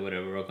han eller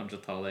whatever og kanskje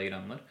ta det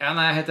greiene der. Ja,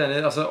 nei, jeg er helt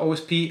enig. Altså,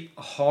 OSP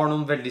har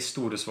noen veldig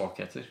store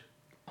svakheter.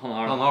 Han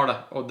har det.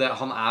 Og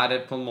han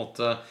på en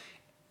måte...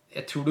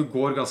 Jeg tror det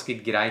går ganske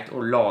greit å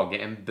lage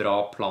en bra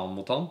plan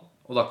mot han,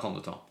 og da kan du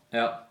ta han.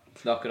 Ja,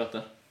 det akkurat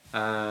det.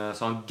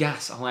 Så han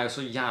jo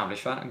så jævlig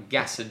svær. Han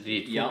gasser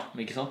dritfort. Ja,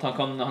 ikke sant?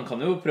 Han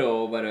kan jo prøve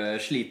å bare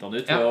slite han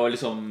ut ved å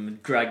liksom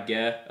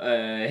dragge,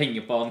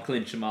 henge på han,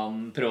 clinche med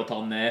han, prøve å ta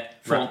han ned,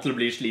 få han til å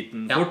bli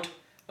sliten fort,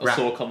 og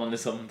så kan han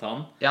liksom ta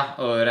han. Ja,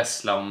 og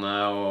wrestle han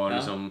og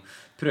liksom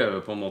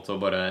prøve på en måte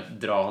å bare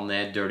dra han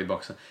ned dirty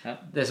boxen.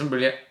 Det som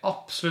blir det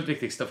absolutt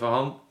viktigste for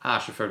han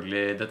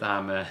selvfølgelig dette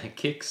her med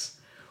kicks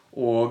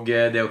og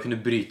det å kunne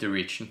bryte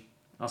reachen.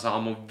 Altså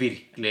han må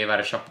virkelig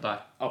være kjapp der.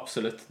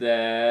 Absolutt. Det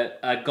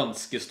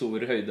ganske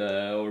stor høyde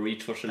og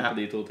reach-forskjell på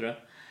de to, tror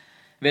jeg.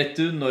 Vet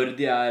du når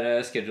de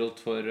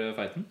scheduled for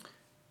fighten?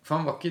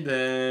 Faen, var ikke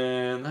det...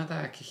 Nei, det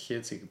jeg ikke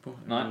helt sikker på.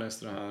 Jeg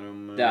leste det her om...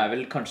 Det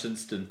vel kanskje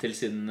en stund til,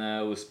 siden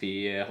OSP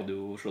hadde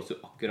jo slått jo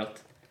akkurat.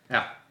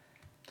 Ja.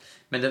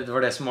 Men det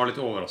var det som var litt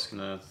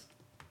overraskende.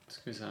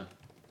 Skal vi se...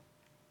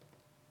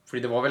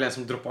 Fordi det var vel en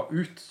som droppet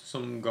ut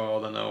som ga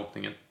denne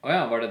åpningen.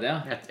 Åja, var det det?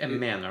 Jeg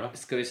mener det.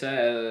 Skal vi se,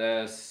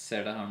 jeg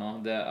ser det her nå.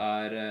 Det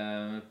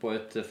på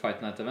et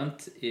Fight Night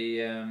event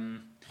i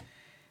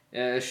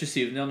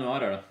 27.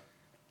 januar det.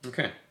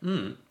 Ok.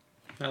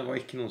 Ja, det var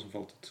ikke noen som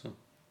falt ut. Så.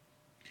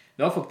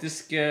 Det var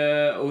faktisk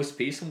OSP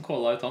som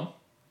callet ut han.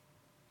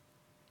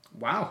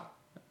 Wow.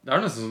 Det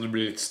nesten som du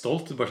blir litt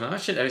stolt. Du bare sånn,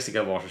 shit, jeg visste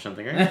ikke jeg var så kjent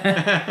en gang.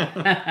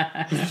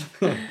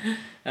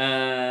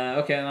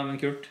 Ok, nei, men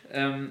kult.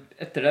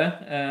 Etter det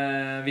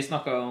vi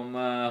snakket om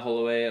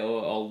Holloway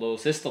og Aldo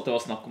sist, at det var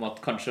snakk om at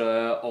kanskje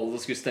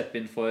Aldo skulle steppe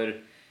inn for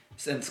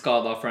en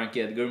skade av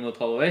Frankie Edgar mot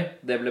Holloway.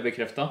 Det ble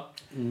bekreftet.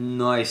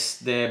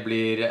 Nice, det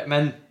blir...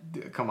 Men,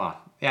 come on.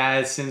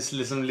 jeg synes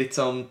liksom litt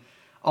sånn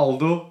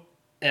Aldo.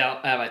 Ja,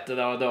 jeg vet det.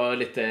 Det var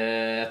litt det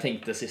jeg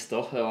tenkte sist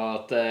også. Det var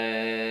at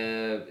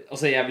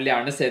altså, jeg vil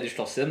gjerne se de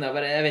slåss igjen.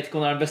 Jeg vet ikke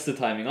om det er den beste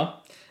timinga.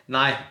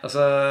 Nei,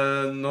 altså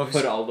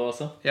For Aldo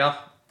også. Ja,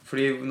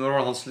 fordi når var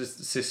det hans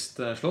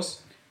sist slåss?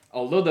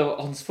 Aldo,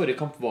 hans forrige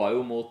kamp var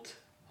jo mot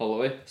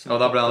Holloway.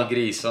 Og da ble han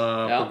grisa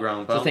på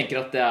ground pound. Så jeg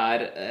tenker at det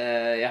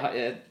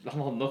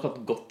han hadde nok hatt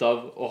godt av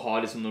å ha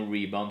liksom noen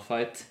rebound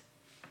fight.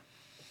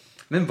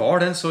 Men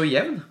var den så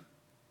jevn?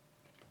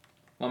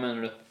 Hva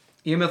mener du?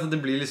 I og med at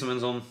det blir liksom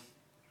en sånn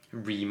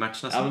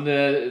rematch nesten. Ja, men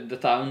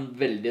dette er jo en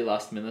veldig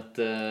last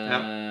minute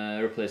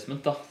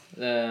replacement da.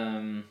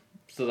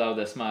 Så det er jo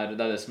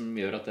det som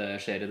gjør at det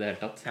skjer i det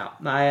hele tatt. Ja,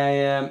 nei,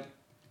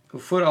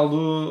 for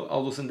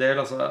Aldo sin del,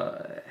 altså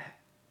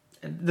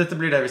dette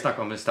blir det vi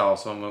snakket om i sted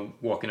også, om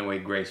walking away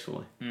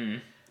gracefully.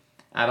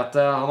 Er at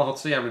han har hatt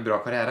så jævlig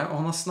bra karriere,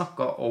 og han har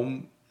snakket om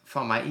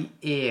for meg i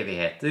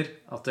evigheter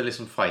at det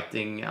liksom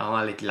fighting, han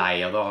er litt lei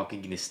av det og har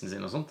ikke gnisten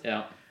sin og sånt.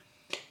 Ja.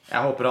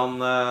 Jeg håper han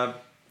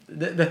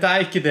dette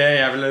er ikke det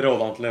jeg ville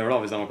råde han til å gjøre da,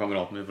 hvis han var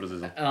kameraten min, for å si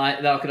sånn. Nei,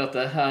 det er akkurat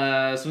det.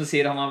 Som du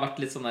sier, han har vært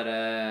litt sånn der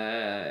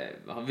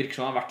han virker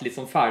som han har vært litt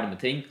sånn ferdig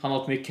med ting. Han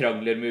har hatt mye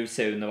krangler med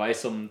UFC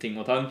underveis om ting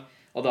og tang.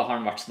 Og da har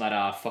han vært sånn der,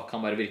 fuck,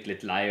 han bare virker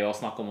litt lei og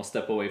snakket om å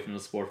step away from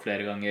the sport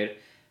flere ganger.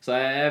 Så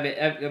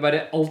jeg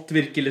bare, alt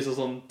virker liksom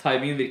sånn,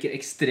 timingen virker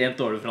ekstremt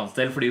dårlig for hans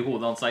del, fordi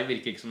hodet hans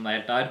virker ikke som det er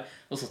helt der.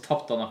 Og så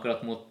tappte han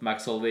akkurat mot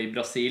Max Holloway i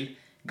Brasil,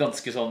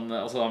 ganske sånn,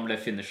 altså han ble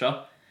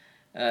finishet.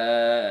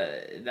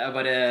 Det er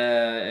bare,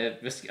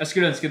 jeg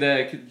skulle ønske det,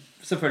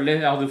 selvfølgelig,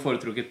 jeg hadde jo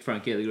foretrukket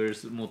Frankie Edgar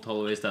mot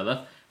Holloway i stedet,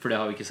 for det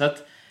har vi ikke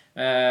sett.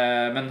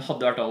 Men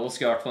hadde vært alle,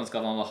 skulle jeg vært ønske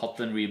at han hadde hatt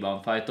en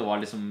rebound fight, og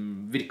var liksom,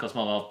 virket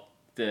som han hadde hatt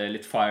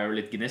litt fire og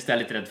litt gnist. Jeg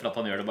er litt redd for at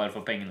han gjør det bare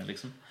for pengene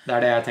liksom. Det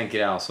er det jeg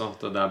tenker jeg også,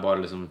 at det er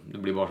bare liksom, det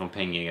blir bare sånn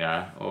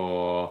pengegreier.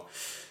 Og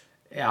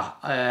ja,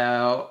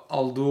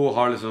 Aldo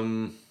har liksom,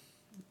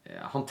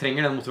 han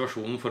trenger den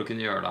motivasjonen for å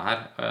kunne gjøre det her.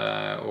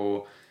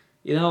 Og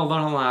i den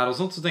alderen han er og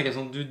sånt, så tenker jeg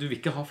sånn, du vil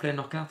ikke ha flere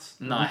knockouts.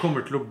 Nei. Du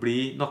kommer til å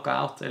bli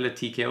knockout eller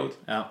TKO'd.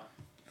 Ja.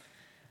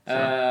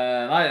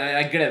 Nei,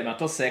 jeg gleder meg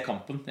til å se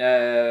kampen.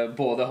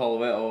 Både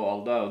Holloway og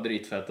Aldo er jo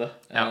dritfete,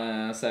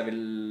 så jeg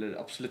vil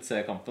absolutt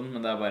se kampen.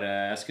 Men det er bare,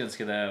 jeg skulle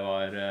ønske det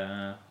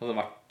hadde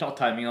vært, at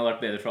timingen hadde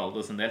vært bedre for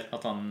Aldo sin del.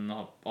 At han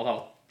hadde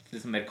hatt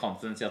liksom mer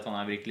confidence i at han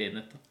er virkelig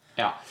inne.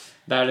 Ja,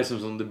 det er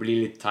liksom sånn, det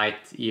blir litt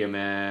teit i og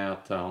med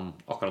at han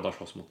akkurat har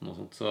slåss mot den og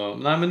sånt. Så,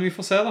 nei, men vi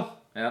får se da.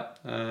 Ja.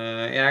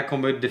 Jeg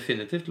kommer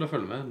definitivt til å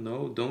følge med.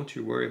 No, don't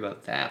you worry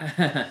about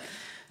that.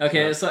 Ok,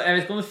 så jeg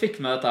vet ikke om du fikk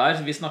med dette her.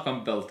 Vi snakket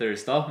om Belter i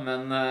sted,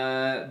 men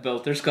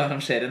Belter skal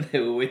arrangere en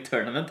heavyweight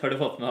tournament. Har du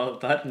fått med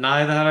dette her? Nei,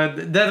 det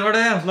var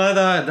det. Nei,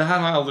 det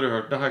her har jeg aldri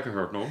hørt. Det har jeg ikke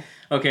hørt noe om.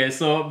 Ok,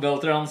 så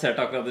Belter annonserte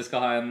akkurat at de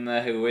skal ha en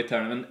heavyweight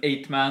tournament.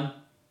 8-man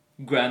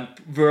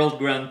World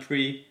Grand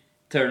Prix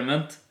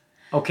tournament.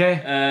 Ok.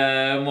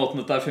 Måten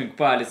dette funker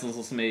på er litt sånn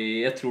som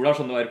jeg tror det er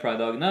sånn det var i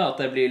Pride-dagene,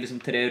 at det blir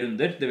liksom 3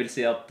 runder. Det vil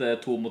si at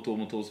 2 mot 2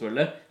 mot 2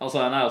 selvfølgelig.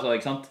 Altså,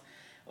 ikke sant?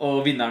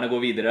 Og vinnerne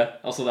går videre.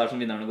 Altså det er som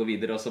vinnerne går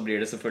videre, og så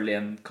blir det selvfølgelig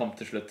en kamp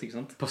til slutt, ikke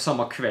sant? På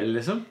samme kveld,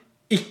 liksom?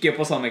 Ikke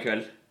på samme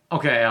kveld.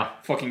 Ok, ja.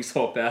 Fuckings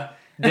håper jeg.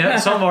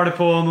 Sånn var det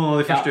på noen av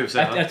de første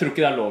UFC-ene. Jeg tror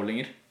ikke det er lov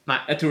lenger. Nei.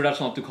 Jeg tror det er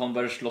sånn at du kan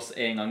bare slåss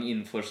en gang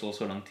innenfor så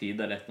lang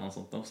tid, eller et eller annet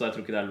sånt. Så jeg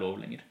tror ikke det er lov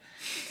lenger.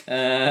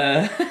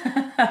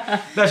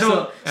 Det er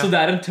så det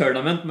er en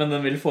tournament, men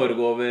den vil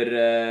foregå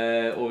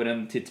over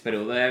en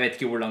tidsperiode. Jeg vet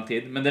ikke hvor lang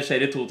tid, men det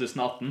skjer i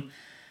 2018.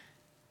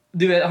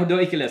 Du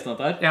har ikke lest noe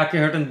her? Jeg har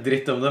ikke hørt en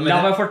dritt om det. La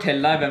meg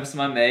fortelle deg hvem som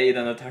er med i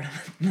denne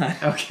tournamenten her.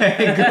 Ok,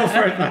 go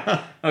for it man.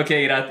 Ok,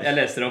 greit, jeg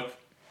leser opp.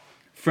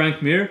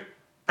 Frank Mir.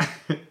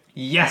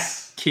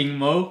 Yes. King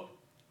Mo.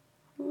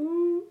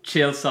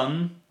 Chael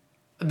Sonnen.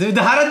 Du,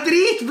 det her er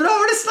dritbra,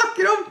 hva du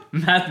snakker om.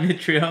 Matt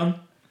Mitrione.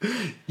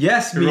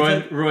 Yes,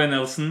 Roy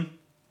Nelson.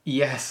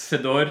 Yes.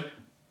 Fedor.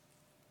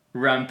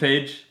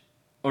 Rampage.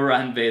 Og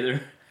Rand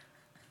Bader.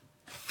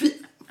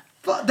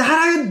 Det her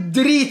er jo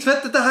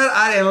dritfett. Dette her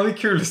er en av de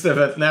kuleste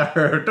eventene jeg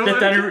har hørt om.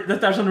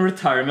 Dette er sånn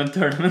retirement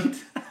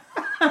tournament.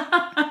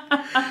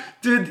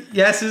 Dude,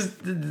 jeg synes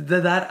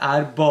det der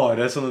er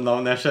bare sånne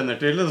navn jeg kjenner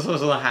til.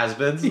 Sånne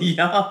has-beens.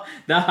 Ja,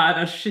 det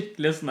her er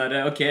skikkelig sånn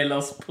der. Ok, la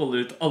oss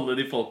pulle ut alle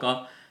de folka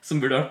som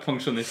burde vært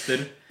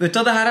pensjonister. Vet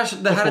du, det her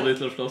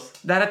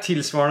er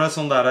tilsvarende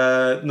sånn der,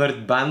 når et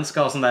band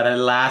skal ha sånn der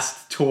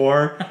last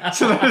tour.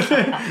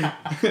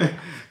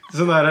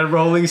 Sånn der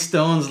Rolling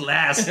Stones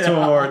last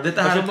tour.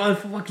 Dette her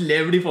fuck,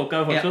 lever de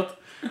folka fortsatt?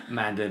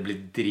 Men det blir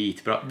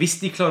dritbra. Hvis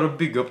de klarer å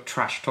bygge opp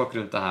trash talk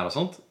rundt det her og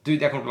sånt,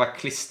 dude, jeg kommer til å være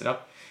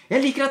klistret. Jeg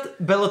liker at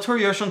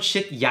Bellator gjør sånn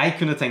shit jeg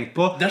kunne tenkt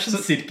på. Det er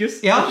sånn sirkus.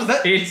 Ja,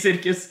 helt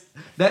sirkus.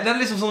 Det er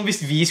liksom sånn, hvis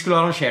vi skulle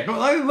arrangert noe,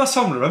 da vi bare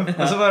samler dem.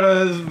 Bare...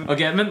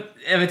 Ok, men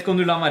jeg vet ikke om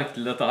du la merke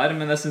til dette her,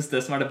 men jeg synes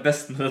det som er det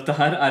beste med dette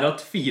her er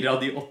at 4 av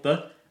de 8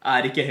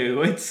 er ikke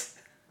heavyweights.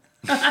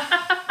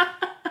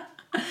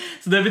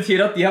 Så det betyr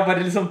at de har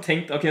bare liksom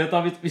tenkt, ok,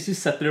 hvis vi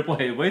setter det på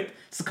heavyweight,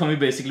 så kan vi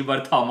basically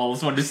bare ta med alle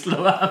som har lyst til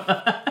å være med.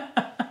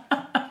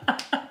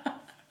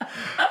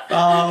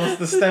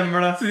 Det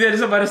stemmer det. Så de har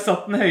liksom bare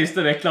satt den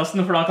høyeste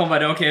vektklassen, for da kan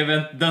bare, ok,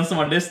 vent, den som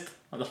var list,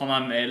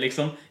 han med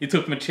liksom. De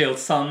tok med Chael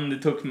Sonnen, de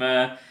tok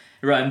med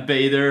Ryan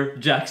Bader,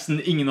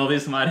 Jackson, ingen av de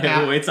som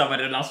heavyweights,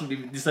 bare, altså,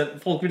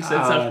 folk vil se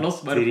seg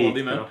slåss, bare få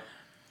de med.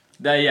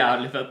 Det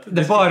jævlig fett.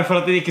 Det bare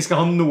for at de ikke skal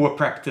ha noe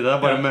prep til det,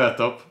 bare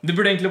møte opp. Det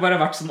burde egentlig bare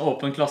vært sånn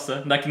åpen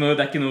klasse. Det er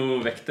ikke noe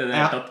vekt i det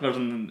hele tatt. Bare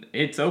sånn,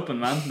 it's open,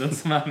 man. Den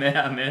som med.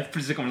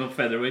 Plutselig kommer sånn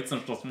featherweight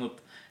som slåss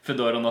mot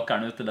Fedor og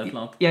knockeren ut eller et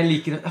eller annet. Jeg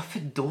liker det. Ja,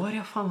 Fedor,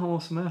 faen, han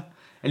også med.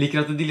 Jeg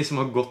liker at de liksom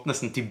har gått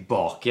nesten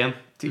tilbake igjen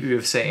til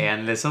UFC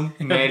 1, liksom.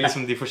 Med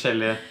liksom de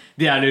forskjellige...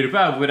 De jeg lurer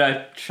på hvor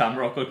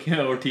Shamrock og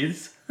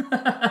Ortiz?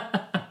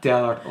 Det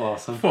hadde vært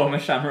awesome. Få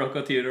med Shamrock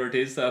og Theodore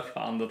Ortiz, så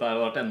faen, dette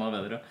hadde vært enda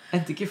bedre.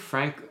 Endte ikke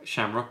Frank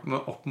Shamrock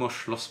opp med å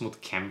slåss mot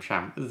Cam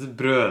Shamrock?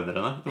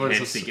 Brødrene. Det var helt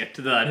liksom...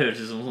 sikkert. Det der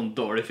høres ut som en sånn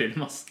dårlig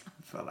film, ass.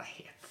 Det er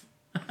helt...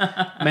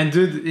 Men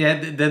dude,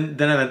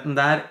 den eventen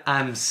der,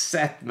 I'm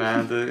set,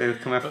 man.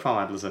 Det kommer jeg faen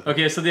meg til å se.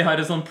 Ok, så de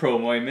har et sånn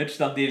promo-image,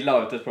 da de la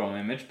ut et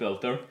promo-image,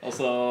 Bellator.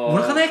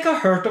 Hvordan kan jeg ikke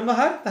ha hørt om det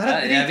her? Det her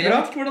er dritbra. Jeg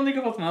vet ikke hvordan de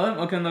ikke har fått med det.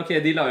 Ok,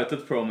 de la ut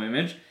et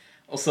promo-image.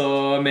 Og så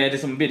med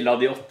liksom bildet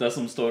av de 8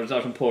 som står, så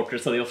sånn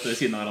portraits av de 8 ved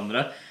siden av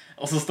hverandre.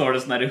 Og så står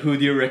det sånn her, who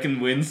do you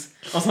reckon wins?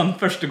 Og så den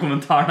første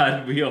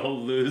kommentaren we all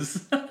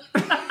lose.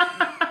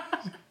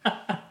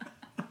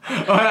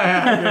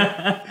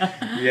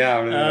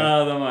 Jævlig bra.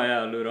 Ja, den var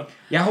jævlig bra.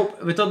 Jeg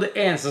håper, vet du, det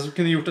eneste som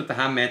kunne gjort dette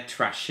her mer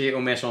trashy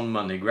og mer sånn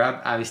money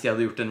grab, hvis de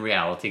hadde gjort en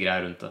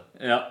reality-greie rundt det.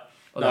 Ja,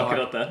 det er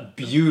akkurat det.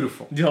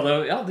 Beautiful.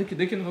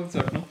 Det kunne faktisk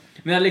vært noe.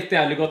 Men jeg likte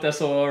jævlig godt, jeg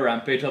så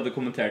Rampage hadde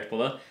kommentert på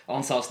det. Og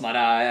han sa sånn her,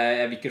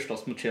 jeg vil ikke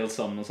slåss mot Chael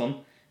Sonnen og sånn.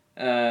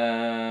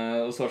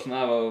 Og så var det sånn,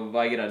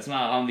 hva greia liksom?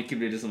 Han vil ikke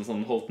bli liksom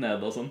sånn holdt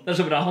nede og sånn. Det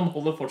så bra, han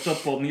holder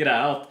fortsatt på den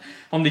greia at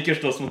han vil ikke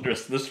slåss mot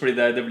wrestlers, fordi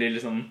det blir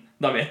liksom,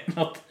 da vet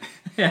han at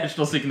jeg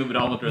slåss ikke noe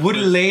bra mot wrestlers. Hvor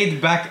laid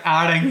back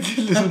den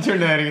liksom,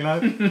 turneringen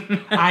her?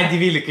 Nei, de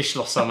vil ikke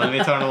slåss sammen,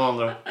 vi tar noen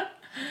andre.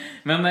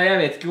 Men jeg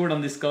vet ikke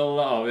hvordan de skal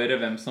avgjøre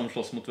hvem som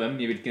slåss mot hvem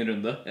i hvilken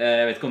runde.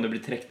 Jeg vet ikke om det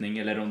blir trekning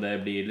eller om det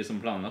blir liksom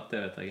planlagt, det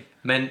vet jeg ikke.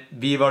 Men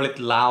vi var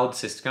litt loud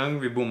sist gang,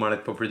 vi bommet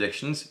litt på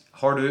predictions.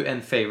 Har du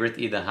en favorite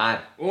i det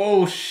her?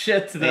 Oh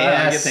shit, det har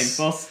jeg ikke tenkt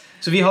på oss.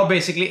 Så vi har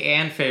basically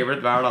en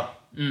favorite hver da.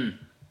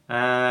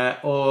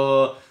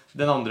 Og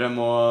den andre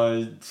må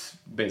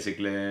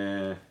basically...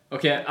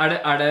 Ok,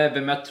 er det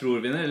hvem jeg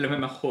tror vinner, eller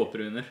hvem jeg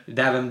håper vinner?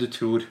 Det er hvem du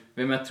tror.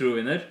 Hvem jeg tror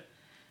vinner?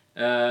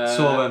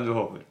 Så hvem du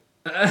håper.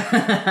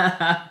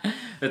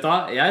 Vet du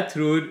hva, jeg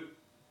tror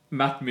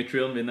Matt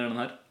Mitrione vinner den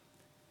her.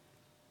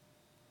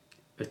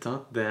 Vet du hva,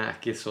 det er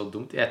ikke så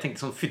dumt. Jeg tenkte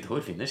sånn,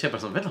 Fedor vinner. Så jeg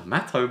bare sånn, vet du,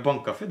 Matt har jo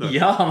banket Fedor.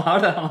 Ja, han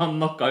har det, han har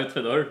knocka ut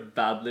Fedor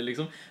badly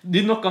liksom.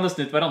 De knocka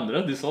nesten ut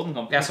hverandre, du så den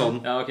kampen. Jeg så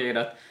den. Ja, ok,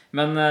 greit.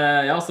 Men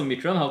ja, så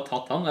Mitrione har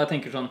tatt han. Jeg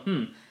tenker sånn,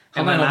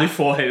 han er en av de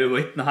få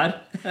heavyweightene her.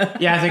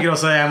 Jeg tenker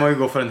også, jeg må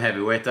jo gå for en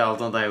heavyweight.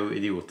 Alt annet er jo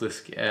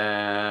idiotisk.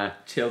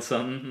 Chael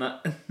Sonnen.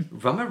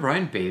 Hva med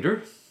Ryan Bader?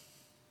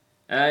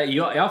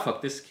 Ja,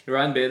 faktisk.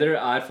 Ryan Bader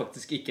er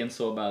faktisk ikke en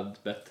så bad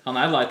bet. Han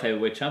er light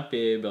heavyweight champ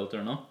i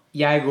Bellator nå.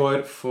 Jeg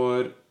går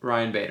for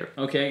Ryan Bader.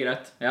 Ok,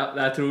 greit. Ja,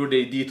 jeg tror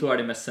de to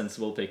er de mest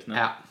sensible pickene.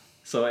 Ja.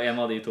 Så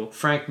en av de to.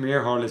 Frank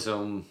Mir har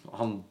liksom,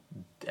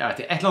 jeg vet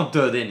ikke, et eller annet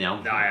døde inni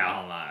han. Ja,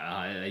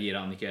 jeg gir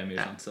han ikke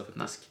mye sjanse,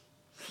 faktisk.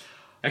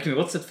 Jeg kunne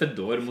godt sett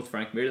Fedor mot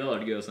Frank Mir, det hadde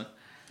vært gøy å se.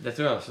 Det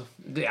tror jeg også.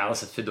 Jeg hadde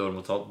sett Fedor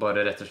mot alt,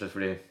 bare rett og slett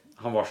fordi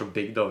han var så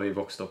big da vi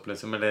vokste opp,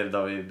 liksom. Eller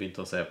da vi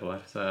begynte å se på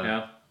det. Så... Ja.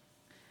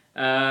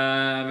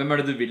 Hvem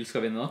er det du vil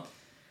skal vinne da?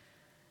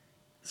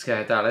 Skal jeg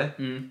helt ærlig?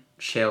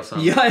 Chael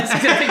Sonnen. Ja, jeg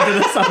tenkte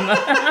det samme.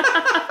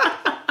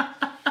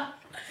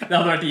 Det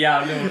hadde vært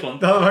jævlig morsomt.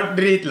 Det hadde vært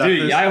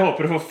dritlættis. Du, jeg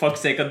håper for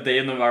fuck's sake at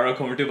Dave Navarro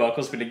kommer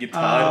tilbake og spiller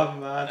gitar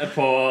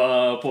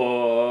på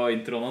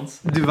introen hans.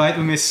 Du vet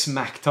hvor mye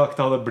smack-talk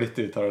det hadde blitt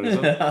ut av det,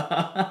 liksom.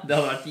 Det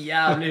hadde vært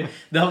jævlig.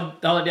 Det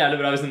hadde vært jævlig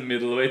bra hvis en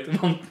middleweight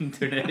vant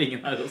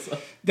turneringen her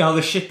også. Det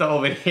hadde skittet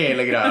over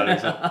hele greia,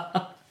 liksom.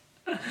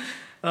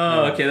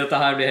 Ok, dette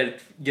her blir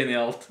helt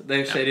genialt.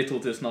 Det skjer i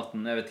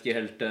 2018. Jeg vet ikke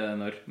helt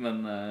når, men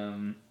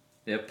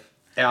jepp.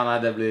 Ja, nei,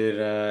 det blir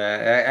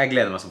jeg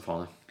gleder meg som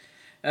faen.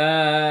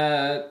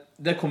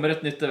 Det kommer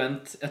et nytt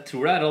event. Jeg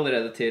tror det er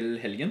allerede til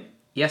helgen.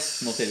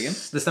 Yes, nå til helgen.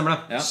 Det stemmer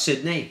det. Ja.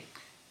 Sydney.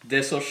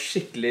 Det så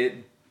skikkelig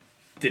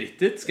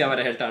dritt ut, skal jeg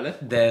være helt ærlig.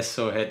 Det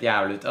så helt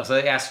jævlig ut. Altså,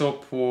 jeg så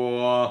på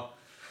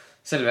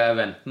selve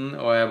eventen,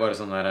 og jeg bare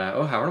sånn der,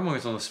 her var det mange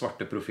sånne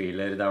svarte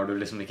profiler der du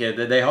liksom ikke,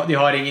 de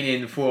har ingen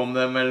info om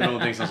dem eller noen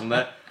ting sånn som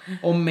det.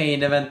 Og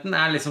main eventen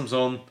er liksom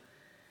sånn,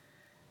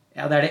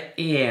 ja, det er det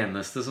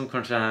eneste som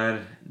kanskje er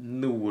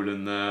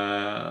noenlunde,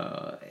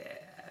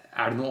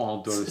 er det noe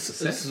annet du har lyst til å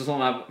se?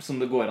 Sånn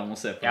som det går an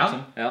å se på, ja.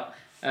 Liksom. Ja.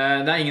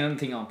 Det er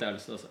ingenting annet jeg har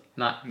lyst til å se.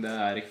 Nei. Det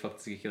er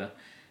faktisk ikke det.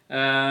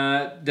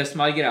 Det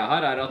som er greia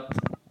her er at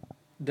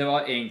det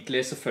var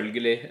egentlig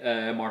selvfølgelig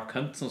Mark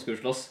Hunt som skulle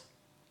slåss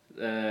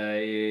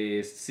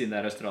siden det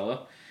er Australia.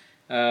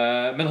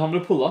 Men han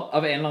ble pullet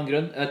av en eller annen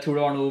grunn. Jeg tror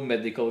det var noe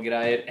medical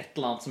greier, et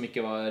eller annet som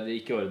ikke var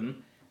i orden.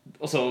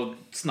 Og så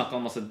snakket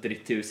han masse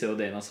dritt til UC og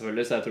Dana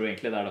selvfølgelig, så jeg tror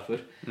egentlig det derfor.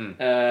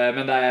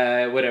 Men det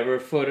whatever.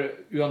 For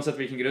uansett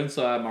hvilken grunn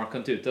så Mark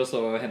Hunt ute, og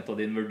så hentet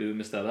de inn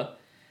Verdum i stedet.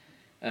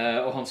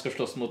 Og han skal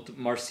slåss mot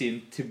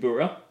Marcin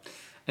Tybura.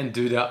 En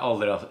dude jeg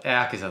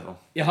har ikke sett han.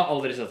 Jeg har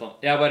aldri sett han.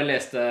 Jeg har bare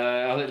lest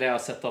jeg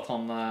har sett at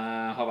han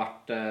har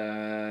vært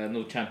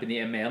noe champion i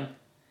M1.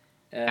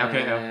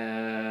 Okay, ja.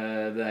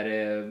 Det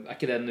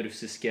ikke det den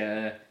russiske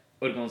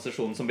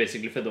organisasjonen som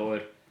basically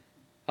Fedor,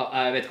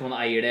 jeg vet ikke om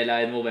han eier det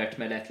eller involvert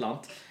med eller et eller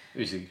annet.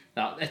 Usikker.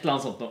 Ja, et eller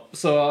annet sånt nå.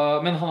 Så,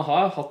 men han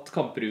har hatt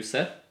kamper i UC.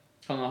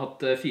 Han har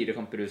hatt 4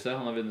 kamper i UC.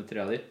 Han har vunnet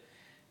 3 av de.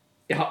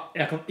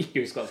 Jeg kan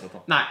ikke huske hva jeg har sett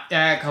han. Nei,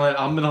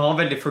 men han har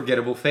veldig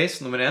forgettable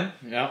face, nummer 1.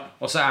 Ja.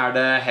 Og så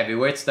det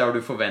heavyweights, der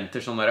du forventer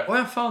sånn der,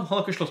 ja faen, han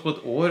har ikke slåss på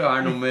et år,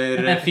 og nummer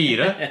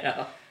 4.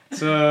 Ja.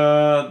 Så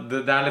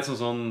det litt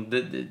sånn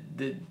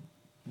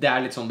det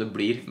litt sånn det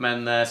blir.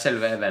 Men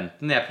selve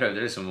eventen, jeg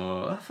prøvde liksom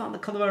faen,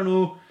 kan det være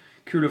noe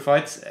kule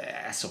fights?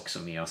 Jeg så ikke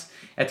så mye, altså.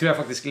 Jeg tror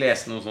jeg faktisk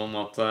leste noe sånn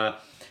at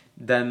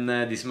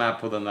de som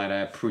på den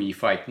der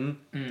pre-fighten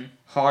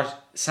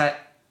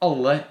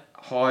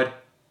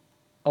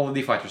alle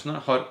de fightersene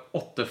har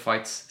 8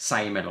 fights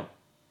seg imellom.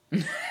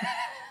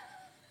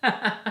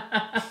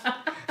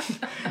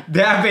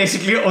 Det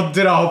basically å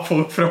dra opp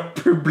folk fra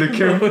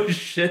publikum. Oh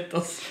shit,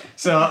 altså.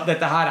 Så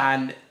dette her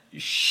en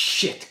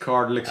shit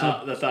card, liksom.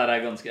 Ja, dette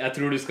her ganske... Jeg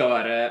tror du skal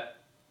være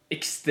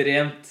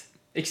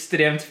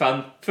ekstremt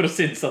fan for å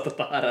synes at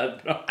dette her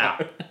bra. Ja.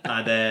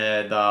 Nei,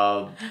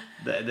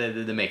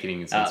 det maker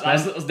ingen sens. Ja,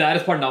 det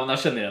et par navn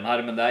jeg kjenner igjen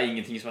her, men det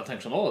ingenting som jeg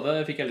tenker sånn,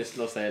 det fikk jeg lyst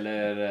til å se,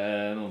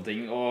 eller noen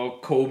ting.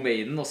 Og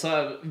co-mainen også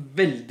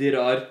veldig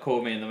rar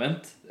co-main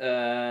event.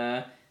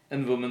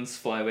 En women's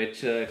flyweight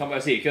kamp.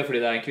 Jeg sier ikke det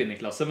fordi det en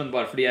kvinneklasse, men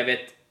bare fordi jeg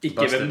vet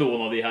ikke hvem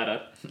noen av de her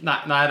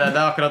Nei,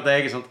 det akkurat det,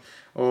 ikke sant?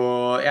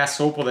 Og jeg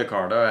så på det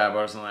kardet, og jeg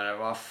bare sånn her,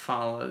 hva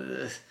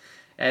faen...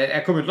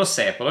 Jeg kommer til å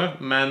se på det,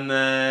 men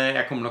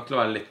jeg kommer nok til å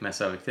være litt mer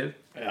selektiv.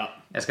 Ja.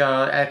 Jeg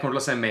kommer til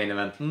å se main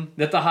eventen.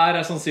 Dette her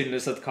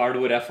sannsynligvis et card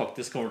hvor jeg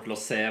faktisk kommer til å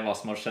se hva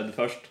som har skjedd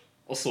først,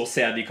 og så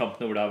ser jeg de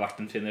kampene hvor det har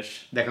vært en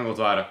finish. Det kan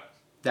godt være.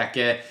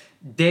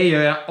 Det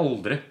gjør jeg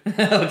aldri.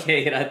 Ok,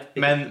 greit.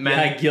 Men,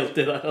 jeg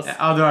guilty der, altså.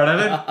 Ja, du det,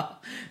 eller? Ja.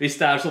 Hvis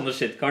det sånne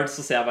shitcards,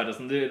 så ser jeg bare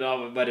sånn, da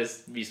bare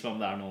vis meg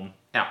om det noen.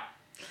 Ja.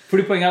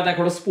 Fordi poenget at jeg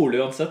kommer til å spole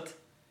uansett.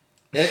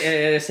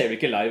 Jeg ser det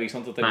ikke live, ikke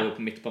sant, at jeg går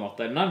på midt på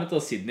natta. Nei, vet du,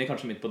 Sydney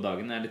kanskje midt på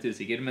dagen, jeg litt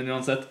usikker. Men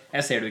uansett,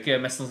 jeg ser det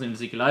ikke mest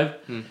sannsynligvis ikke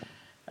live.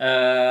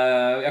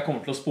 Jeg kommer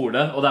til å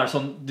spole, og det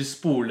sånn, du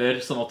spoler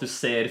sånn at du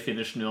ser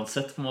finishen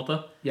uansett, på en måte.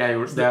 Det har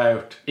jeg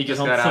gjort. Ikke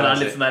sant, så det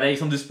litt sånn der,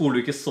 ikke sant, du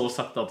spoler jo ikke så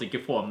sakte at du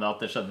ikke får med deg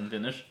at det skjedde en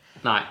finish.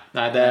 Nei,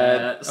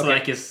 så det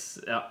ikke,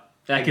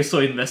 jeg ikke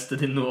så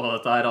invested i noe av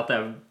dette her, at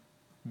jeg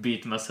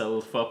beat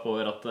myself up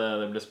over at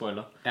det ble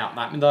spoilet. Ja,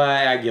 nei, men da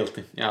jeg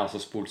guilty. Jeg har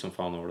også spolt som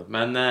faen over det.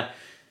 Men...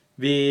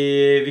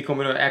 jeg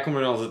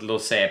kommer altså til å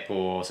se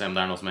om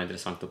det noe som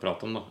interessant å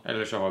prate om da.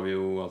 Eller så har vi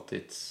jo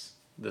alltid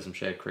det som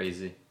skjer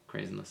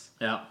craziness.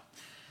 Ja.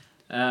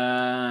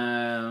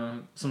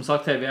 Som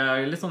sagt, vi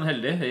litt sånn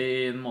heldige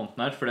i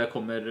måneden her, for det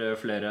kommer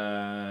flere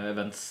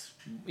events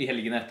i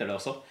helgen etter det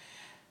også.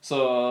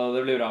 Så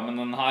det blir bra, men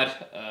den her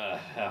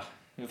ja,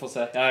 vi får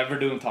se.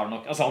 Verdum tar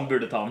nok, altså han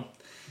burde ta den.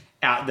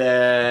 Ja,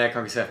 det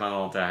kan ikke se for meg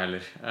noe annet jeg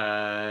heller.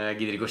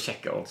 Jeg gidder ikke å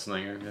sjekke oddsen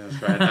en gang, det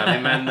skal være helt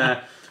ærlig,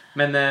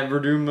 men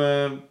Verdum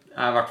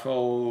i hvert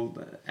fall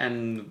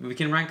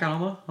hvilken rank han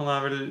da? Han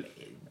vel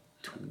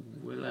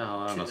 2 eller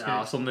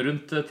ja, sånn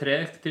rundt 3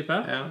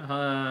 tipper jeg. Ja.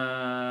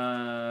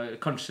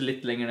 Kanskje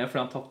litt lenger ned,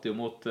 for han tappte jo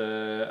mot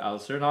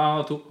Alistair. Nei,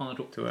 han er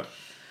 2 ja.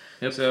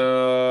 Yep. Så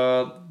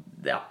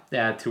ja,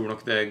 jeg tror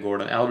nok det går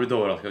den. Jeg hadde blitt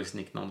overrasket hvis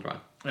den gikk den andre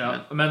veien.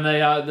 Ja, men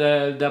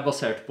det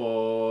basert på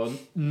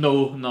no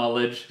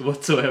knowledge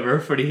whatsoever,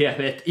 fordi jeg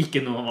vet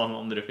ikke noe om han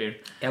andre fyren.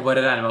 Jeg bare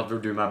regner med at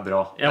Verdum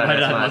bra. Jeg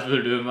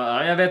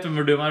vet hvem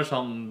Verdum så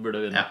han burde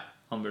vinne.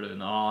 Ja. Han burde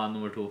vinne.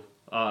 Nummer 2.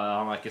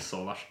 Han ikke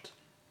så verst,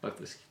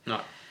 faktisk.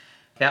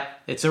 Ja,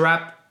 it's a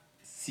wrap.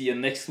 See you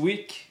next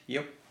week.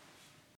 Yep.